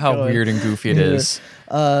 I love how weird and goofy it is.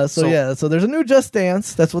 So there's a new Just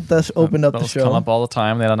Dance. That's what that opened up the show. Come up all the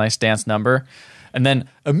time. They had a nice dance number. And then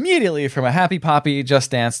immediately from a Happy Poppy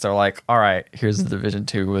Just Dance, they're like, all right, here's the Division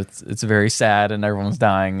 2. It's very sad and everyone's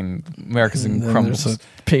dying and America's in crumbles. There's a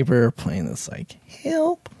paper airplane that's like,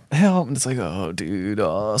 help. And it's like, oh, dude,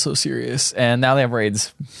 so serious. And now they have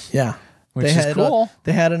raids. Yeah. Which is cool.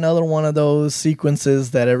 They had another one of those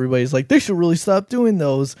sequences that everybody's like, they should really stop doing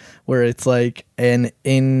those, where it's like an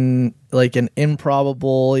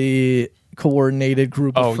improbably coordinated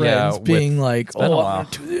group of friends being like, I'm going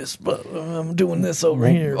to do this, but I'm doing this over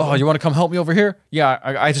here. Oh, you want to come help me over here? Yeah,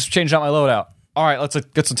 I just changed out my loadout. All right, let's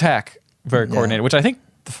attack. Very coordinated, which I think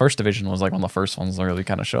the first Division was like one of the first ones to really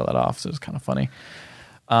kind of show that off, so it was kind of funny.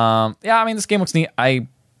 I mean, this game looks neat. I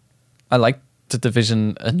like the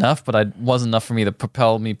Division enough, but it wasn't enough for me to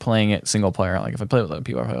propel me playing it single player. Like if I played with other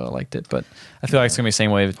people, I probably liked it, but I feel like it's gonna be the same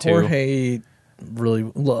way too. Jorge really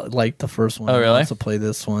liked the first one. Oh, really? He wants to play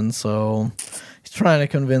this one, so he's trying to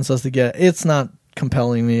convince us to get it. It's not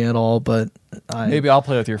compelling me at all, but maybe I'll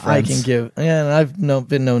play with your friends. I can give, and I've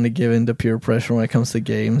been known to give in to peer pressure when it comes to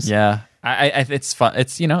games. Yeah, it's fun.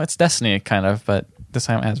 It's it's Destiny kind of, but this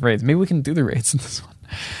time it has raids. Maybe we can do the raids in this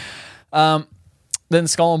one. Then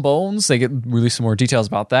Skull and Bones, they released some more details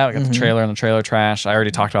about that. We got the trailer and the trailer trash. I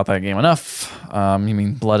already talked about that game enough. You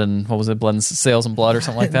mean Blood and Sales and Blood or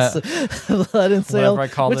something like that? Blood and Sales,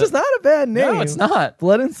 which is not a bad name. No, it's not.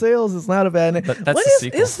 Blood and Sales is not a bad name. That's the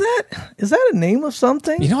sequel. Is that a name of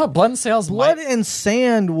something? You know what? Blood and Sales. Blood and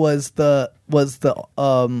Sand was the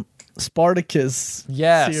Spartacus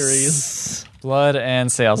series. Blood and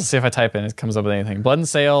Sales. Let's see if I type in, it comes up with anything. Blood and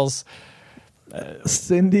Sales.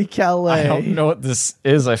 Cindy Calais. I don't know what this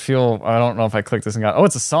is. I don't know if I clicked this and got. Oh,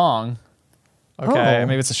 it's a song. Okay,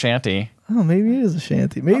 maybe it's a shanty. oh, maybe it is a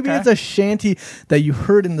shanty. Maybe it's a shanty that you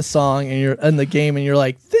heard in the song and you're in the game, and you're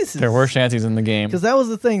like, this is. There were shanties in the game because that was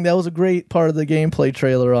the thing. That was a great part of the gameplay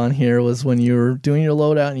trailer on here was when you were doing your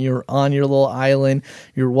loadout and you were on your little island.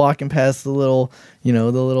 You were walking past the little, the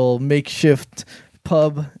little makeshift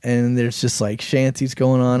pub, and there's just like shanties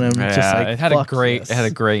going on. I'm just like, it had a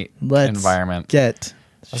great environment. Get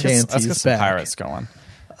shanties let's get some back. pirates going.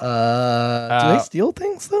 Do they steal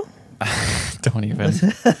things though? Don't even.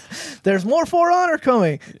 There's more For Honor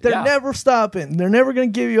coming. They're never stopping. They're never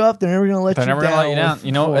going to give you up. They're never going to let you down. They're never going to let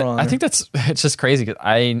you down. I think it's just crazy because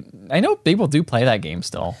I know people do play that game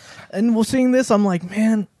still. And we're seeing this, I'm like,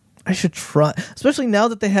 man, I should try, especially now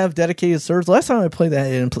that they have dedicated servers. Last time I played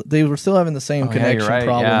that, they were still having the same connection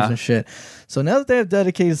problems and shit. So now that they have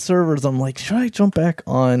dedicated servers, I'm like, should I jump back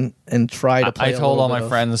on and try to play? I told all my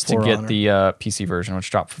friends to get the PC version,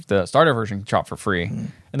 which the starter version dropped for free.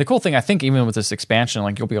 And the cool thing, I think, even with this expansion,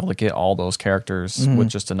 like you'll be able to get all those characters with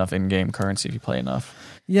just enough in-game currency if you play enough.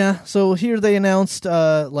 Yeah, so here they announced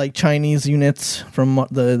like Chinese units from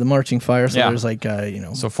the Marching Fire. So there's like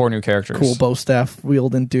so 4 new characters. Cool bow staff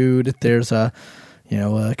wielding dude. There's a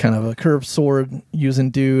kind of a curved sword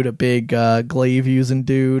using dude, a big glaive using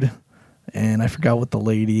dude, and I forgot what the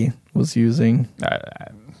lady was using.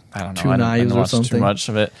 I don't know. 2 knives or something. Too much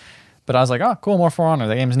of it. But I was like, oh, cool, more For Honor.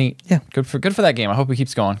 That game's neat. Yeah. Good for that game. I hope it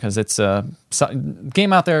keeps going because it's a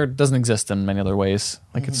game out there doesn't exist in many other ways.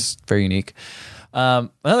 Like it's very unique.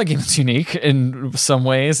 Another game that's unique in some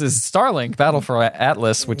ways is Starlink Battle for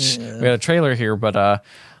Atlas, which we had a trailer here, but I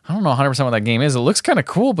don't know 100% what that game is. It looks kind of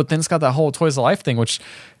cool, but then it's got that whole Toys of Life thing, which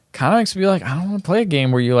kind of makes me like, I don't want to play a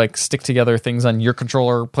game where you like stick together things on your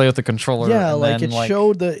controller, play with the controller. Yeah, like it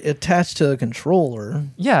showed the attached to the controller.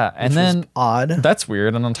 Yeah, and then odd. That's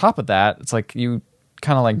weird. And on top of that, it's like you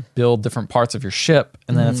kind of like build different parts of your ship,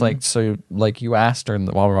 and then it's like, so like you asked her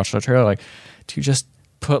while we were watching the trailer, like, do you just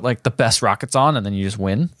put like the best rockets on and then you just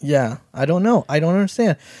win? Yeah, I don't know. I don't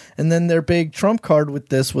understand. And then their big trump card with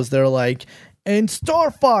this was they're like, and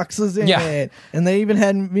Star Fox is in it. And they even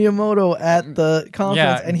had Miyamoto at the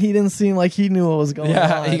conference, and he didn't seem like he knew what was going on.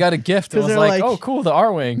 Yeah, he got a gift. It was like, oh, cool, the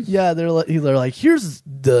R-Wing. Yeah, they're like, here's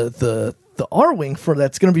the R-Wing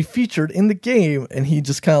that's going to be featured in the game. And he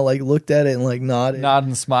just kind of like looked at it and like nodded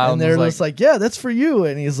and smiled. And they're just like, yeah, that's for you.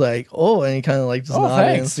 And he's like, oh, and he kind of like just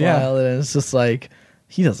nodded and smiled. And it's just like,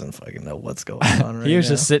 he doesn't fucking know what's going on right now. He was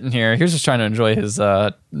just sitting here. He was just trying to enjoy his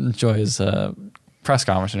press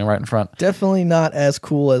conference right in front. Definitely not as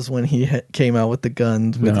cool as when he came out with the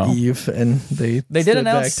guns with Eve, and they did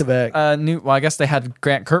announce back to back. Well, I guess they had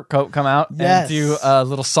Grant Kirkhope come out and do a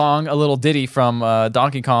little song, a little ditty from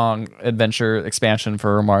Donkey Kong Adventure expansion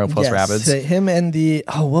for Mario Plus Rabbids. Him and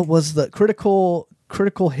what was the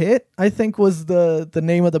Critical Hit? I think was the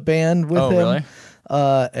name of the band with him. Really?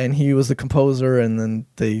 And he was the composer, and then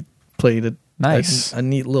they played it. Nice. A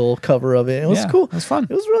neat little cover of it. It was cool. It was fun.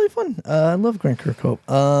 It was really fun. I love Grant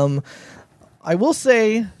Kirkhope. I will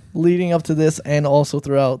say, leading up to this and also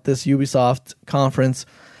throughout this Ubisoft conference,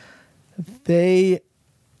 they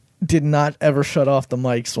did not ever shut off the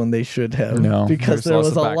mics when they should have. No, because there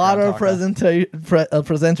was a lot of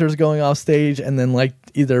presenters going off stage and then like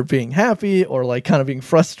either being happy or like kind of being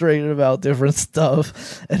frustrated about different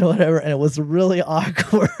stuff and whatever, and it was really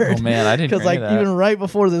awkward. Oh man, I didn't because like that. Even right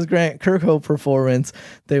before this Grant Kirkhope performance,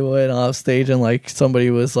 they went off stage and like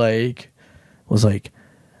somebody was like,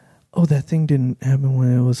 oh, that thing didn't happen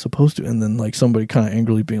when it was supposed to, and then like somebody kind of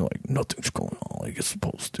angrily being like, nothing's going on like it's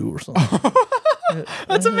supposed to or something.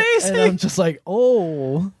 That's amazing. And I'm just like,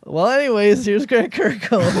 oh, well, anyways, here's Grant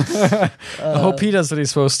Kirkhope. I hope he does what he's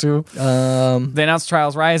supposed to. They announced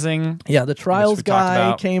Trials Rising. Yeah, the Trials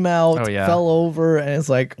guy came out, fell over, and it's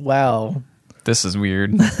like, wow. This is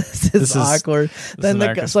weird. this is awkward. Then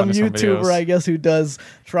some YouTuber, I guess, who does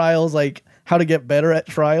Trials, like how to get better at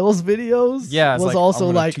Trials videos, was like,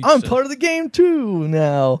 also like, I'm part of the game too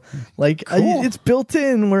now. Like, cool. It's built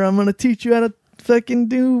in where I'm going to teach you how to fucking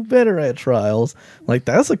do better at Trials. Like,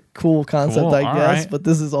 that's a cool concept, I guess, but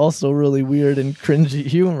this is also really weird and cringy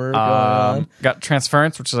humor going on. Got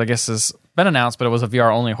Transference, which I guess has been announced, but it was a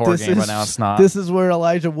VR only horror game, but now it's not. This is where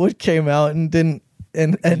Elijah Wood came out and didn't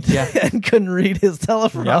and couldn't read his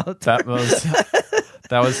teleprompter. Yep,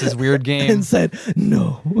 that was his weird game. And said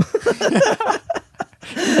no.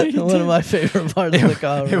 One of my favorite parts of the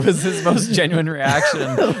conference. It was his most genuine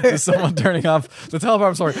reaction to someone turning off the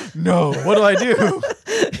teleprompter. Sorry, no. What do I do?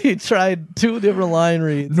 He tried 2 different line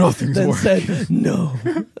reads. Nothing's then working. Said no,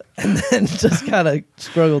 and then just kind of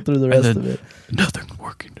struggled through the rest of it. Nothing's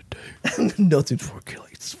working today. Nothing's working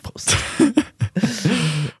like it's supposed to.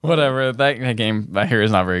 Whatever. That game I hear is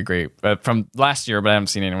not very great. From last year, but I haven't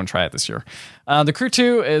seen anyone try it this year. The Crew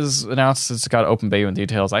 2 is announced. It's got open beta and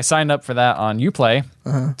details. I signed up for that on Uplay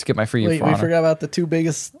to get my free. Wait, we forgot about the two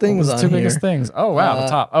biggest things on here. Two biggest things. Oh, wow. The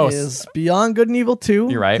top. Oh, is Beyond Good and Evil 2.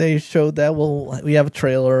 You're right. They showed that. We have a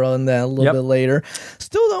trailer on that a little bit later.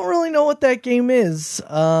 Still don't really know what that game is.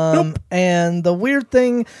 Nope. And the weird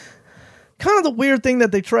thing that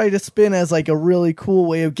they try to spin as like a really cool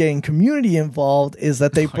way of getting community involved is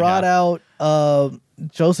that they brought out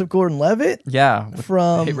Joseph Gordon-Levitt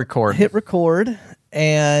from Hit Record,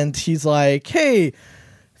 and he's like, hey,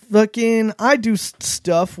 fucking I do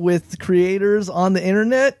stuff with creators on the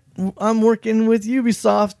internet. I'm working with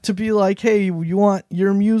Ubisoft to be like, hey, you want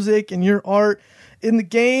your music and your art in the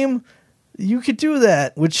game? You could do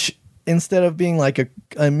that, which instead of being like a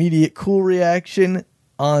immediate cool reaction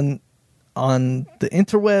on the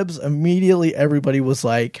interwebs, immediately everybody was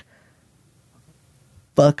like,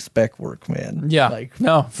 fuck spec work, man. Yeah. Like,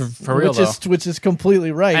 no, for real, which is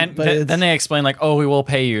completely right. And but then they explain like, oh, we will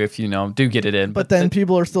pay you if you do get it in. But then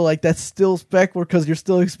people are still like, that's still spec work because you're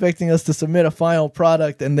still expecting us to submit a final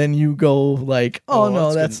product, and then you go like, oh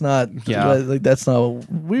no, that's not. Yeah. Like that's not.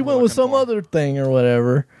 We went with some other thing or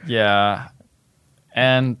whatever. Yeah.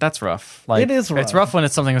 And that's rough. Like, it is rough. It's rough when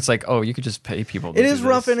it's something that's like, oh, you could just pay people. It is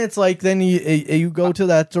rough, and it's like then you go to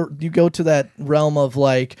that realm of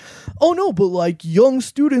like, oh no, but like young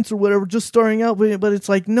students or whatever just starting out. But it's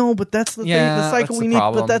like no, but that's the thing, the cycle we need.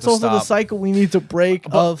 But that's also the cycle we need to break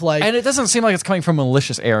of like. And it doesn't seem like it's coming from a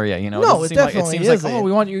malicious area, No, it definitely it seems like, oh,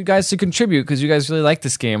 we want you guys to contribute because you guys really like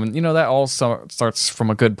this game, and that all starts from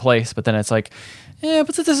a good place. But then it's like. Yeah,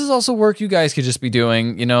 but this is also work you guys could just be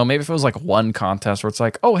doing. Maybe if it was like one contest where it's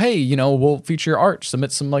like, oh, hey, we'll feature your art,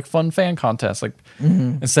 submit some like fun fan contests. Like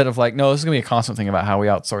instead of like, no, this is gonna be a constant thing about how we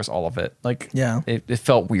outsource all of it. Like, it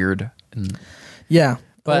felt weird.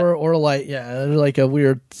 But, or like like a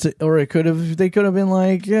weird, or they could have been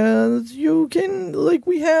like, you can like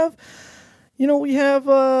we have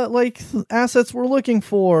like assets we're looking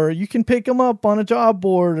for. You can pick them up on a job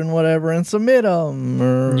board and whatever and submit them.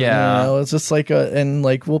 Or, it's just like and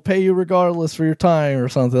like we'll pay you regardless for your time or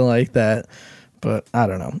something like that. But I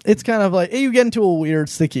don't know. It's kind of like you get into a weird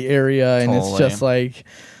sticky area, and it's just like.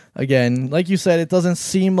 Again, like you said, it doesn't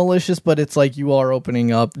seem malicious, but it's like you are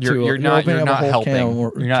opening up. You're not helping.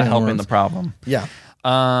 You're not helping the problem. Yeah.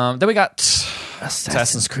 Then we got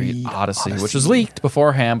Assassin's Creed Odyssey, which was leaked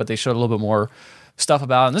beforehand, but they showed a little bit more stuff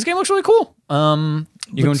about it. And this game looks really cool. You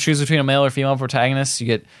can choose between a male or female protagonist. You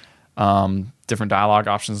get different dialogue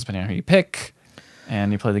options depending on who you pick,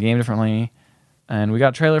 and you play the game differently. And we got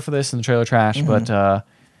a trailer for this in the trailer trash, but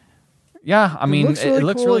yeah, I mean, it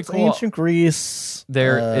looks really cool. Ancient Greece.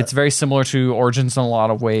 It's very similar to Origins in a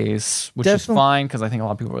lot of ways, which is fine because I think a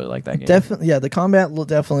lot of people really like that game. Definitely, yeah. The combat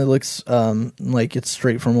definitely looks like it's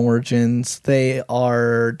straight from Origins. They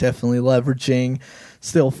are definitely leveraging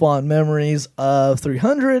still fond memories of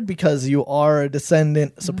 300 because you are a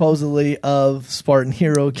descendant, supposedly, of Spartan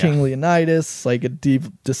hero King Leonidas, like a deep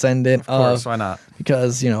descendant. Of course, why not?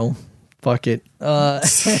 Because fuck it.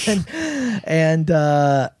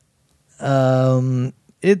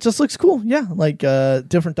 It just looks cool. Yeah, like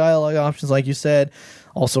different dialogue options, like you said.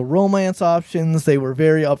 Also romance options. They were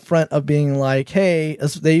very upfront of being like, hey,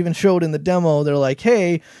 as they even showed in the demo, they're like,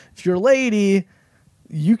 hey, if you're a lady,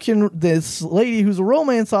 this lady who's a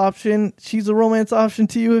romance option, she's a romance option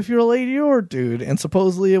to you if you're a lady or a dude. And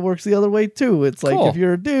supposedly it works the other way too. It's like if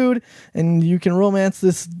you're a dude and you can romance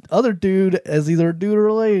this other dude as either a dude or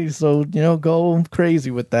a lady. So, go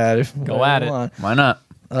crazy with that. Go at it. Why not?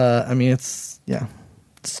 I mean, it's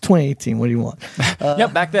 2018. What do you want?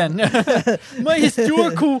 Yep, back then. my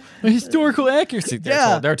historical accuracy.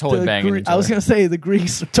 They're totally banging each other. I was gonna say the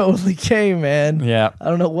Greeks are totally gay, man. Yeah, I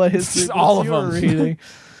don't know what history all of them reading.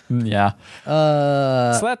 Yeah.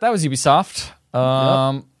 So that was Ubisoft.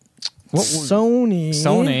 Yep.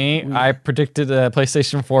 Sony. I predicted a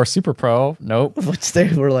PlayStation 4 Super Pro. Nope. Which they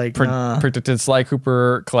were like, predicted Sly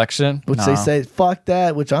Cooper Collection. Which they say, fuck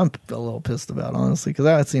that. Which I'm a little pissed about, honestly, because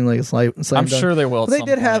that seemed like a slight. I'm sure they will. But they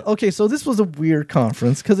did have. Okay, so this was a weird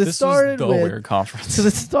conference because it started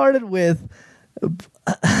with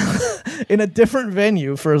in a different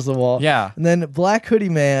venue, first of all. Yeah. And then Black Hoodie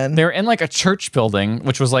Man. They were in like a church building,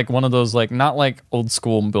 which was like one of those, like, not like old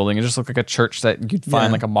school building. It just looked like a church that you'd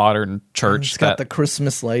find like a modern church. It's got the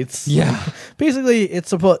Christmas lights. Yeah. Basically,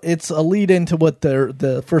 it's a lead into what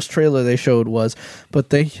the first trailer they showed was, but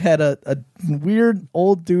they had a weird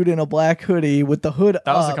old dude in a black hoodie with the hood up.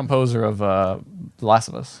 That was the composer of The Last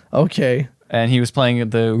of Us. Okay. And he was playing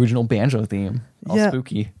the original banjo theme. All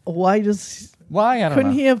spooky. Why does... Why? I don't know.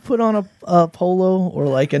 Couldn't he have put on a polo or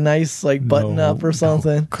like a nice like button up or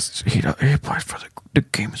something? Because he applies for the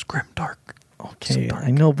game is grimdark. Okay,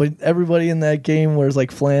 I know, but everybody in that game wears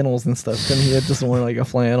like flannels and stuff. Couldn't he have just worn like a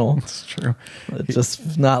flannel? That's true. It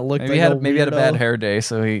just not look maybe like maybe had a bad hair day,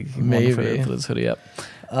 so he maybe put his hoodie up.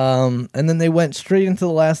 And then they went straight into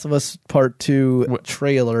The Last of Us Part 2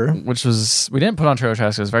 trailer. Which was, we didn't put on trailer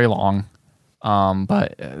tracks, it was very long.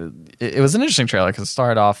 But it was an interesting trailer because it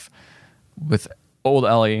started off with old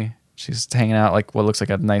Ellie. She's hanging out like what looks like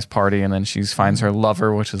a nice party, and then she finds her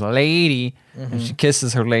lover, which is a lady, and she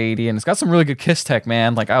kisses her lady, and it's got some really good kiss tech,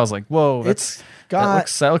 man. Like I was like, whoa,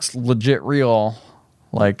 that looks legit real,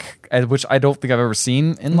 like which I don't think I've ever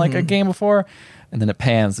seen in like a game before. And then it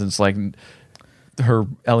pans, and it's like her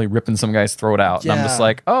Ellie ripping some guy's throat out, and I'm just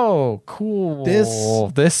like, oh, cool.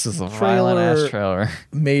 This is a violent ass trailer.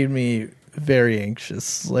 Made me very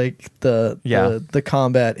anxious. Like the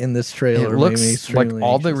combat in this trailer, it looks made me like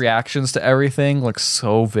all anxious. the reactions to everything look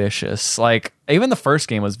so vicious. Like even the first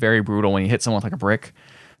game was very brutal when you hit someone with like a brick.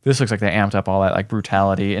 This looks like they amped up all that like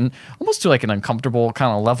brutality and almost to like an uncomfortable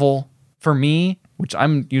kind of level for me, which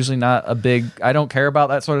I'm usually not a big, I don't care about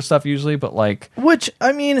that sort of stuff usually, but like, which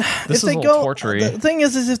I mean, this if they go, the thing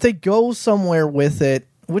is if they go somewhere with it,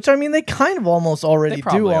 which I mean they kind of almost already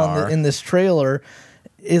do in this trailer,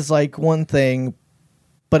 is like one thing,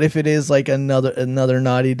 but if it is like another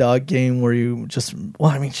Naughty Dog game where you just,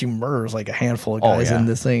 well, I mean, she murders like a handful of guys in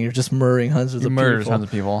this thing. You're just murdering hundreds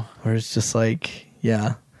of people. Where it's just like,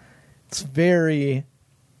 yeah, it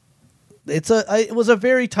was a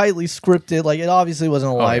very tightly scripted. Like it obviously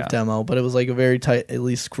wasn't a live demo, but it was like a very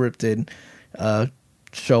tightly scripted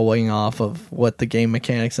showing off of what the game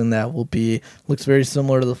mechanics in that will be. Looks very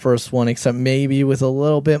similar to the first one, except maybe with a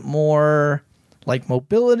little bit more like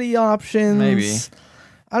mobility options. Maybe.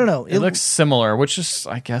 I don't know. It looks similar, which is,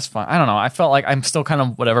 I guess, fine. I don't know. I felt like I'm still kind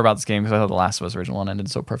of whatever about this game because I thought The Last of Us original one ended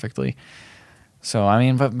so perfectly. So, I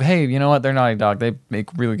mean, but hey, you know what? They're Naughty Dog. They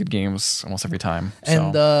make really good games almost every time.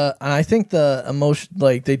 And I think the emotion,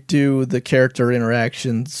 like they do the character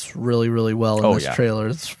interactions really, really well in this trailer.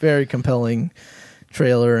 It's a very compelling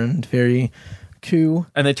trailer and very cool.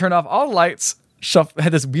 And they turned off all the lights,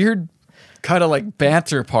 had this weird kind of like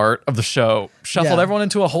banter part of the show, shuffled everyone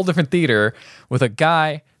into a whole different theater with a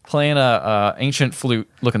guy playing a ancient flute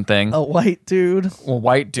looking thing, a white dude, that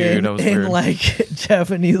was weird, in like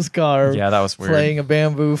Japanese garb, that was weird, playing a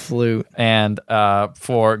bamboo flute. And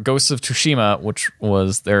for Ghosts of Tsushima, which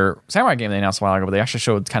was their samurai game they announced a while ago, but they actually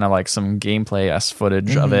showed kind of like some gameplay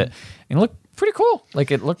footage of it, and it looked pretty cool.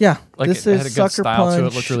 Like it looked, like this it is had a good Sucker style Punch. to it.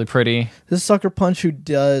 It looked really pretty. This is Sucker Punch, who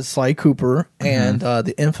does Sly Cooper and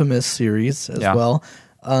the Infamous series as well,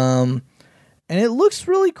 and it looks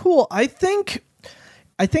really cool. I think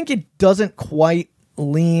it doesn't quite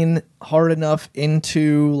lean hard enough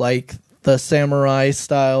into like the samurai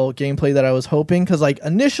style gameplay that I was hoping, because like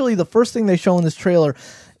initially the first thing they show in this trailer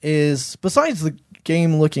is, besides the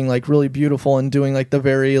game looking like really beautiful and doing like the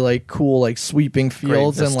very like cool like sweeping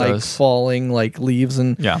fields and like falling like leaves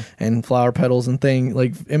and flower petals and thing,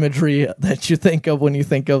 like imagery that you think of when you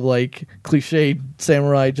think of like cliched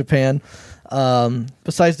samurai Japan,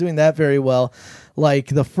 besides doing that very well, like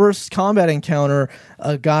the first combat encounter,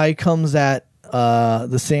 a guy comes at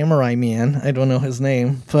the samurai man, I don't know his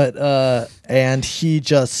name, but and he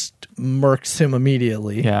just murks him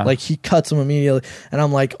immediately. Like he cuts him immediately, and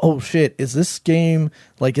I'm like, oh shit, is this game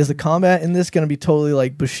like, is the combat in this gonna be totally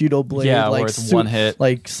like Bushido Blade, like where it's one hit,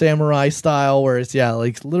 like samurai style, where it's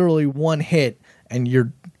like literally one hit and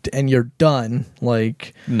you're done?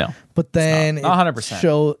 Like no, but then not 100%.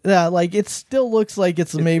 Show like it still looks like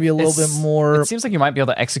it's maybe a little bit more. It seems like you might be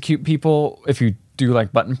able to execute people if you do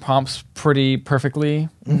like button prompts pretty perfectly,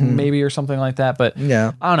 maybe, or something like that. But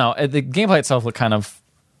I don't know. The gameplay itself looked kind of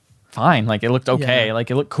fine. Like it looked okay.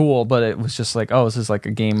 Like it looked cool, but it was just like, oh, this is like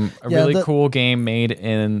a game, really cool game made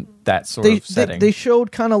in that sort of setting. They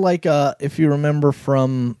showed kind of like if you remember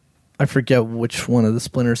from, I forget which one of the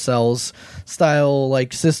Splinter Cells style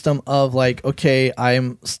like system of like, okay,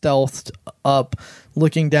 I'm stealthed up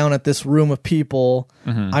looking down at this room of people.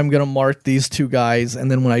 I'm going to mark these two guys, and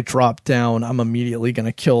then when I drop down, I'm immediately going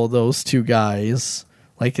to kill those two guys.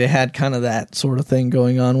 Like they had kind of that sort of thing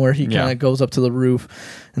going on where he kind of goes up to the roof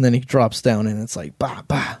and then he drops down and it's like bah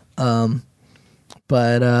bah.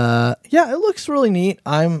 But it looks really neat.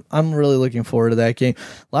 I'm really looking forward to that game.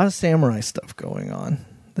 A lot of samurai stuff going on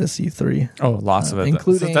this E3. Oh, lots of it.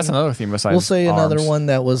 Including, that's another theme besides. We'll say arms. Another one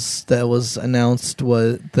that was announced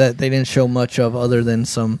was that they didn't show much of, other than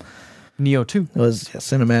some Neo 2. It was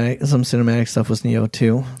cinematic. Some cinematic stuff was Neo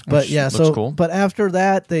 2. But cool. But after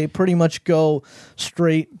that, they pretty much go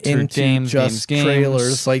straight into just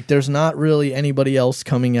trailers. Like, there's not really anybody else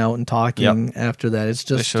coming out and talking after that. It's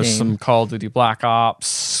just they show some Call of Duty Black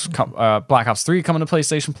Ops 3 coming to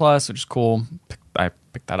PlayStation Plus, which is cool. I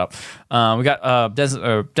picked that up. We got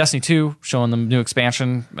Destiny 2 showing them new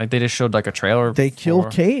expansion. Like, they just showed like a trailer. They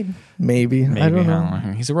killed Cade. Maybe. I don't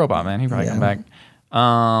know. He's a robot, man. He probably come back.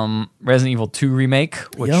 Resident Evil 2 remake,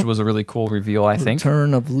 which was a really cool reveal, I think.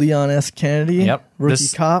 Return of Leon S. Kennedy. Rookie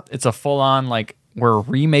cop. It's a full-on, like, we're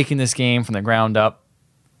remaking this game from the ground up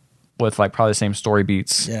with like probably the same story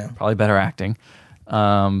beats, probably better acting,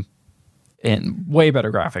 and way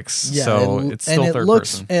better graphics. It's still third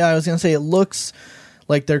person. I was gonna say it looks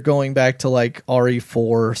like they're going back to like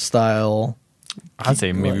RE4 style. I'd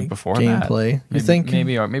say maybe before gameplay. That. You think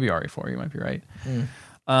maybe RE4? You might be right.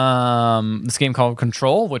 This game called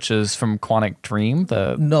Control, which is from Quantic Dream.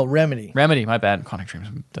 Remedy. Remedy, my bad. Quantic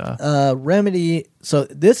Dream. Remedy. So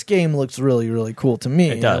this game looks really, really cool to me.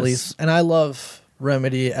 It does. At least, and I love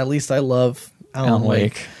Remedy. At least I love Alan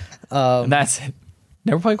Wake. And that's it.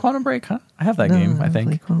 Never played Quantum Break, huh? I have that game, I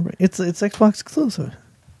think. It's Xbox exclusive.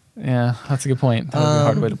 Yeah, that's a good point. That would be a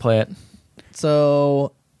hard way to play it.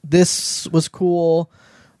 So this was cool.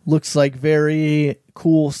 Looks like very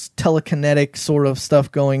cool telekinetic sort of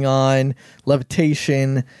stuff going on.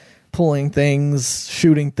 Levitation, pulling things,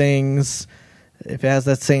 shooting things. If it has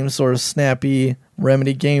that same sort of snappy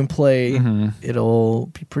Remedy gameplay, it'll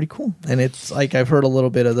be pretty cool. And it's like, I've heard a little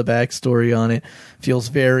bit of the backstory on it. Feels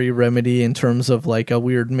very Remedy in terms of like a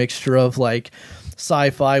weird mixture of like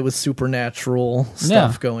sci-fi with supernatural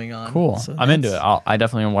stuff going on. Cool. So I'm into it. I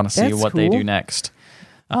definitely want to see what they do next.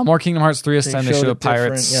 More Kingdom Hearts 3 this time. They showed a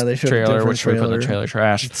Pirates trailer, which we put in the trailer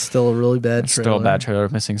trash. It's still a really bad trailer. Still a bad trailer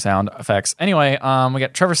with missing sound effects. Anyway, we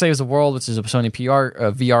got Trevor Saves the World, which is a Sony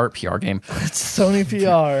VR PR game. It's Sony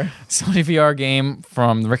PR. Sony VR game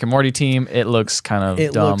from the Rick and Morty team. It looks kind of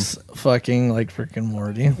dumb. It looks fucking like Rick and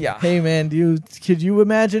Morty. Yeah. Hey, man, could you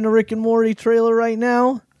imagine a Rick and Morty trailer right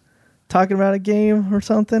now? Talking about a game or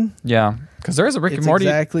something? Yeah. Because there is a Rick and Morty.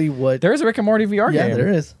 There is a Rick and Morty VR game. Yeah,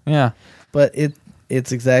 there is. Yeah. But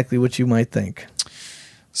it's exactly what you might think.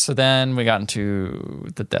 So then we got into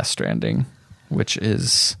the Death Stranding, which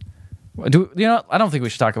is... I don't think we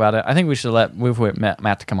should talk about it. I think we should wait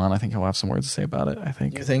Matt to come on. I think he'll have some words to say about it, I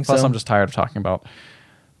think. You think Plus, so? I'm just tired of talking about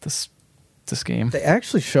this game. They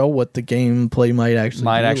actually show what the gameplay might actually be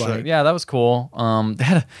like. Yeah, that was cool.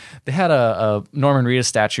 They had a Norman Reedus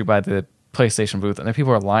statue by the PlayStation booth, and then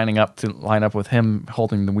people were lining up with him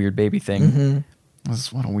holding the weird baby thing.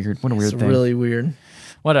 What a weird thing. It's really weird.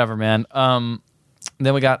 Whatever, man.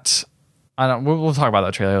 Then we got... We'll talk about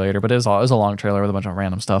that trailer later, but it was a long trailer with a bunch of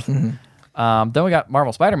random stuff. Then we got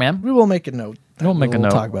Marvel Spider-Man. We will make a note. We'll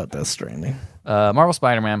talk about Death Stranding. Marvel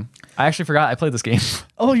Spider-Man. I actually forgot I played this game.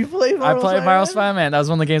 Oh, you played Marvel Spider-Man? Marvel Spider-Man. That was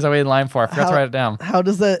one of the games I waited in line for. I forgot to write it down. How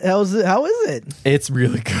is it? It's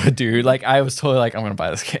really good, dude. Like, I was totally like, I'm going to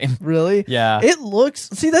buy this game. Really? Yeah. It looks...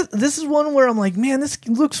 See, this is one where I'm like, man, this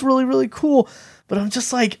looks really, really cool. But I'm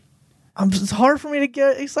just like... it's hard for me to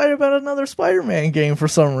get excited about another Spider-Man game for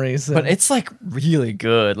some reason. But it's like really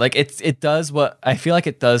good. Like it does what I feel like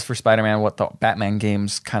it does for Spider-Man, what the Batman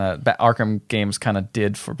games Arkham games kind of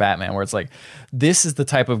did for Batman, where it's like, this is the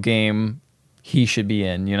type of game he should be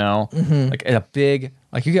in, you know? Like a big,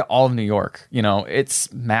 like you get all of New York, you know,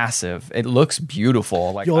 it's massive. It looks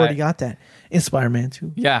beautiful. Like you already got that in Spider-Man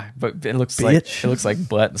 2. Yeah, but it looks like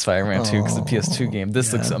butt in Spider-Man 2 because the PS2 game.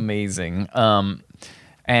 This looks amazing.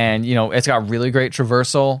 And, you know, it's got really great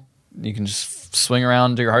traversal. You can just swing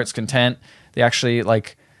around to your heart's content. They actually,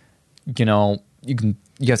 like, you know, you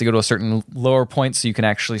have to go to a certain lower point so you can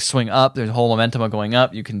actually swing up. There's a whole momentum of going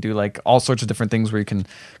up. You can do, like, all sorts of different things where you can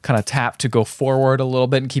kind of tap to go forward a little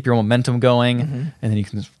bit and keep your momentum going. And then you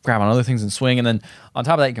can grab on other things and swing. And then on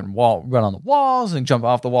top of that, you can run on the walls and jump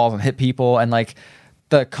off the walls and hit people. And, like,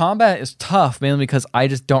 the combat is tough, mainly because I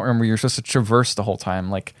just don't remember you're supposed to traverse the whole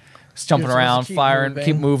time. Like, just jumping around, firing,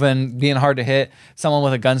 keep moving, being hard to hit. Someone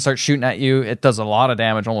with a gun starts shooting at you. It does a lot of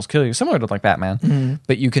damage, almost kill you, similar to like Batman.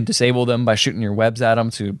 But you can disable them by shooting your webs at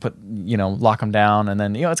them to lock them down. And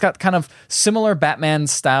then, it's got kind of similar Batman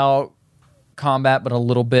style combat, but a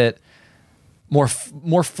little bit more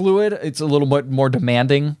fluid. It's a little bit more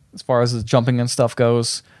demanding as far as the jumping and stuff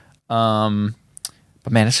goes. But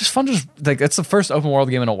man, it's just fun. Just like it's the first open world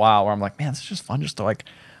game in a while where I'm like, man, it's just fun just to like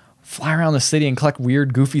fly around the city and collect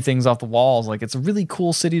weird, goofy things off the walls. Like, it's a really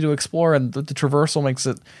cool city to explore, and the traversal makes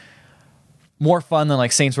it more fun than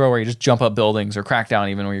like Saints Row where you just jump up buildings, or Crackdown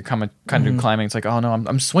even where you're kind of climbing. It's like, oh no,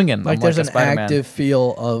 I'm swinging. Like I'm there's like an active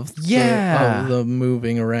feel of the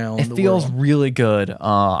moving around. It feels really good.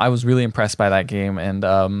 I was really impressed by that game, and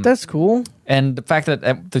that's cool. And the fact that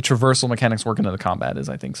the traversal mechanics work into the combat is,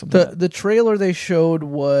 I think, something. The trailer they showed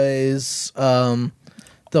was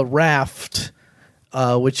the raft.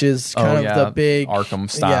 Which is kind of the big Arkham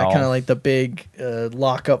style. kind of like the big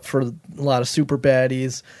lockup for a lot of super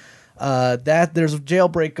baddies. That there's a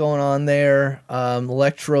jailbreak going on there.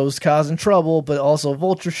 Electro's causing trouble, but also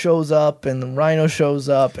Vulture shows up, and the Rhino shows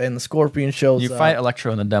up, and the Scorpion shows up. You fight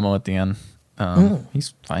Electro in the demo at the end.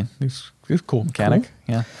 He's fine. He's a cool mechanic.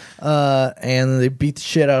 Cool. Yeah. And they beat the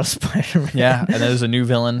shit out of Spider-Man. Yeah, and there's a new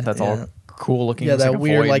villain that's all cool looking. Yeah, that like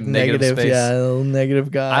weird like negative space. negative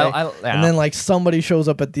guy. And then like somebody shows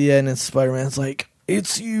up at the end, and Spider-Man's like,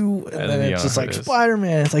 "It's you," and then it's just like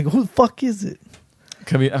Spider-Man. It's like, who the fuck is it?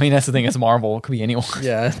 Could be. I mean, that's the thing. It's Marvel. It could be anyone.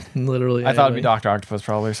 Yeah, literally. I thought it'd be Dr. Octopus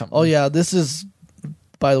probably or something. Oh yeah, this is.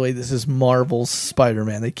 By the way, this is Marvel's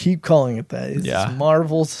Spider-Man. They keep calling it that. It's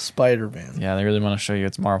Marvel's Spider-Man. Yeah, they really want to show you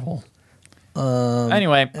it's Marvel.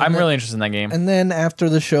 Anyway, I'm really interested in that game. And then after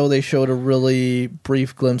the show, they showed a really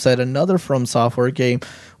brief glimpse at another From Software game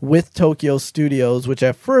with Tokyo Studios, which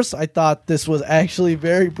at first I thought this was actually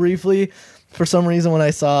very briefly. For some reason, when I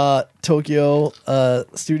saw Tokyo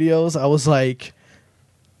Studios, I was like,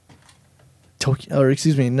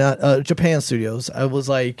 Japan Studios. I was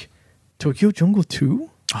like, Tokyo Jungle 2?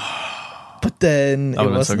 But then it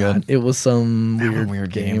was not. It was some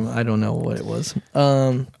weird game. I don't know what it was.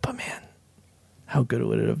 But man, how good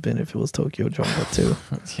would it have been if it was Tokyo Jungle 2?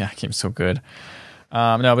 Yeah, it game's so good.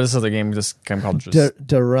 No, but this other game, this game called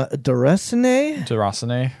Deracine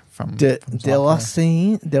from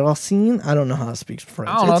Deracine. I don't know how to speak French.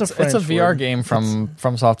 I don't know. It's a VR game from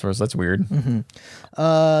Software. So that's weird.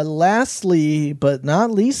 Lastly, but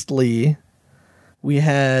not leastly, we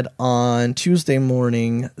had on Tuesday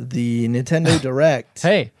morning the Nintendo Direct.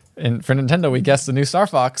 Hey, and for Nintendo, we guessed the new Star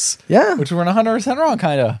Fox. Yeah. Which we were 100% wrong,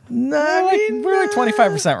 kind of. No, we're like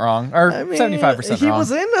 25% wrong, or 75% wrong. He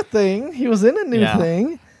was in a thing. He was in a new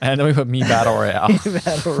thing. And then we put Me Battle Royale,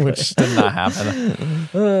 which did not happen.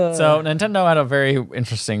 So Nintendo had a very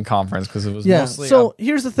interesting conference because it was mostly... So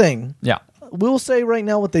here's the thing. Yeah. We'll say right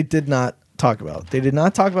now what they did not talk about. They did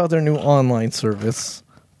not talk about their new online service.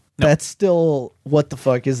 No. That's still, what the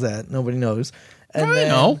fuck is that? Nobody knows. And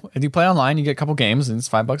no. If you play online, you get a couple games, and it's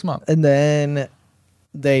 $5 a month. And then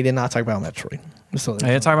they did not talk about Metroid. So they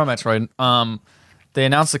didn't talk about Metroid. They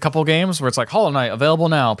announced a couple games where it's like Hollow Knight available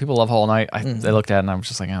now. People love Hollow Knight. They looked at it and I was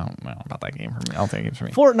just like, I don't know about that game for me. I don't think it's for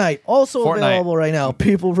me. Fortnite also available right now.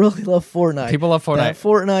 People really love Fortnite. People love Fortnite. That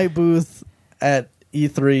Fortnite booth at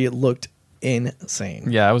E3 looked insane.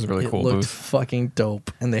 Yeah, it was a really cool booth. It looked fucking dope.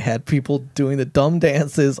 And they had people doing the dumb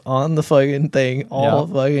dances on the fucking thing all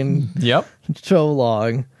fucking show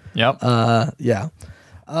long. Yep.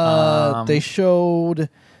 They showed...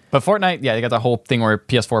 But Fortnite, they got the whole thing where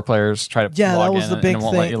PS4 players try to log in and it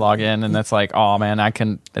won't let you log in, and that's like, oh man,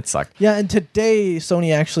 it sucked. Yeah, and today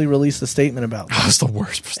Sony actually released a statement about that. It was the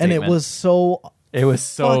worst statement. And it was so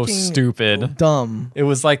stupid. Dumb. It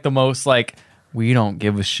was like the most like, we don't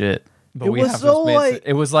give a shit. But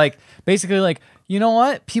it was like, basically like, you know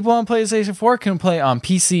what? People on PlayStation 4 can play on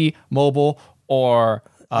PC, mobile, or...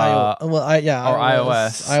 iOS,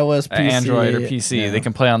 PC, Android, or PC. Yeah. They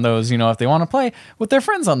can play on those, if they want to play with their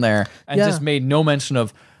friends on there, and just made no mention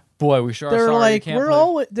of, boy, we sure are sorry.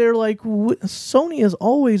 They're like, Sony is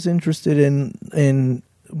always interested in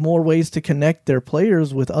more ways to connect their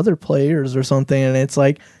players with other players or something, and it's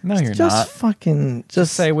like, no, you're just fucking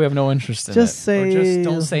say we have no interest in just it. Say, or just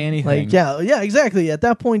don't say anything. Like, exactly. At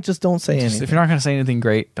that point, just don't say anything. If you're not going to say anything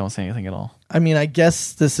great, don't say anything at all. I mean, I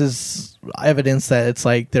guess this is evidence that it's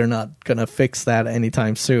like they're not going to fix that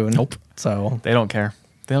anytime soon. Nope. So they don't care.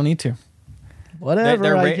 They don't need to.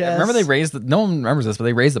 Whatever. I guess. Remember they raised no one remembers this, but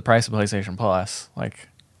they raised the price of PlayStation Plus. Like,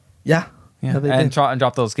 and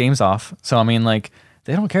dropped those games off. So I mean, like,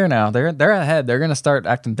 they don't care now. They're ahead. They're going to start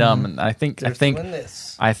acting dumb, and I think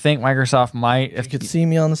Microsoft might. If you could see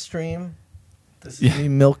me on the stream. This is me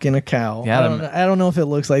milking a cow. Yeah, I don't know if it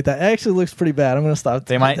looks like that. It actually looks pretty bad. I'm going to stop.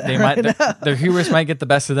 They might. Their hubris might get the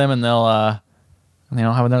best of them, and they'll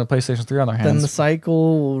have another PlayStation 3 on their hands. Then the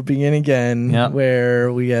cycle will begin again,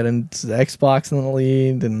 where we get into Xbox in the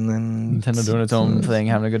lead, and then Nintendo doing its own thing,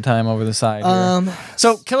 having a good time over the side.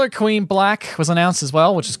 So Killer Queen Black was announced as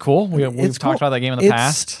well, which is cool. We've talked about that game in the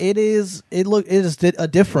past. It is a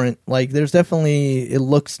different. Like, there's definitely, it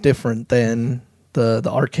looks different than the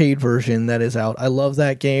arcade version that is out. I love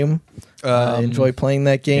that game. I enjoy playing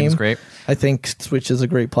that game. Game's great. I think Switch is a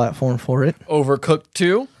great platform for it. Overcooked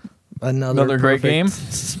 2. Another great game.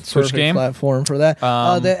 Switch game platform for that.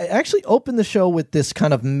 They actually opened the show with this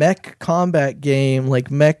kind of mech combat game, like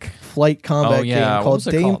mech flight combat game called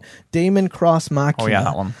Damon Cross Machina. Oh yeah,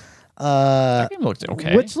 that one. That game looked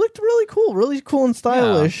okay. Which looked really cool and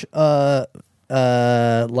stylish. Yeah.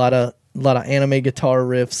 A lot of anime guitar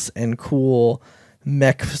riffs and cool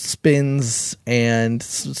mech spins and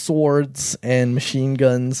swords and machine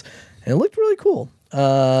guns, and it looked really cool.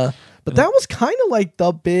 But that was kind of like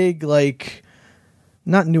the big, like,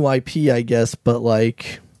 not new IP, I guess, but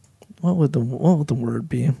like, what would the word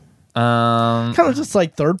be? Kind of just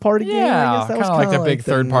like third party game. Yeah, kind of like the big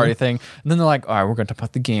third party thing. And then they're like, all right, we're going to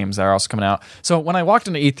put the games that are also coming out. So when I walked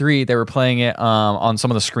into E3, they were playing it on some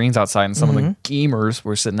of the screens outside, and some of the gamers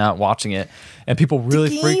were sitting out watching it, and people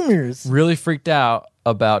really freaked out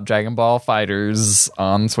about Dragon Ball Fighters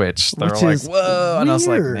on Switch. They were like, whoa. And I was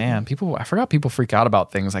like, man, I forgot people freak out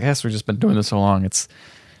about things. I guess we've just been doing this so long. It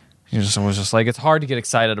was just like, it's hard to get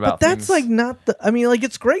excited about things. That's like not the, I mean, like,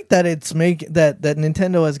 it's great that it's that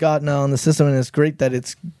Nintendo has gotten on the system, and it's great that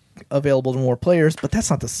it's available to more players, but that's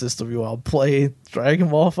not the system you all play Dragon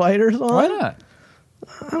Ball Fighters on. Why not?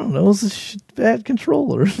 I don't know. It's a bad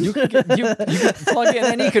controller. You can plug in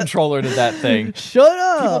any controller to that thing. Shut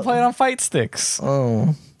up. People play it on fight sticks.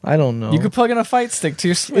 Oh, I don't know. You could plug in a fight stick to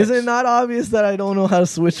your Switch. Is it not obvious that I don't know how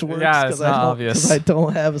Switch works? Yeah, it's not obvious. Because I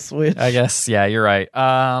don't have a Switch. I guess, yeah, you're right.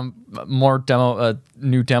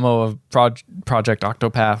 New demo of Project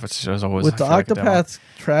Octopath, which is always with the Octopath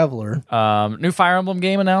Traveler. New Fire Emblem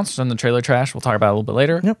game announced in the trailer trash. We'll talk about it a little bit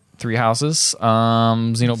later. Yep. 3 houses.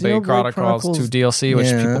 Xenoblade Chronicles 2 DLC, which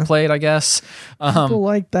people played, I guess. People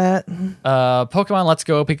like that. Pokemon Let's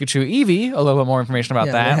Go Pikachu Eevee. A little bit more information about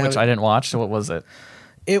that, which I didn't watch. So what was it?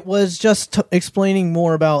 It was just explaining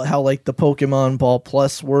more about how, like, the Pokemon Ball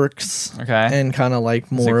Plus works. Okay. And kind of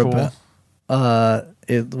like more about.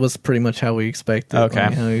 It was pretty much how we expected. Okay.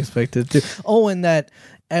 Like, how we expected to. Oh, and that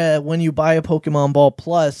when you buy a Pokemon Ball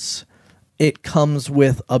Plus, it comes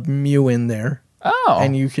with a Mew in there. Oh.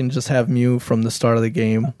 And you can just have Mew from the start of the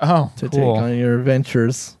game. Oh, to take on your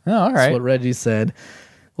adventures. Oh, all right. That's what Reggie said.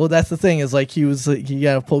 Well, that's the thing, is like he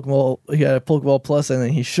got a Pokeball Plus, and then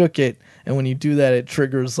he shook it, and when you do that, it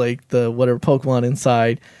triggers like the whatever Pokemon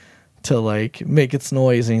inside to like make its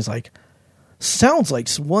noise, and he's like, sounds like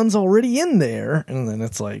one's already in there, and then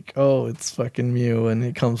it's like, oh, it's fucking Mew, and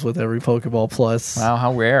it comes with every Pokeball Plus. Wow,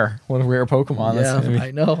 how rare! What a rare Pokemon! Yeah, I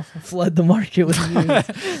know. Flood the market with Mew.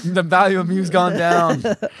 The value of Mew's gone down.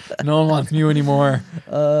 No one wants Mew anymore.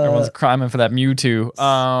 Everyone's crying for that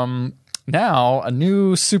Mewtwo. Now, a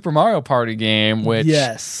new Super Mario Party game, which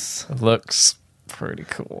looks pretty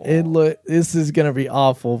cool. This is going to be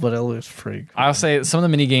awful, but it looks pretty cool. I'll say some of the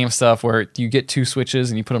mini game stuff where you get 2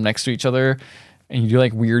 switches and you put them next to each other, and you do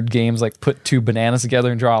like weird games like put 2 bananas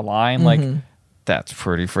together and draw a line. Like, that's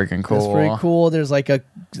pretty freaking cool. That's pretty cool. There's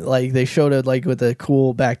they showed it like with a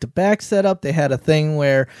cool back-to-back setup. They had a thing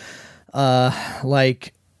where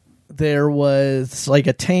there was like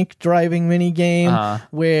a tank driving mini game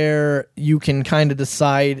where you can kind of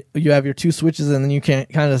decide, you have your 2 switches, and then you can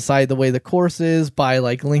kind of decide the way the course is by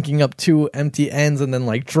like linking up 2 empty ends and then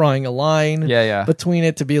like drawing a line between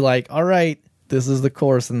it to be like, all right, this is the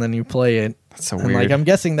course, and then you play it. That's so weird. Like, I'm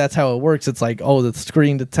guessing that's how it works. It's like, oh, the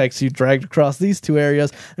screen detects you dragged across these 2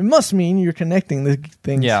 areas. It must mean you're connecting the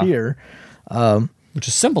things here. Which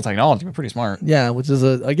is simple technology, but pretty smart. Yeah, which is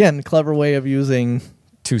a clever way of using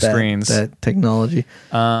 2 screens. That technology.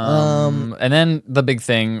 And then the big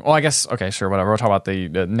thing, well, I guess, okay, sure, whatever. We'll talk about the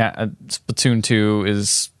Splatoon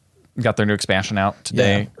 2 got their new expansion out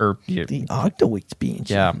today. The Octo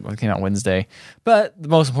expansion. Yeah, it came out Wednesday. But the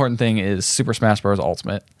most important thing is Super Smash Bros.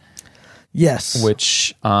 Ultimate. Yes.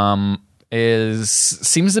 Which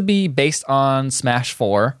seems to be based on Smash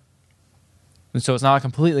 4. So it's not a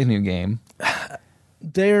completely new game.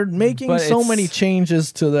 They're making so many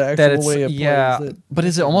changes to the actual way of play. But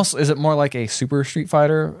is it more like a Super Street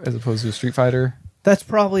Fighter as opposed to a Street Fighter? That's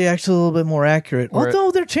probably actually a little bit more accurate.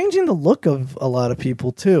 Although they're changing the look of a lot of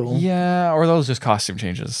people too. Yeah, or those just costume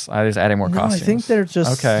changes. I just adding more costumes. I think they're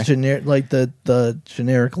just generic, like the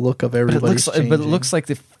generic look of everybody. But it looks like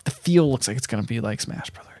the feel looks like it's going to be like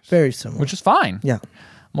Smash Brothers. Very similar, which is fine. Yeah,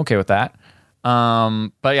 I'm okay with that.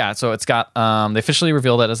 But yeah, so it's got they officially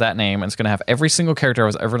revealed it as that name, and it's going to have every single character that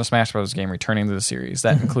was ever in a Smash Bros. Game returning to the series.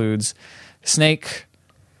 That includes Snake,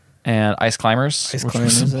 and Ice Climbers, which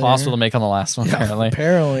was impossible to make on the last one,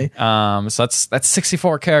 apparently. So that's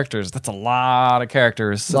 64 characters. That's a lot of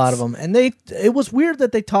characters. A lot of them. And it was weird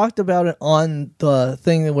that they talked about it on the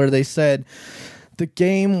thing where they said the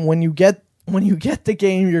game, when you get the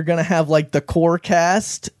game, you're going to have like the core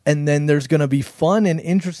cast, and then there's going to be fun and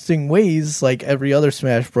interesting ways, like every other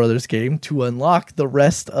Smash Brothers game, to unlock the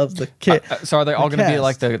rest of the kit. So are they all going to be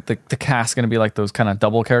like the cast going to be like those kind of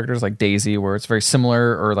double characters like Daisy, where it's very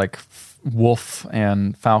similar, or like Wolf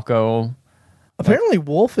and Falco? Apparently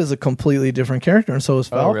Wolf is a completely different character, and so is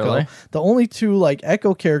Falco. Oh, really? The only two like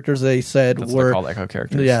Echo characters they said were called Echo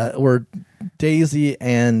characters. Yeah, were Daisy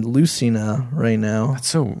and Lucina right now. That's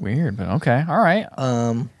so weird, but okay. All right.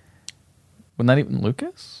 Wasn't that even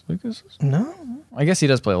Lucas? No. I guess he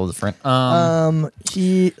does play a little different.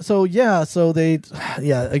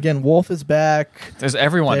 Again, Wolf is back. There's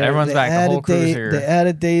everyone. Everyone's back. The whole crew's here. They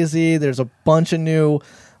added Daisy. There's a bunch of new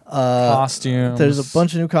costumes. There's a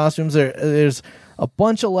bunch of new costumes. There's a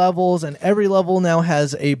bunch of levels, and every level now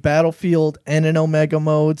has a battlefield and an Omega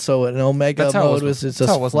mode. So an Omega mode was just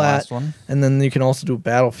flat, and then you can also do a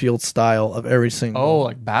battlefield style of every single. Oh,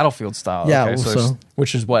 like battlefield style. Yeah, okay, so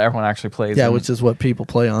which is what everyone actually plays. Yeah, which is what people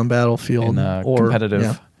play on Battlefield or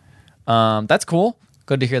competitive. Yeah. That's cool.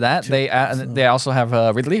 Good to hear that. They also have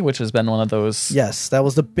Ridley, which has been one of those. Yes, that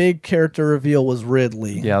was the big character reveal, was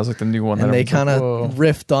Ridley. Yeah, it was like the new one. And they kind of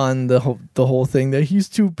riffed on the whole thing that he's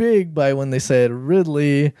too big by when they said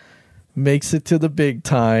Ridley makes it to the big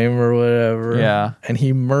time or whatever. Yeah. And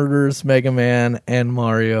he murders Mega Man and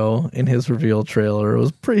Mario in his reveal trailer. It was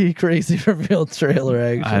a pretty crazy reveal trailer,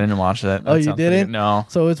 actually. I didn't watch that. Oh, you didn't? No.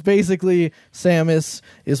 So it's basically Samus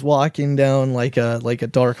is walking down like a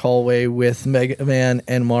dark hallway with Mega Man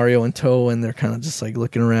and Mario in tow, and they're kind of just like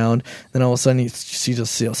looking around. Then all of a sudden you just see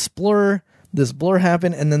this blur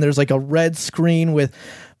happen, and then there's like a red screen with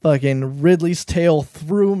fucking Ridley's tail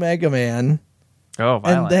through Mega Man. Oh,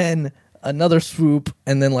 violent. And then another swoop,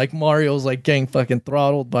 and then like Mario's like getting fucking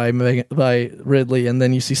throttled by Ridley, and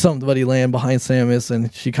then you see somebody land behind Samus,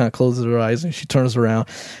 and she kind of closes her eyes and she turns around,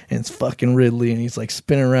 and it's fucking Ridley, and he's like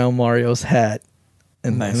spinning around Mario's hat,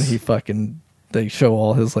 and then they show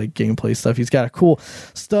all his like gameplay stuff. He's got a cool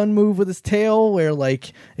stun move with his tail where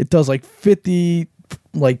like it does like 50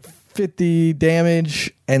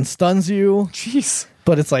 damage and stuns you. Jeez.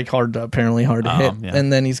 But it's like apparently hard to hit. Yeah.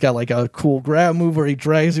 And then he's got like a cool grab move where he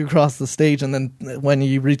drags you across the stage, and then when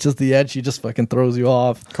he reaches the edge, he just fucking throws you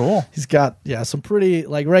off. Cool. He's got some pretty,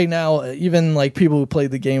 like right now, even like people who played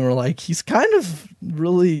the game are like, he's kind of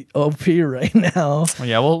really OP right now. Well,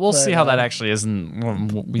 yeah, we'll see how that actually is.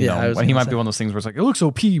 And he might be one of those things where it's like, it looks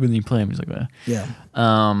OP when you play him. He's like, yeah.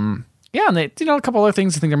 Yeah, and they, a couple other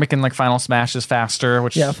things. I think they're making like Final Smashes faster.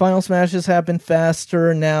 Final Smashes happen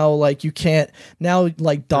faster now. Like you can't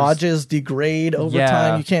like dodges degrade over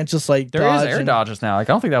time. You can't just like there dodge is air dodges now. Like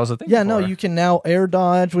I don't think that was a thing. Yeah, before. No, you can now air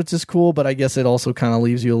dodge, which is cool. But I guess it also kind of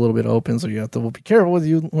leaves you a little bit open, so you have to be careful with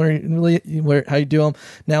how you do them.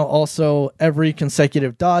 Now, also every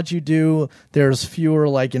consecutive dodge you do, there's fewer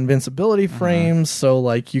like invincibility frames, so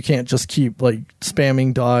like you can't just keep like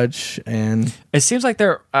spamming dodge. And it seems like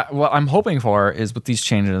they're what I'm hoping for is with these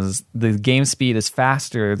changes, the game speed is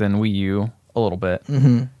faster than Wii U a little bit,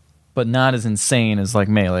 but not as insane as like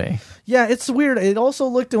Melee. Yeah, it's weird. It also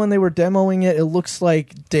looked, when they were demoing it, it looks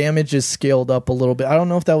like damage is scaled up a little bit. I don't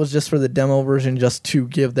know if that was just for the demo version, just to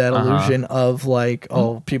give that illusion of like,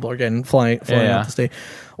 people are getting flying off the stage,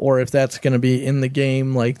 or if that's going to be in the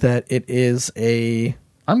game like that. It is a.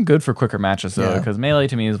 I'm good for quicker matches though, because Melee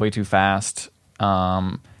to me is way too fast.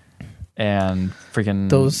 And freaking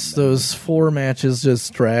those 4 matches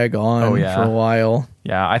just drag on for a while.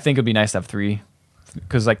 Yeah, I think it'd be nice to have 3,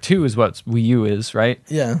 because like 2 is what Wii U is, right?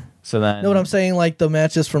 Yeah. So then, know what I'm saying? Like the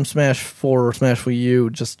matches from Smash 4 or Smash Wii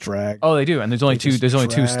U just drag. Oh, they do, and there's only 2. There's only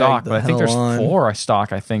 2 stock, but I think there's 4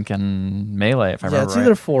 stock. I think in Melee, if I remember right. Yeah, it's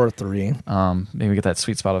either 4 or 3. Maybe we get that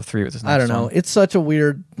sweet spot of 3 with this. I don't know. It's such a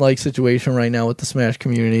weird like situation right now with the Smash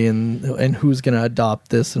community and who's gonna adopt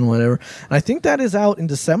this and whatever. And I think that is out in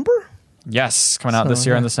December. Yes, coming out this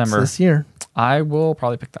year in December. This year. I will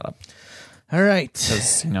probably pick that up. All right.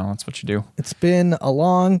 Because, that's what you do. It's been a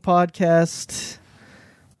long podcast,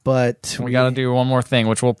 but we got to do one more thing,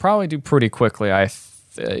 which we'll probably do pretty quickly, I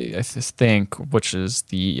think, which is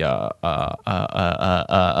the trailer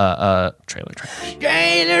trash.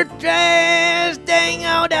 Trailer trash! Dang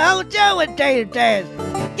on the whole show with trailer trash.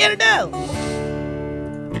 Get it out!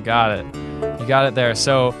 You got it. You got it there.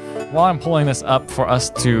 So while I'm pulling this up for us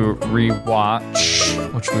to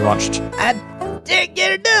rewatch, which we watched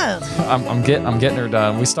Get her done. I'm getting her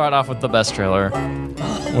done. We start off with the best trailer,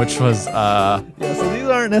 which was yeah. So these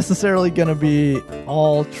aren't necessarily going to be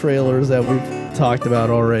all trailers that we've talked about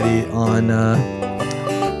already on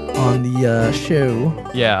the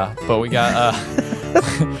show. Yeah, but we got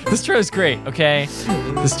this trailer is great. Okay,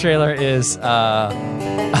 this trailer is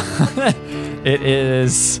it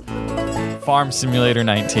is Farm Simulator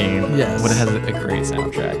 19. Yes. But it has a great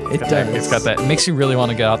soundtrack. It's got that. It makes you really want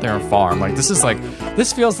to get out there and farm. Like this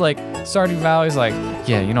feels like Stardew Valley's like,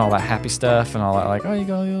 yeah, you know, all that happy stuff and all that. Like, oh,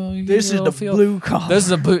 you this is the field. blue car. This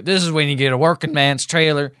is when you get a working man's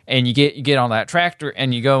trailer and you get on that tractor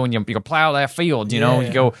and you go and you plow that field. You know,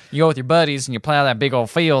 you go with your buddies and you plow that big old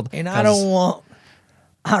field. And I don't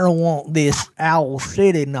want this Owl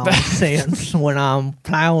City nonsense when I'm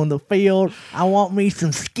plowing the field. I want me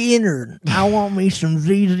some Skinner. I want me some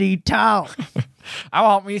ZZ Top. I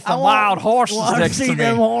want me some wild horses next to me.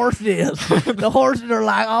 Them horses. The horses are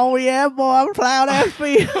like, oh yeah, boy, I'm plowing that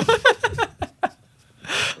field.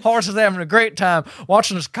 Horses having a great time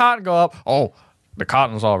watching this cotton go up. Oh, the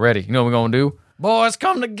cotton's all ready. You know what we're going to do? Boys,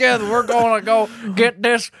 come together. We're going to go get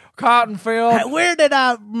this cotton field. Where did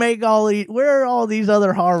I make all these? Where are all these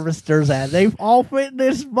other harvesters at? They all fit in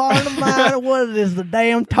this barn of mine. What is this, the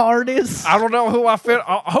damn TARDIS? I don't know who I fit.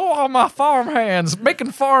 Who are my farm hands?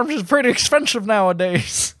 Making farms is pretty expensive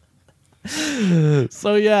nowadays.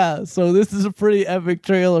 So this is a pretty epic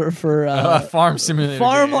trailer for Farm Simulator.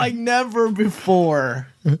 Farm like never before.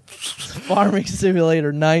 Farming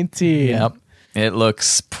Simulator 19. Yep. It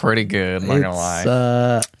looks pretty good, I'm not gonna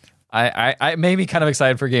lie. I made me kind of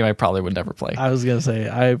excited for a game I probably would never play. I was gonna say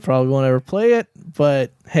I probably won't ever play it,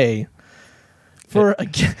 but hey,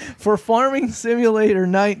 for Farming Simulator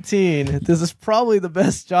 19, this is probably the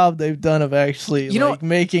best job they've done of actually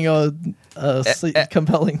making a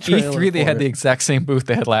compelling trailer. E3 they had the exact same booth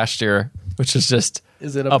they had last year, which is just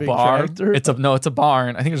is it a big barn? Tractor? It's a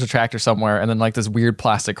barn. I think there's a tractor somewhere, and then like this weird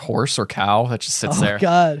plastic horse or cow that just sits there. Oh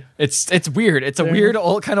God, it's weird. It's a weird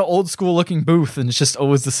kind of old school looking booth, and it's just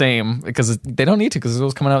always the same because they don't need to because it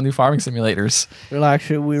was coming out new farming simulators. They're like,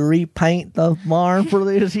 should we repaint the barn for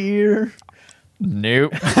this year?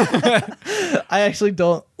 Nope. I actually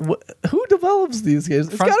don't. Who develops these games?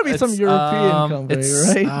 It's got to be some European company,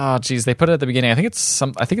 right? Oh, geez, they put it at the beginning. I think it's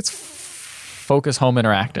Focus Home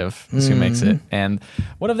Interactive is who makes it. And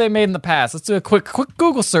what have they made in the past? Let's do a quick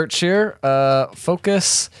Google search here.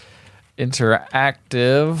 Focus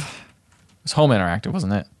Interactive. It was Home Interactive,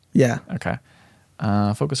 wasn't it? Yeah. Okay.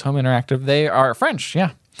 Focus Home Interactive. They are French.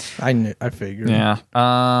 Yeah. I figured. Yeah.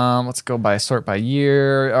 Let's go by sort by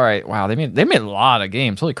year. All right. Wow. They made a lot of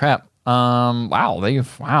games. Holy crap. Wow.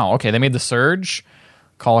 Okay. They made The Surge,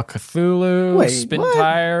 Call of Cthulhu, Spin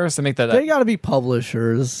Tires. They make that. They got to be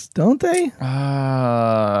publishers, don't they?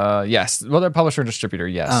 Yes. Well, they're publisher and distributor.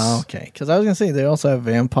 Yes. Oh, okay. Because I was gonna say they also have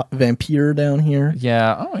Vampire down here.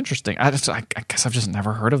 Yeah. Oh, interesting. I guess I've just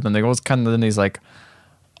never heard of them. They always kind of in these like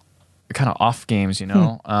kind of off games, you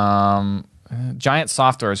know. Giant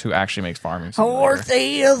Software is who actually makes farming.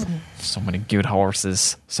 Horses. So many good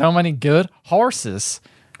horses.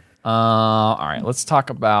 All right, let's talk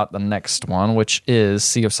about the next one, which is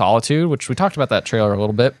Sea of Solitude, which we talked about that trailer a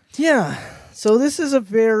little bit. Yeah. So this is a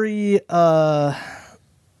very,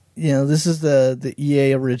 this is the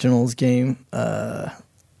EA Originals game. I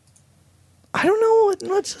don't know what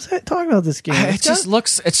much to talk about this game. It just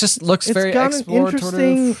looks very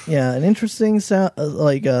exploratory. An interesting sound,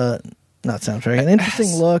 not soundtrack, an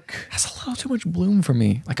interesting look. Has a little too much bloom for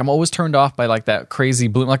me. Like I'm always turned off by like that crazy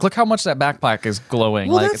bloom. Like look how much that backpack is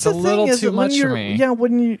glowing. Well, like it's a little too much for me. Yeah,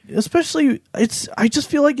 when you especially I just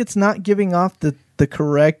feel like it's not giving off the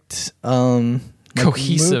correct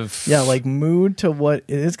cohesive mood to what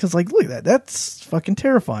it is, because like look at that. That's fucking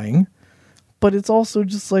terrifying. But it's also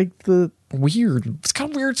just like the weird. It's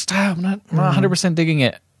kind of weird style. I'm not 100% digging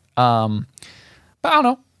it. But I don't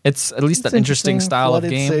know. It's at least an interesting style of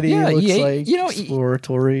game. City EA,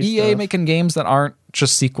 exploratory EA stuff. making games that aren't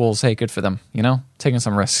just sequels. Hey, good for them. You know, taking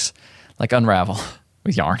some risks, like Unravel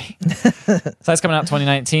with Yarny. So that's coming out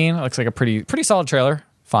 2019. Looks like a pretty solid trailer.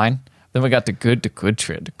 Fine. Then we got the good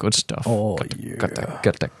stuff. Oh, got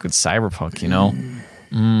that good cyberpunk. You know.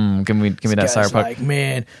 Give me that cyberpunk. Like,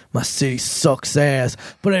 man, my city sucks ass,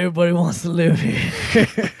 but everybody wants to live here.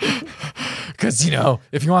 Because, you know,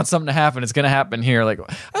 if you want something to happen, it's going to happen here. Like,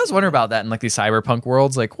 I was wondering about that in like these cyberpunk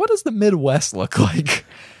worlds. Like, what does the Midwest look like?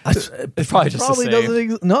 It probably just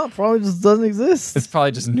it probably just doesn't exist. It's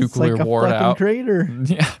probably just nuclear warred out. Crater.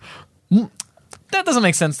 Yeah. That doesn't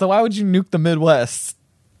make sense, though. Why would you nuke the Midwest?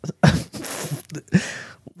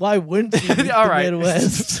 Why wouldn't you nuke the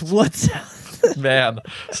Midwest? What's Man,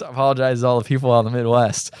 so I apologize to all the people out in the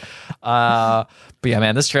Midwest. But yeah,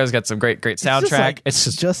 man, this trailer's got some great soundtrack. It's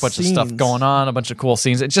just a bunch of stuff going on, a bunch of cool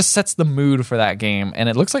scenes. It just sets the mood for that game, and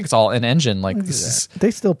it looks like it's all in engine. Like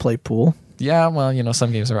they still play pool. Yeah, well,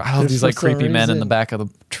 some games are. I love these like creepy men in the back of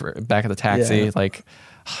the taxi. Yeah. Like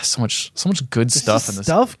so much good stuff in this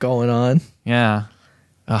stuff going on. Yeah,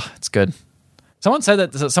 it's good. Someone said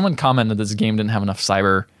that. Someone commented this game didn't have enough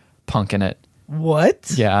cyberpunk in it.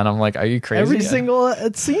 What? Yeah, and I'm like, are you crazy? Every single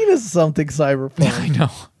scene is something cyberpunk. I know.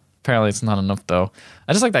 Apparently, it's not enough though.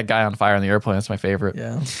 I just like that guy on fire in the airplane. That's my favorite.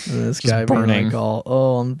 Yeah, this just guy burning. Like,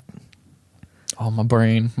 my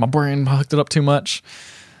brain hooked it up too much.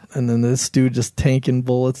 And then this dude just tanking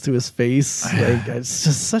bullets to his face. Like it's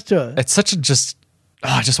just such a. It's such a just.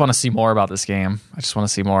 I just want to see more about this game. I just want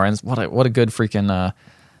to see more. And what a good freaking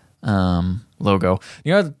logo.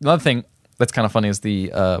 Another thing that's kind of funny is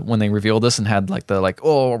the when they revealed this and had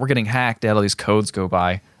we're getting hacked. They had all these codes go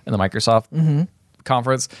by in the Microsoft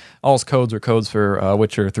conference. All those codes are codes for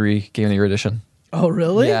Witcher 3 Game of the Year edition. Oh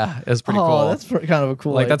really? Yeah, it's pretty cool. That's kind of a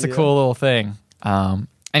cool. Like that's a cool little thing.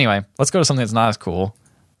 Anyway, let's go to something that's not as cool.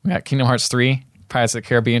 We got Kingdom Hearts 3, Pirates of the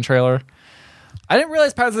Caribbean trailer. I didn't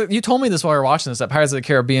realize you told me this while we were watching this, that Pirates of the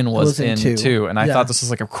Caribbean was in 2, and I thought this was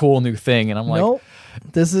like a cool new thing, and I'm like, nope,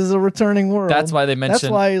 this is a returning world. That's why they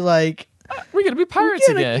mentioned. That's why we're gonna be pirates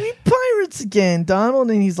again. Be pirates again, Donald,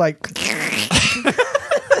 and he's like,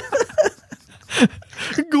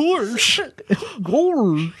 Gorsh.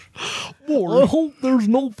 I hope there's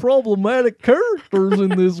no problematic characters in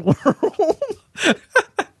this world.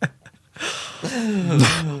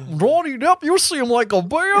 Ronnie Depp, you seem like a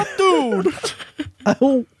bad dude. I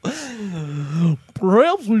hope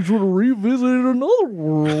perhaps we should have revisited another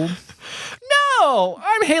world. No,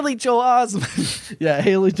 I'm Haley Joel Osment. Yeah,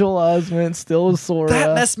 Haley Joel Osment, still Sora.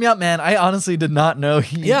 That messed me up, man. I honestly did not know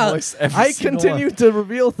he voiced every I continued to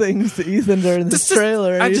reveal things to Ethan during this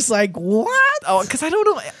trailer. And he's like, what? Oh, because I don't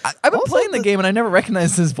know. I've been playing the game and I never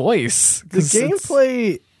recognized his voice. The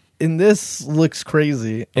gameplay in this looks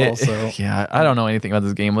crazy also. Yeah, I don't know anything about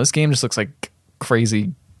this game. This game just looks like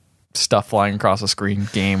crazy stuff flying across a screen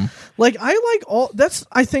game. Like that's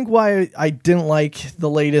I think why I didn't like the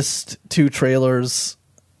latest 2 trailers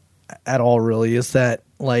at all really is that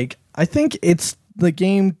I think the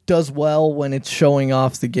game does well when it's showing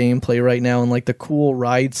off the gameplay right now and like the cool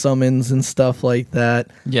ride summons and stuff like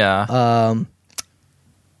that. Yeah.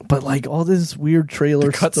 But all this weird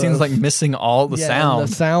trailer stuff. The cutscenes missing all the sound.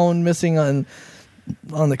 The sound missing on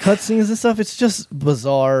the cutscenes and stuff. It's just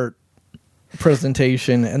bizarre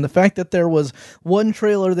presentation. And the fact that there was one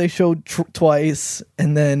trailer they showed twice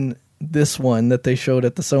and then this one that they showed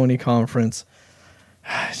at the Sony conference.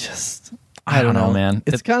 I don't know, man.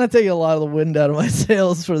 It's kind of taking a lot of the wind out of my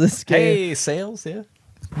sails for this game. Hey, sales, yeah.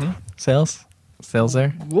 Sales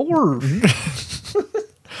there. Lord.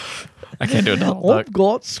 I can't do a double duck. I've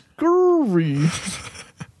got scurvy.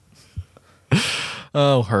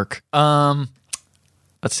 Oh, herc.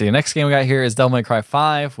 Let's see. The next game we got here is Devil May Cry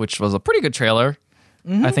 5, which was a pretty good trailer.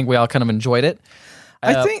 I think we all kind of enjoyed it.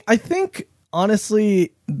 I think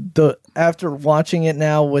honestly, after watching it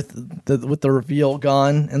now with the reveal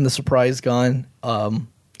gone and the surprise gone,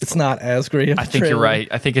 it's not as great of a I think trailer. You're right.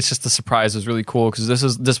 I think it's just the surprise was really cool because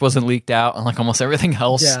this wasn't leaked out and almost everyththing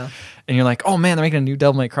else. Yeah. And you're like, oh man, they're making a new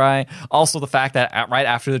Devil May Cry. Also, the fact that right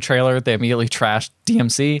after the trailer they immediately trashed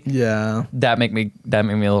DMC. Yeah, that made me a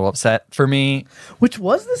little upset for me. Which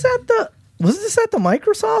was this at the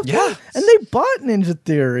Microsoft? Yeah, and they bought Ninja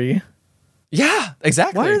Theory. Yeah,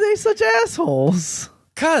 exactly. Why are they such assholes?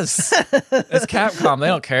 Because it's Capcom. They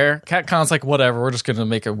don't care. Capcom's like, whatever. We're just going to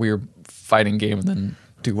make a weird fighting game and then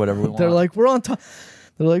do whatever we want. They're like, we're on top.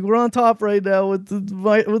 They're like, we're on top right now with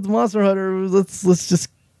the Monster Hunter. Let's just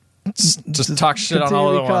talk shit on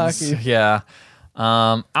all the ones. Yeah.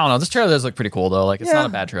 I don't know. This trailer does look pretty cool though. It's not a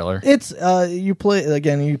bad trailer. It's you play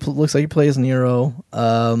again. Looks like you play as Nero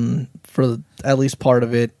for at least part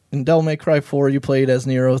of it. In Devil May Cry 4, you played as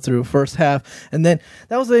Nero through first half, and then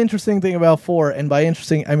that was the interesting thing about 4. And by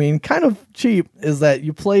interesting, I mean kind of cheap. Is that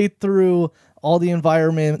you played through all the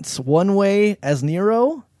environments one way as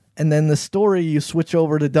Nero, and then the story you switch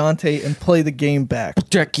over to Dante and play the game back.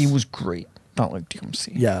 But that game was great. Not like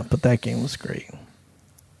DMC. Yeah, but that game was great.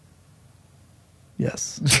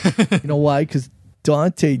 Yes. You know why? Because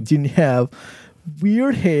Dante didn't have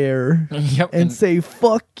weird hair and say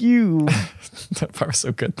fuck you. That part was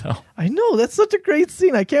so good though. I know, that's such a great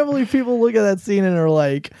scene. I can't believe people look at that scene and are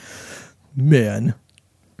like, man,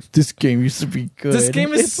 this game used to be good. This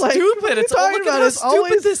game is stupid. It's all look at how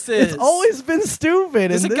stupid this is. It's always been stupid.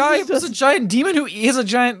 There's a guy who's a giant demon who has a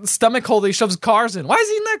giant stomach hole that he shoves cars in. Why is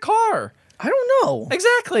he in that car? I don't know.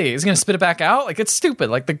 Exactly. He's going to spit it back out? Like, it's stupid.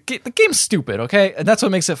 Like, the game's stupid, okay? And that's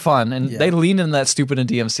what makes it fun. And they leaned into that stupid in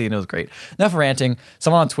DMC, and it was great. Enough ranting.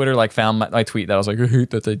 Someone on Twitter, like, found my tweet that I was like, I hate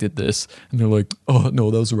that they did this. And they're like, oh, no,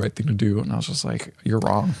 that was the right thing to do. And I was just like, you're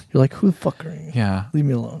wrong. You're like, who the fuck are you? Yeah. Leave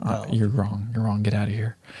me alone. No. You're wrong. You're wrong. Get out of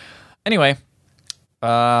here. Anyway,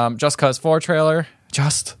 Just Cause 4 trailer.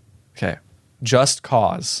 Just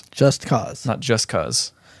Cause. Just Cause. Not Just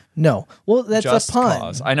Cause. No. Well, that's just a pun.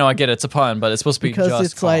 Cause. I know, I get it. It's a pun, but it's supposed to be because just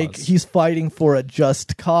it's cause. like he's fighting for a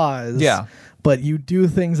just cause. Yeah. But you do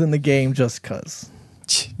things in the game just cause.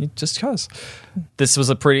 Just cause. This was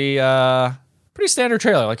a pretty standard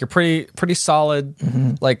trailer. Like, you're pretty solid.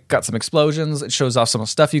 Mm-hmm. Like, got some explosions. It shows off some of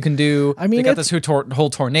the stuff you can do. I mean, they got this whole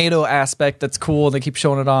tornado aspect that's cool. They keep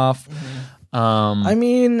showing it off. Mm-hmm. I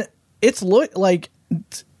mean, it's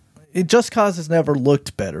it Just Cause has never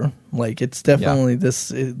looked better. Like, it's definitely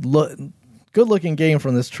good looking game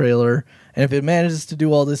from this trailer. And if it manages to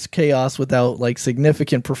do all this chaos without like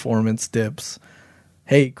significant performance dips,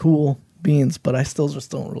 hey, cool beans. But I still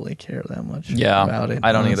just don't really care that much about it.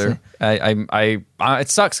 I don't either. It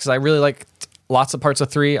sucks because I really like lots of parts of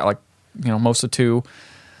 3. I like most of 2.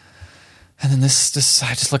 And then this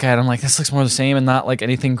I just look at it, I'm like, this looks more the same and not like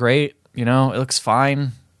anything great. It looks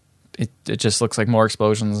fine. It just looks like more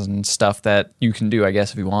explosions and stuff that you can do, I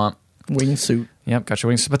guess, if you want. Wingsuit. Yep, got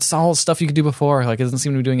your wingsuit. But it's all stuff you could do before. Like, it doesn't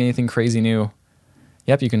seem to be doing anything crazy new.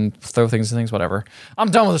 Yep, you can throw things and things, whatever. I'm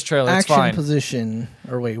done with this trailer. It's fine. Action position.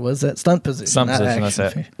 Or wait, was that stunt position? Stunt position, that's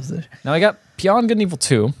it. Position. Now I got Beyond Good and Evil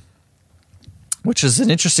 2, which is an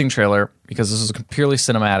interesting trailer because this is purely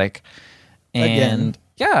cinematic. And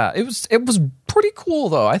yeah, it was pretty cool,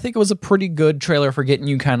 though. I think it was a pretty good trailer for getting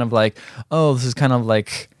you kind of like, oh, this is kind of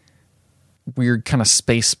like weird kind of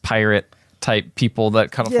space pirate type people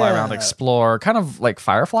that kind of fly around and explore, kind of like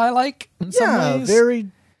Firefly-like in some ways. Very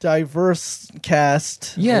diverse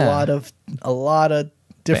cast. Yeah, a lot of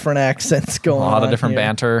different accents going on. A lot of different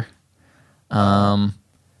banter.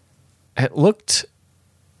 It looked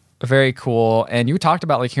very cool, and you talked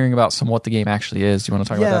about like hearing about what the game actually is. Do you want to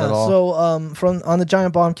talk about that at all? So from on the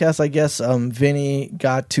Giant Bombcast, I guess Vinny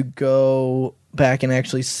got to go back and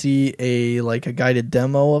actually see a guided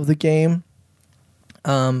demo of the game.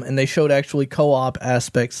 And they showed actually co-op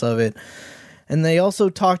aspects of it. And they also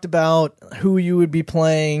talked about who you would be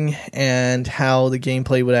playing and how the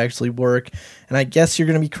gameplay would actually work. And I guess you're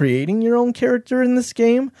going to be creating your own character in this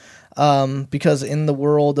game. Because in the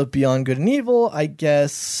world of Beyond Good and Evil, I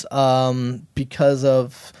guess because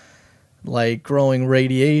of growing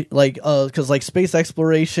because space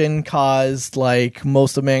exploration caused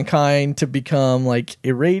most of mankind to become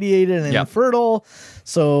irradiated and infertile.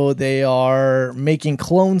 So they are making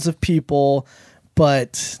clones of people,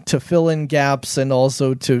 but to fill in gaps and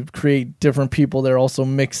also to create different people, they're also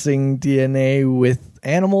mixing DNA with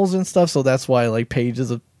animals and stuff. So that's why Paige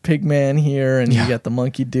is a pigman here, and you got the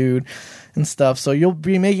monkey dude and stuff. So you'll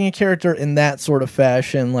be making a character in that sort of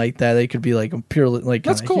fashion, like that. They could be a purely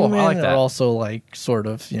that's cool. Human, I like that. Or also sort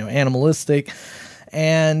of animalistic,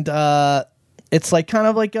 and it's kind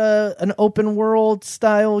of an open world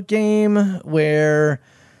style game where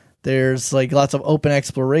there's lots of open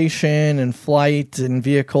exploration and flight and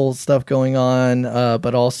vehicle stuff going on,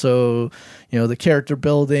 but also the character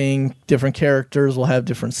building. Different characters will have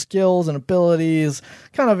different skills and abilities.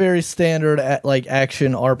 Kind of very standard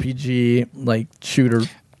action RPG shooter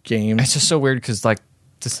game. It's just so weird because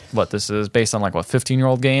this is based on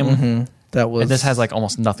 15-year-old game. Mm-hmm. That was, and this has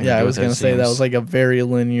almost nothing to do with it. I was going to say that was a very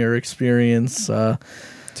linear experience.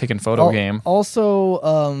 Taking photo game.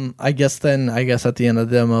 Also, I guess at the end of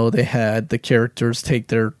the demo, they had the characters take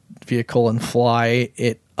their vehicle and fly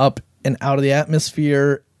it up and out of the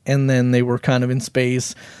atmosphere, and then they were kind of in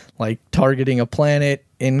space, targeting a planet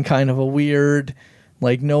in kind of a weird,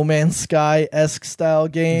 No Man's Sky-esque style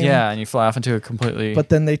game. Yeah, and you fly off into a completely... But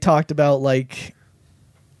then they talked about,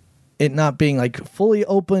 it not being fully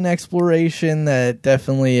open exploration, that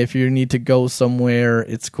definitely if you need to go somewhere,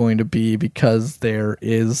 it's going to be because there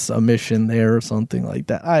is a mission there or something like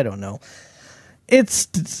that. I don't know.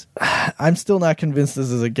 I'm still not convinced this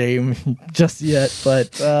is a game just yet,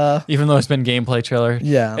 but even though it's been gameplay trailer,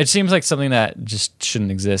 it seems like something that just shouldn't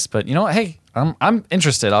exist. But you know what? Hey, I'm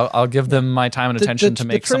interested. I'll give them my time and attention to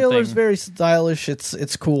make something. The trailer's very stylish.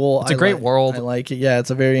 It's cool. It's a great world. I like it. Yeah, it's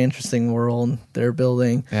a very interesting world they're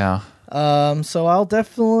building. Yeah. So I'll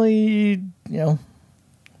definitely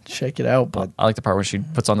check it out. But I like the part where she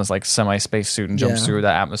puts on this semi-space suit and jumps through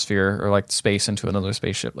that atmosphere or space into another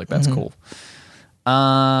spaceship. That's cool.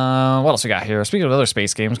 What else we got here? Speaking of other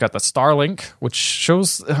space games, got the Starlink, which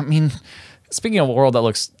shows. I mean, speaking of a world that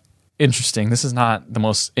looks interesting. This is not the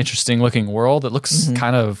most interesting looking world. It looks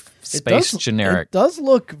kind of space generic. It does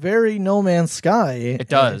look very No Man's Sky. It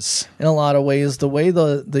does. In a lot of ways. The way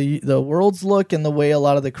the worlds look and the way a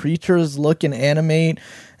lot of the creatures look and animate.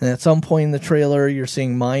 And at some point in the trailer, you're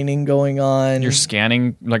seeing mining going on. You're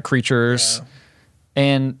scanning like creatures. Yeah.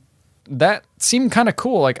 And that seemed kind of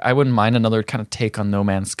cool. Like, I wouldn't mind another kind of take on No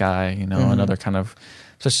Man's Sky, another kind of,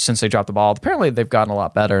 especially since they dropped the ball. Apparently, they've gotten a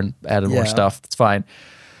lot better and added more stuff. It's fine.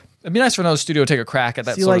 It'd be nice for another studio to take a crack at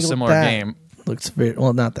that sort of similar game. Looks very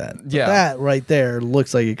well, not that. Yeah, that right there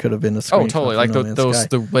looks like it could have been a screenshot. Oh, totally. Like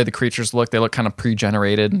the way the creatures look, they look kind of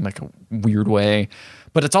pre-generated in like a weird way.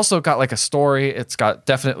 But it's also got like a story. It's got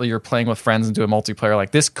definitely you're playing with friends and doing multiplayer.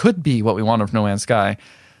 Like, this could be what we want of No Man's Sky.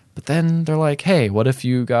 But then they're like, hey, what if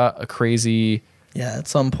you got a crazy? Yeah, at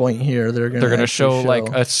some point here they're going to show like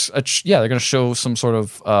they're going to show some sort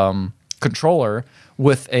of controller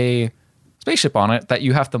with a spaceship on it that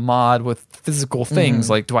you have to mod with physical things.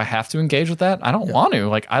 Like, do I have to engage with that? I don't want to.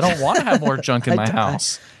 Like, I don't want to have more junk in my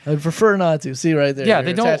house. I'd prefer not to. See right there. Yeah, you're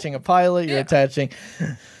attaching a pilot. You're attaching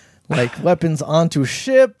like weapons onto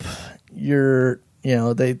ship.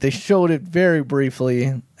 They showed it very briefly,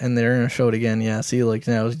 and they're going to show it again. Yeah, see, like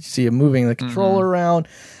now you see it moving the controller around.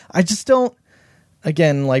 I just don't.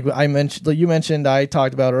 Again, like you mentioned, I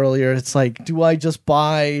talked about earlier. It's like, do I just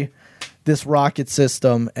buy this rocket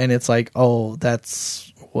system and it's like, oh,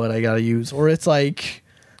 that's what I gotta use, or it's like,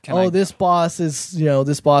 this boss is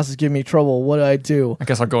giving me trouble. What do I do? I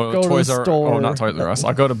guess I'll go to Toys R Us. Oh, not Toys R Us.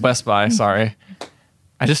 I'll go to Best Buy. Sorry,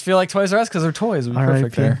 I just feel like Toys R Us because they're toys. Would be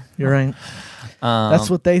perfect there. You're right.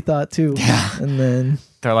 That's what they thought too. Yeah, and then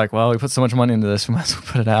they're like, well, we put so much money into this, we might as well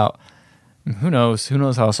put it out. And who knows? Who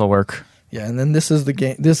knows how this will work? Yeah, and then this is the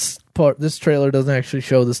game. This trailer doesn't actually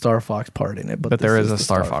show the Star Fox part in it, but there is a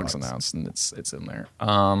Star Fox announced, and it's in there.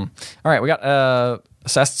 All right, we got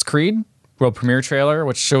Assassin's Creed world premiere trailer,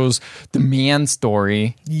 which shows the man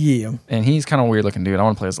story. Yeah, and he's kind of a weird looking dude. I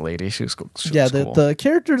want to play as a lady. She looks cool. The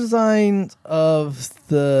character design of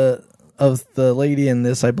the lady in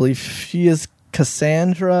this, I believe she is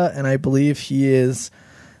Cassandra, and I believe he is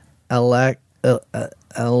Alec.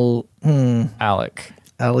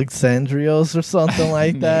 Alexandrios or something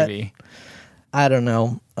like that. Maybe. I don't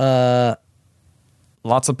know.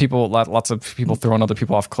 Lots of people throwing other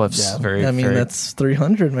people off cliffs. Yeah, that's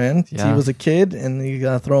 300, man. Yeah. He was a kid, and you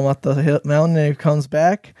gotta throw him off the mountain, and he comes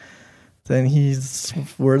back. Then he's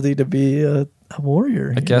worthy to be a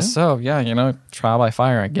warrior. I guess so. Yeah, trial by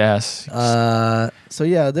fire. I guess. So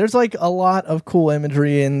yeah, there's like a lot of cool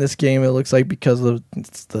imagery in this game. It looks like because of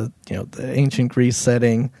the ancient Greece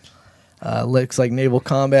setting. Looks like naval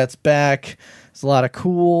combat's back. There's a lot of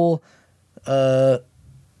cool, combat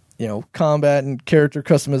and character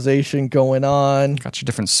customization going on. Got your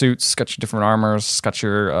different suits, got your different armors, got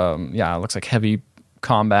your, it looks like heavy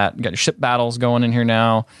combat. You got your ship battles going in here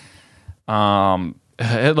now.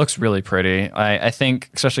 It looks really pretty. I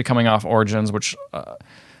think, especially coming off Origins, which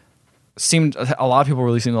seemed a lot of people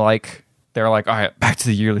really seem to like. They're like, all right, back to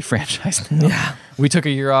the yearly franchise now. Yeah. We took a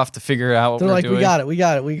year off to figure out what They're we're like, doing. we got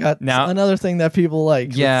it. We got now, another thing that people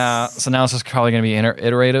like. Yeah, so now it's just probably going to be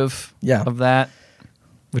iterative of that,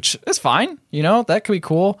 which is fine. That could be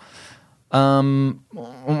cool. I'm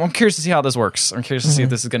curious to see how this works. I'm curious to see if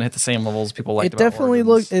this is going to hit the same levels people liked about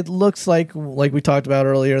Origins. It looks like we talked about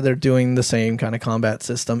earlier, they're doing the same kind of combat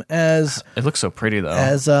system as... It looks so pretty, though.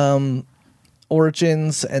 As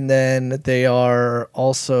Origins, and then they are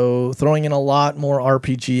also throwing in a lot more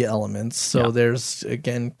RPG elements. So there's,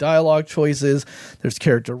 again, dialogue choices, there's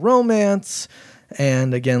character romance,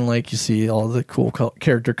 and again, like you see all the cool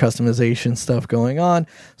character customization stuff going on.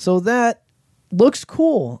 So that looks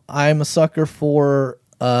cool. I'm a sucker for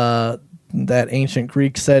that ancient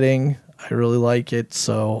Greek setting. I really like it,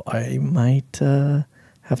 so I might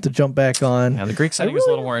have to jump back on. Yeah, the Greek setting is a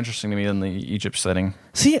little more interesting to me than the Egypt setting.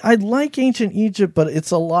 See, I like ancient Egypt, but it's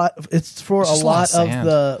for a lot of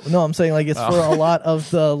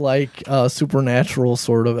the supernatural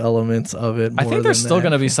sort of elements of it. I think there's still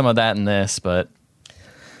going to be some of that in this, but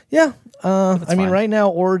yeah. Right now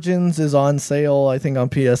Origins is on sale. I think on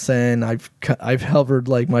PSN. I've hovered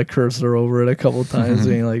like my cursor over it a couple times,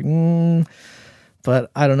 being like, but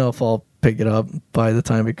I don't know if I'll pick it up by the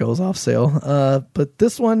time it goes off sale. But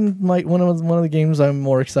this one might one of the games I'm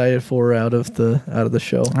more excited for out of the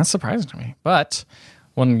show. That's surprising to me. But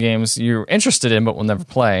one of the games you're interested in but will never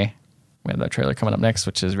play. We have that trailer coming up next,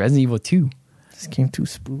 which is Resident Evil 2. This game too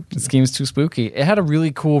spooky. This game's too spooky. It had a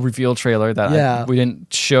really cool reveal trailer that we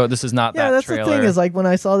didn't show. This is not that trailer. Yeah, that's the thing is like when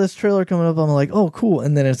I saw this trailer coming up, I'm like, oh, cool.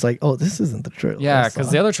 And then it's like, oh, this isn't the trailer. Yeah, because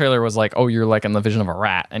the other trailer was like, oh, you're like in the vision of a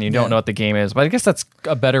rat and you don't know what the game is. But I guess that's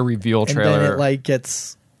a better reveal trailer. And then it like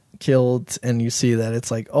gets killed and you see that it's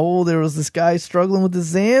like, oh, there was this guy struggling with the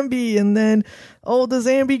zombie and then, oh, the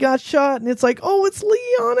zombie got shot and it's like, oh, it's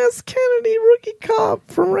Leon S. Kennedy, rookie cop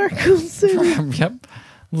from Raccoon City. Yep.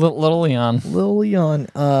 Little Leon.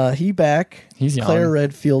 He back. He's young. Claire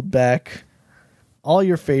Redfield back. All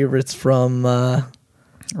your favorites from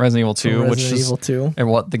Resident Evil 2, which is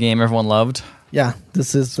what the game everyone loved. Yeah,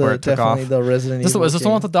 this is definitely the Resident Evil. Is this the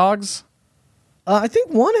one with the dogs? I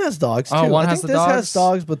think 1 has dogs too. One has the dogs. This has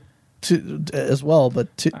dogs, but 2 as well.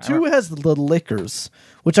 But 2 has the lickers,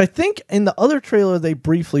 which I think in the other trailer they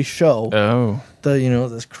briefly show. Oh,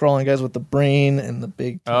 this crawling guys with the brain and the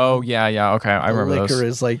big. Oh yeah. Okay, I remember those. Licker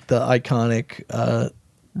is like the iconic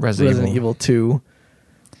Resident Evil 2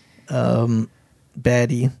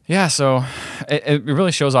 baddie. Yeah, so it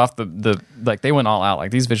really shows off the like they went all out.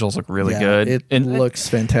 Like these visuals look really good. It looks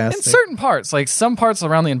fantastic. In certain parts, like some parts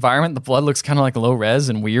around the environment, the blood looks kind of like low res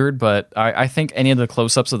and weird. But I think any of the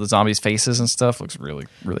close ups of the zombies' faces and stuff looks really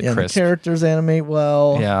crisp. The characters animate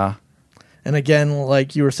well. Yeah, and again,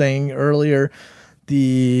 like you were saying earlier,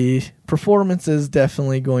 the performance is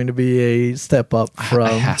definitely going to be a step up from.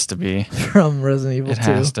 It has to be from Resident Evil 2. It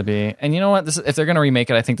has to be. And you know what? If they're going to remake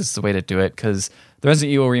it, I think this is the way to do it because the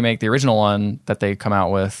Resident Evil remake, the original one that they come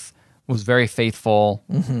out with, was very faithful,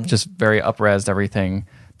 just very up-resed everything.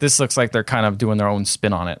 This looks like they're kind of doing their own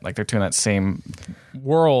spin on it. Like they're doing that same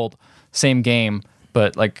world, same game,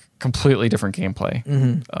 but like completely different gameplay.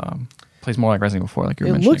 Plays more like Resident Evil 4, like you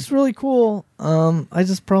were mentioning. It looks really cool. I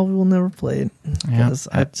just probably will never play it because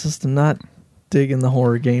I just am not digging the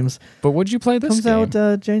horror games. But would you play this game? Comes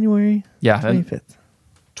out January 25th.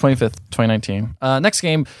 25th, 2019. Next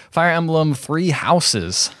game, Fire Emblem Three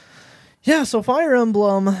Houses. Yeah, so Fire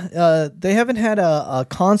Emblem, they haven't had a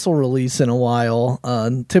console release in a while.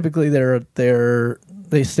 Typically,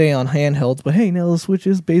 they stay on handhelds, but hey, now the Switch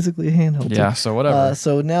is basically a handheld. Yeah, so whatever.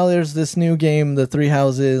 So now there's this new game, the Three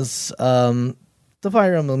Houses. The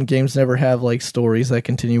Fire Emblem games never have like stories that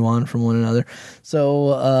continue on from one another.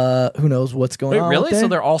 So who knows what's going on? Wait, really? There. So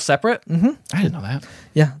they're all separate? I didn't know that.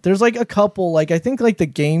 Yeah, there's like a couple. Like I think like the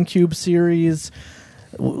GameCube series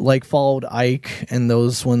like followed Ike, and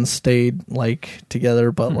those ones stayed like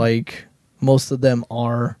together, but like most of them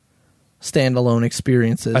are standalone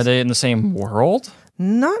experiences. Are they in the same world?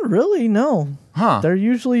 Not really, no. They're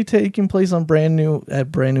usually taking place on brand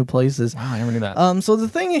new places. Wow, I never knew that. So the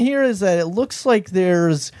thing here is that it looks like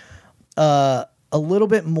there's a little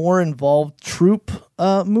bit more involved troop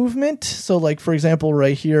movement. So like for example,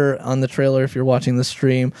 right here on the trailer, if you're watching the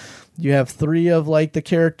stream, you have 3 of like the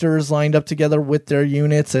characters lined up together with their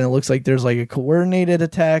units, and it looks like there's like a coordinated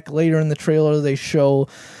attack. Later in the trailer, they show,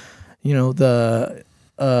 the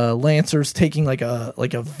Lancers taking like a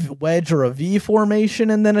wedge or a V formation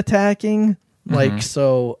and then attacking. Like,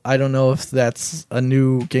 so I don't know if that's a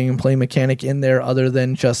new gameplay mechanic in there other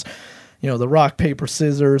than just, the rock, paper,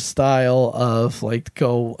 scissors style of like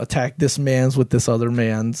go attack this man's with this other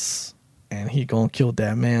man's and he gonna kill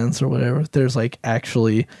that man's or whatever. There's like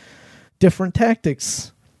actually different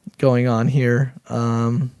tactics going on here.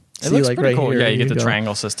 It looks like pretty cool. Here, you get the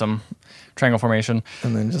triangle system, triangle formation.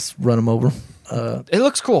 And then just run them over. It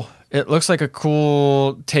looks cool. It looks like a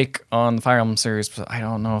cool take on the Fire Emblem series, but I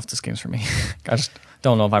don't know if this game's for me. I just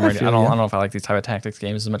don't know if I'm ready. I don't know if I like these type of tactics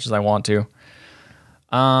games as much as I want to.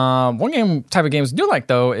 One type of games I do like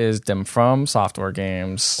though is them From Software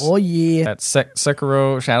games. Oh yeah, that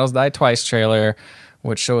Sekiro Shadows Die Twice trailer,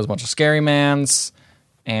 which shows a bunch of scary mans,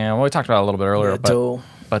 and we talked about it a little bit earlier.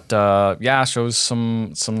 But shows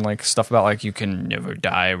some like stuff about like you can never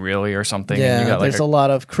die really or something. Yeah, and you got, there's a lot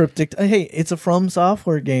of cryptic. Hey, it's a From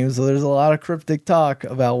Software game, so there's a lot of cryptic talk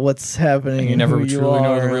about what's happening. And you never truly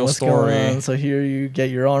know the real story. So here you get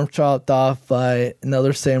your arm chopped off by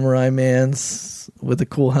another samurai man's with a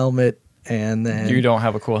cool helmet. And then you don't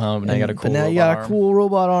have a cool helmet, now you got a cool robot arm. But now you got a cool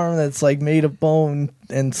robot arm that's like made of bone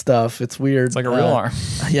and stuff. It's weird. It's like a real arm.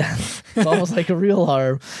 Yeah, it's almost like a real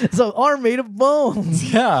arm. It's an arm made of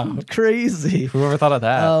bones. Yeah, crazy. Whoever thought of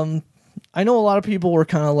that? I know a lot of people were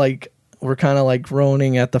kind of like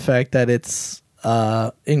groaning at the fact that it's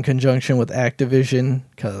in conjunction with Activision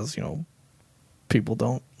because people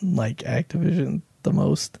don't like Activision the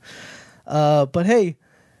most. But hey,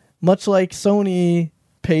 much like Sony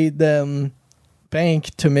paid them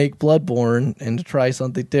bank to make Bloodborne and to try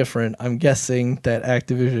something different, I'm guessing that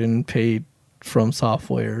Activision paid From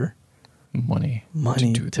Software money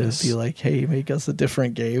to be like, hey, make us a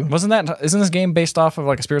different game. Isn't this game based off of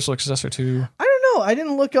like a spiritual successor to? I don't know. I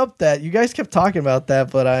didn't look up that. You guys kept talking about that,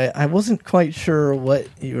 but I wasn't quite sure what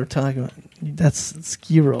you were talking about. That's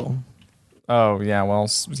Sekiro. Oh yeah, well,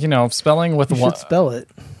 spelling with you should spell it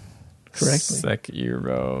correctly.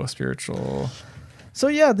 Sekiro, spiritual. So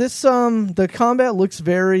yeah, this the combat looks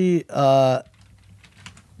very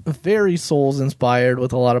very Souls inspired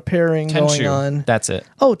with a lot of pairing going on. That's it.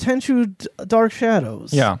 Oh, Tenchu Dark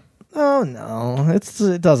Shadows. Yeah. Oh no,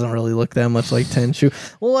 it doesn't really look that much like Tenchu.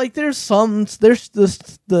 Well, like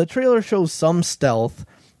the trailer shows some stealth,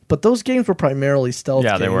 but those games were primarily stealth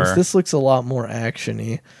games. They were. This looks a lot more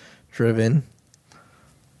action-y driven.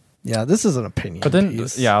 Yeah, this is an opinion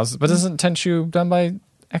piece. But isn't Tenchu done by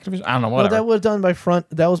Activision? I don't know. Whatever. Well, that was done by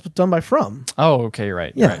That was done by From. Oh, okay, you're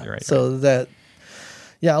right. You're right. So that.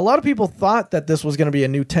 Yeah, a lot of people thought that this was going to be a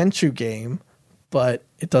new Tenchu game, but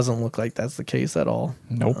it doesn't look like that's the case at all.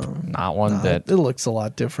 Nope, not one bit. It looks a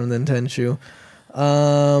lot different than Tenchu.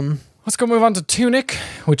 Let's go move on to Tunic,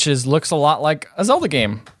 which looks a lot like a Zelda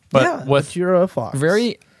game, but with you're a fox.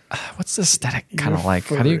 Very, what's the aesthetic kind of like?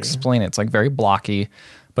 How do you explain it? It's like very blocky,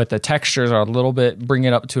 but the textures are a little bit, bring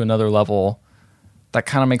it up to another level that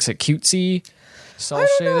kind of makes it cutesy. Cell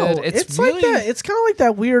shaded. It's really, like that. It's kind of like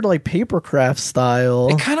that weird like papercraft style.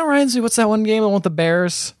 It kind of reminds me. What's that one game? The one with the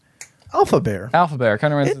bears? Alpha Bear. Kind of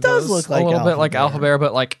reminds me. It does look like a little bit like Alpha Bear,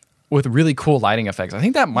 but like with really cool lighting effects. I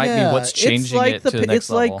think that might be what's changing it to the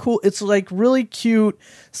next level. Like cool. It's like really cute,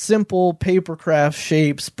 simple papercraft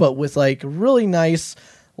shapes, but with like really nice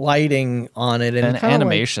lighting on it and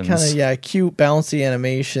animations. Cute bouncy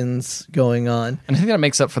animations going on. And I think that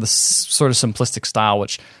makes up for the sort of simplistic style,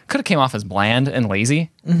 which could have came off as bland and lazy,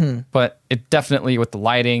 but it definitely, with the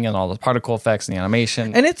lighting and all the particle effects and the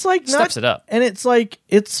animation, and it's like steps it up. And it's like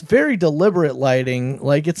it's very deliberate lighting.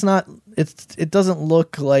 Like it doesn't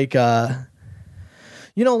look like like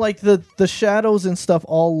the shadows and stuff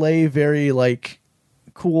all lay very like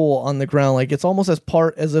cool on the ground. Like it's almost as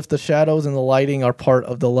if the shadows and the lighting are part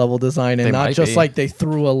of the level design and not just like they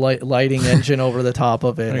threw a lighting engine over the top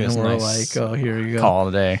of it and we're like, oh, here you go, call it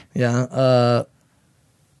a day.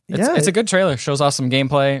 It's a good trailer. Shows off some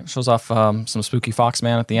gameplay, shows off some spooky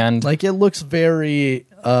Foxman at the end. Like it looks very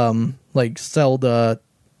like Zelda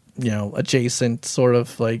adjacent, sort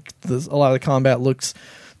of like a lot of the combat looks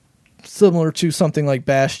similar to something like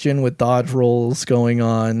Bastion with dodge rolls going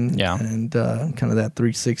on, and kind of that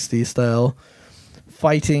 360 style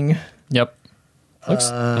fighting. Yep,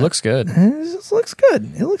 it looks good. It just looks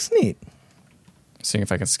good. It looks neat. Seeing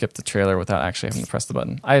if I can skip the trailer without actually having to press the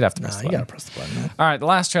button. I'd have to press the button. You gotta press the button. Man. All right, the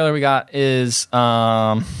last trailer we got is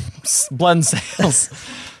Blood and Sails,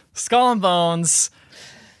 Skull and Bones.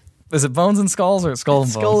 Is it Bones and Skulls or Skull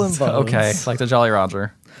and Bones? Skull and Bones. Okay, like the Jolly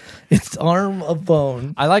Roger. It's Arm of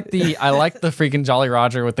Bone. I like the freaking Jolly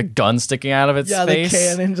Roger with the gun sticking out of its face. The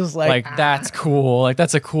cannon just like that's cool. Like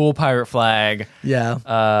that's a cool pirate flag.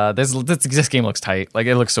 Yeah. This game looks tight. Like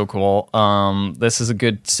it looks so cool. This is a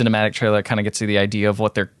good cinematic trailer that kind of gets you the idea of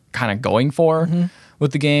what they're kind of going for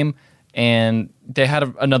with the game. And they had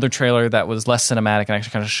another trailer that was less cinematic and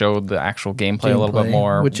actually kind of showed the actual gameplay a little bit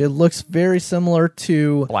more. Which it looks very similar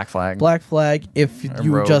to Black Flag. If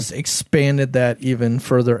you just expanded that even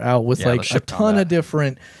further out with like a ton of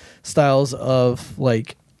different styles of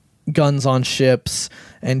like guns on ships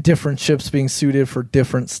and different ships being suited for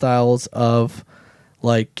different styles of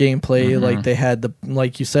like gameplay. Like they had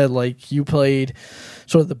like you said, like you played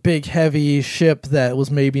sort of the big heavy ship that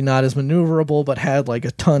was maybe not as maneuverable but had like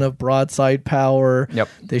a ton of broadside power. Yep.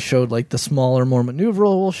 They showed like the smaller, more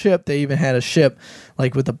maneuverable ship. They even had a ship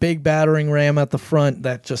like with a big battering ram at the front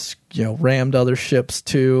that just rammed other ships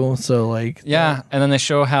too. So like and then they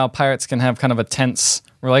show how pirates can have kind of a tense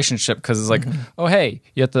relationship because it's like, oh hey,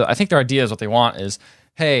 you have to. I think their idea is what they want is,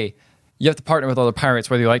 hey, you have to partner with other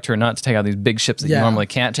pirates, whether you like to or not, to take out these big ships that you normally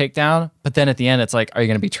can't take down. But then at the end, it's like, are you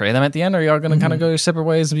going to betray them at the end, or are you all going to kind of go your separate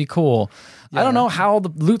ways and be cool? I don't know how the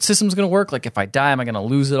loot system is going to work. Like, if I die, am I going to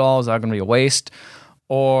lose it all? Is that going to be a waste?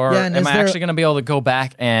 Or am I actually going to be able to go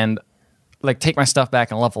back and like take my stuff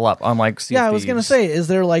back and level up? Unlike Sea of Thieves. I was going to say, is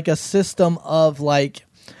there like a system of like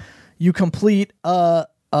you complete a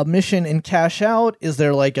mission and cash out? Is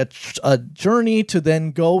there like a journey to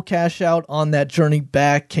then go cash out on that journey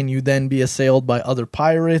back? Can you then be assailed by other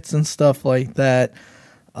pirates and stuff like that?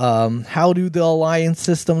 How do the alliance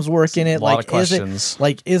systems work in it? A lot of questions.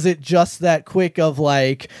 Is it just that quick of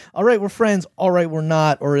like, all right, we're friends, all right, we're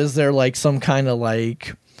not? Or is there like some kind of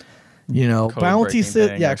like, bounty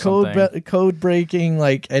code breaking,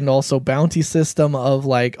 like, and also bounty system of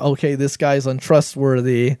like, okay, this guy's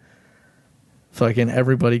untrustworthy. fucking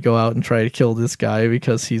everybody go out and try to kill this guy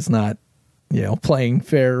because he's not, playing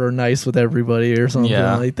fair or nice with everybody or something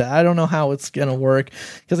like that. I don't know how it's going to work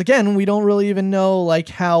because, again, we don't really even know like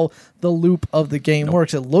how the loop of the game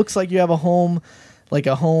works. It looks like you have a home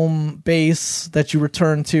base that you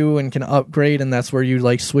return to and can upgrade, and that's where you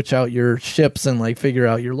like switch out your ships and like figure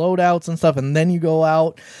out your loadouts and stuff, and then you go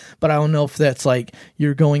out. But I don't know if that's like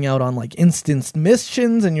you're going out on like instanced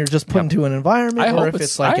missions and you're just put into an environment, or if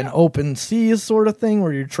it's like an open seas sort of thing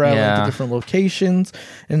where you're traveling to different locations.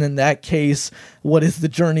 And in that case, what does the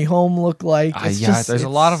journey home look like? There's a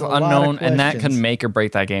lot of unknown, and that can make or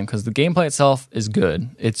break that game because the gameplay itself is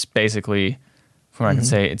good. It's basically, from what I can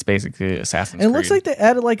say, it's basically Assassin's Creed. And it looks like they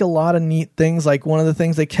added like a lot of neat things. Like one of the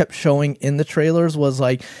things they kept showing in the trailers was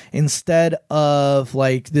like instead of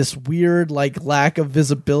like this weird like lack of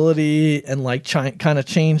visibility and like kind of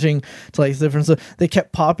changing to like different stuff, they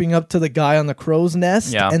kept popping up to the guy on the crow's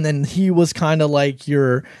nest, and then he was kind of like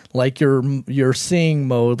your seeing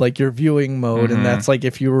mode, like your viewing mode, and that's like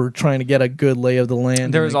if you were trying to get a good lay of the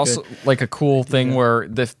land. There was also like a cool thing where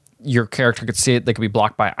your character could see it. They could be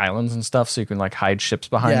blocked by islands and stuff, so you can like hide ships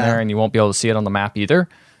behind there, and you won't be able to see it on the map either.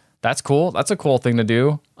 That's cool. That's a cool thing to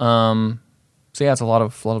do. So yeah, it's a lot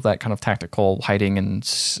of that kind of tactical hiding and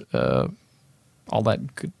all that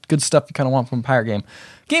good stuff you kind of want from a pirate game,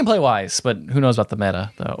 gameplay wise. But who knows about the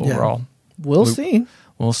meta, the overall. We'll see.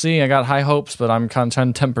 We'll see. I got high hopes, but I'm kind of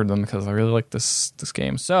trying to temper them because I really like this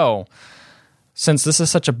game. So, since this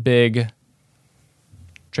is such a big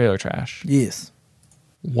trailer trash, yes.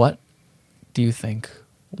 What do you think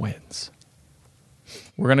wins?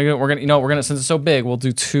 We're gonna since it's so big, we'll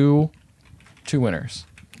do two winners.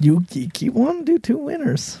 You keep wanting to do two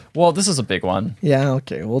winners. Well, this is a big one. Yeah,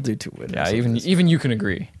 okay, we'll do two winners. Yeah, even you can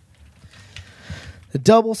agree. The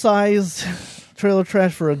double-sized trailer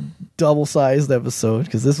trash for a double-sized episode,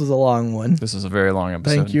 because this was a long one. This is a very long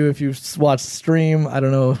episode. Thank you if you watched the stream. I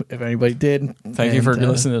don't know if anybody did. Thank you for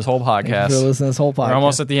listening to this whole podcast. We're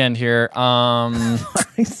almost at the end here.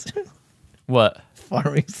 What?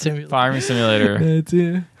 Farming Simulator. Farming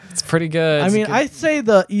Simulator. It's pretty good. I mean, I'd say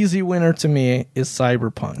the easy winner to me is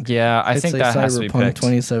Cyberpunk. Yeah, I think that has to be picked.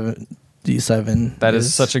 2077. That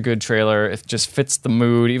is such a good trailer. It just fits the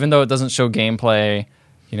mood, even though it doesn't show gameplay.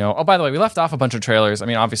 Oh, by the way, we left off a bunch of trailers. I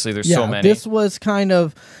mean, obviously, there's so many. This was kind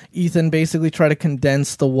of Ethan basically tried to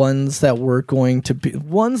condense the ones that were going to be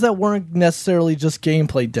ones that weren't necessarily just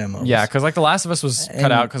gameplay demos. Yeah, because like The Last of Us was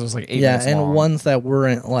cut out because it was like 8 minutes long. Yeah, and ones that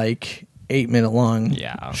weren't like 8-minute long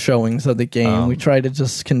showings of the game. We tried to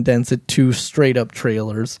just condense it to straight up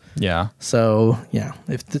trailers. Yeah. So yeah,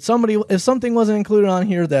 if something wasn't included on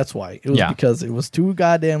here, that's why. It was because it was too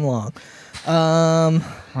goddamn long.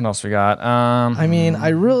 What else we got? I mean, I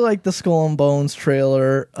really like the Skull and Bones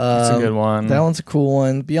trailer. It's a good one. That one's a cool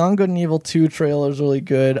one. Beyond Good and Evil 2 trailer is really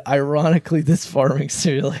good. Ironically, this Farming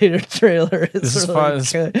Simulator trailer is really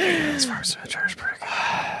good. This Farming Simulator is pretty good.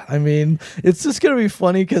 I mean, it's just gonna be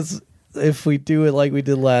funny because if we do it like we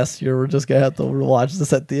did last year, we're just gonna have to watch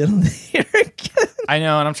this at the end of the year again. I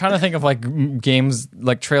know, and I'm trying to think of like games,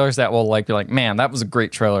 like trailers that will like be like, man, that was a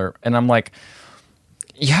great trailer, and I'm like,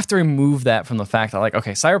 you have to remove that from the fact that like,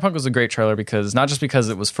 okay, Cyberpunk was a great trailer because not just because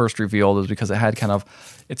it was first revealed, it was because it had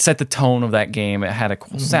it set the tone of that game. It had a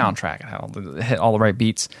cool soundtrack. It hit all the right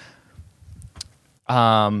beats.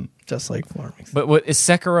 Just like Farming. But is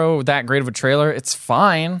Sekiro that great of a trailer? It's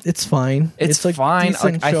fine. It's fine. It's fine.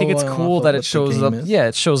 Like, I think it's cool that it shows up. Yeah,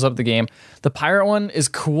 it shows up the game. The pirate one is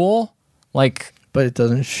cool. Like, but it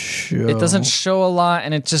doesn't show. It doesn't show a lot,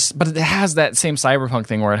 and but it has that same Cyberpunk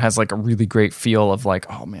thing where it has like a really great feel of like,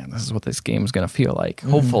 oh man, this is what this game is gonna feel like.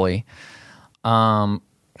 Hopefully,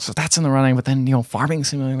 so that's in the running. But then Farming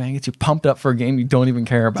Simulator, man, gets you pumped up for a game you don't even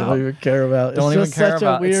care about. It's such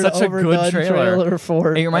a good trailer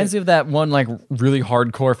for. It reminds me of that one like really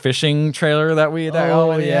hardcore fishing trailer that we. It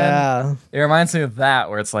reminds me of that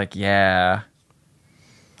where it's like, yeah.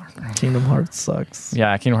 Kingdom Hearts sucks.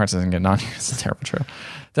 Yeah, Kingdom Hearts isn't good. It's a terrible trailer.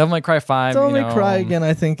 Devil May Cry 5. Devil May Cry again,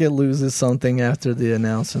 I think it loses something after the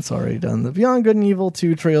announcement's already done. The Beyond Good and Evil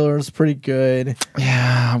 2 trailer is pretty good.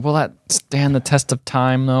 Yeah, will that stand the test of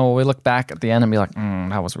time, though? Will we look back at the end and be like,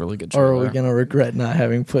 that was a really good trailer? Or are we going to regret not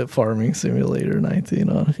having put Farming Simulator 19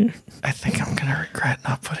 on here? I think I'm going to regret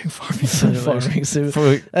not putting Farming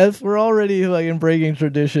Simulator. As we're already like breaking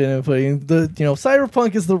tradition and putting the,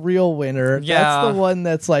 Cyberpunk is the real winner. Yeah. That's the one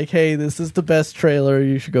that's like, hey, this is the best trailer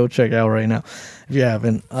you should go check out right now. If you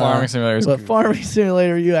haven't. Farming Simulator. But Farming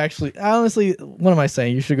Simulator, you actually, honestly, what am I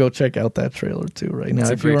saying? You should go check out that trailer too right now.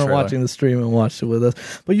 If you weren't watching the stream and watched it with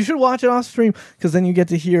us. But you should watch it cross stream because then you get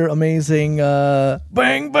to hear amazing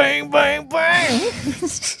bang, bang, bang, bang.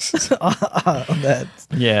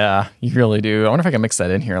 Yeah, you really do. I wonder if I can mix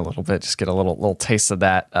that in here a little bit. Just get a little taste of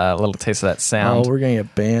that, sound. Oh, we're gonna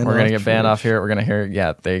get banned. We're gonna get banned off here. We're gonna hear.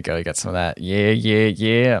 Yeah, there you go. You got some of that. Yeah.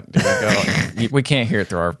 There you go. We can't hear it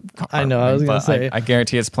through our. I know. I was gonna say. I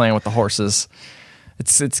guarantee it's playing with the horses.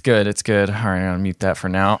 It's good. It's good. All right, I'm gonna mute that for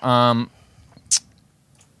now.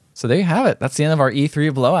 So there you have it. That's the end of our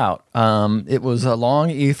E3 blowout. It was a long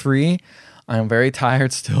E3. I'm very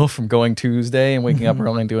tired still from going Tuesday and waking up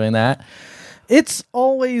early and doing that. It's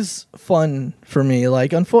always fun for me.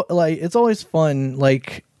 It's always fun.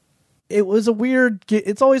 Like, it's always a weird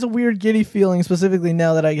giddy feeling, specifically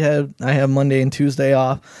now that I have Monday and Tuesday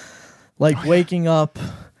off. Like waking up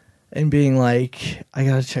and being like, I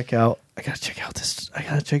gotta check out this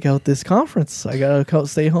conference. I gotta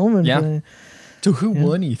stay home and play. So who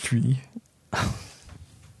won E3?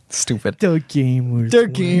 Stupid. The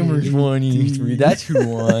gamers won E3. That's who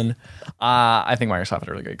won. I think Microsoft had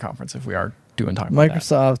a really good conference. If we are talking about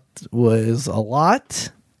Microsoft was a lot,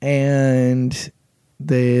 and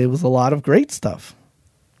there was a lot of great stuff.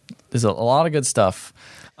 There's a lot of good stuff.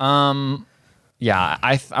 Yeah,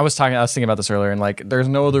 I was thinking about this earlier, and like, there's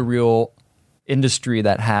no other real industry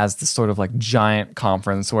that has this sort of like giant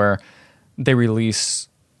conference where they release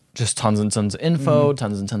just tons and tons of info,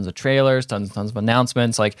 tons and tons of trailers, tons and tons of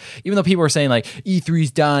announcements. Like, even though people are saying like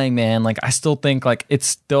E3's dying, man, like I still think like it's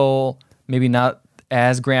still maybe not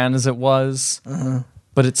as grand as it was,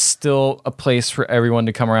 but it's still a place for everyone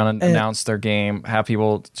to come around and announce their game, have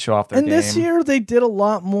people show off their game. And this year they did a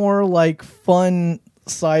lot more like fun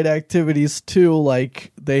side activities too.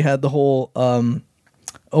 Like they had the whole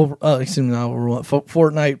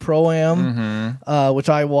Fortnite Pro-Am, which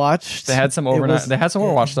I watched. They had some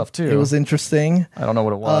Overwatch stuff too. It was interesting. I don't know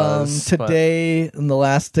what it was. Today, in the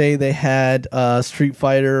last day, they had Street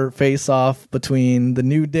Fighter face-off between the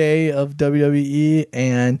New Day of WWE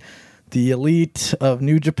and the Elite of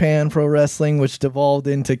New Japan Pro Wrestling, which devolved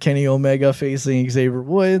into Kenny Omega facing Xavier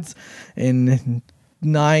Woods in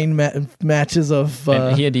 9 matches of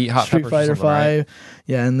he had to eat hot Street Fighter 5. Right?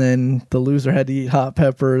 Yeah, and then the loser had to eat hot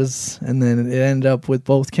peppers, and then it ended up with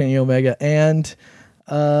both Kenny Omega and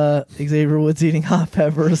Xavier Woods eating hot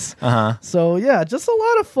peppers. So yeah, just a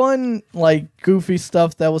lot of fun, like goofy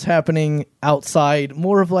stuff that was happening outside,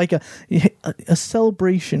 more of like a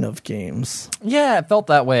celebration of games. Yeah, it felt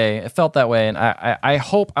that way. And I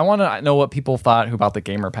want to know what people thought about the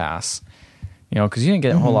Gamer Pass. You know, because you didn't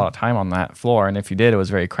get a whole lot of time on that floor, and if you did, it was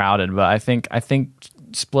very crowded. But I think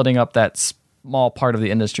splitting up that small part of the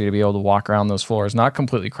industry to be able to walk around those floors, not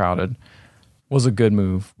completely crowded, was a good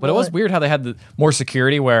move. But it was weird how they had more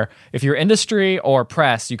security, where if you're industry or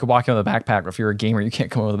press, you could walk in with a backpack. But if you're a gamer, you can't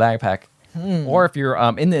come in with a backpack. Or if you're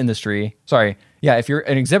in the industry, if you're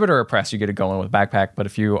an exhibitor or press, you get to go in with a backpack. But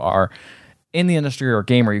if you are in the industry or a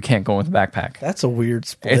gamer, you can't go in with a backpack. That's a weird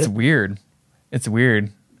split. It's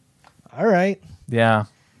weird. All right. Yeah.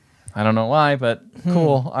 I don't know why, but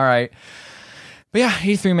cool. All right. But yeah,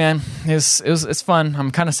 E3, man, it's fun.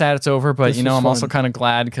 I'm kind of sad it's over, but I'm fun. Also kind of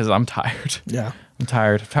glad because I'm tired. Yeah. I'm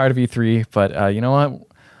tired of E3, but you know what?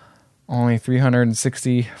 Only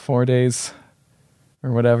 364 days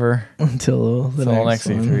or whatever until the next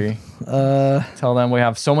E3. Tell them we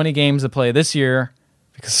have so many games to play this year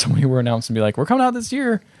because so many were announced and be like, we're coming out this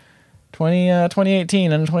year.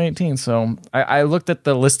 2018 and 2018. So I looked at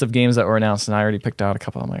the list of games that were announced and I already picked out a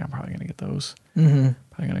couple. I'm like, I'm probably going to get those. Probably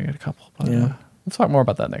going to get a couple. But we'll talk more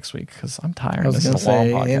about that next week because I'm tired. I was going to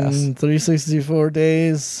say, in 364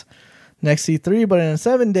 days, next E3, but in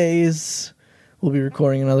 7 days, we'll be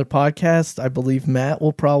recording another podcast. I believe Matt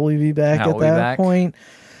will probably be back at that point.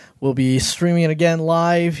 We'll be streaming it again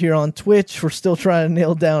live here on Twitch. We're still trying to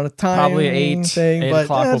nail down a time. Probably 8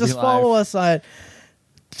 but just follow us at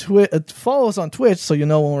follow us on Twitch so you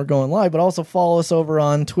know when we're going live, but also follow us over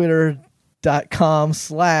on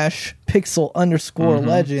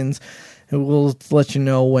twitter.com/pixel_legends, and we'll let you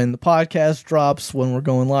know when the podcast drops, when we're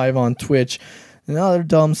going live on Twitch and other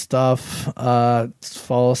dumb stuff.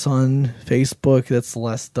 Follow us on Facebook. That's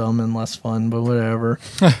less dumb and less fun, but whatever.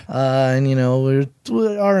 And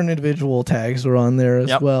our individual tags are on there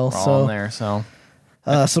as well. We're all on there, so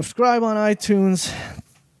subscribe on iTunes.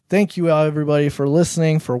 Thank you, everybody, for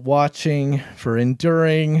listening, for watching, for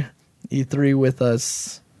enduring E3 with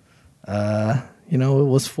us. It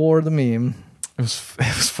was for the meme. It was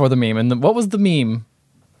for the meme. And what was the meme?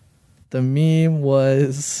 The meme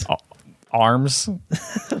was arms,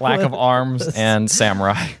 lack of arms, and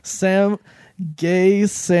samurai. Gay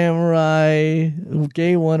samurai,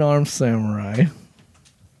 gay one-armed samurai.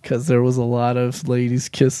 because there was a lot of ladies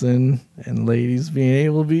kissing and ladies being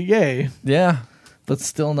able to be gay. Yeah. But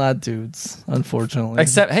still not dudes, unfortunately.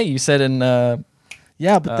 Except, hey, you said in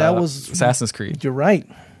yeah, but that was Assassin's Creed. You're right.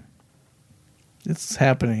 It's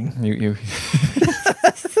happening. You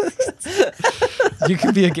you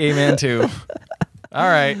could be a gay man too. All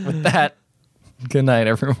right, with that, good night,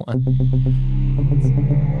 everyone.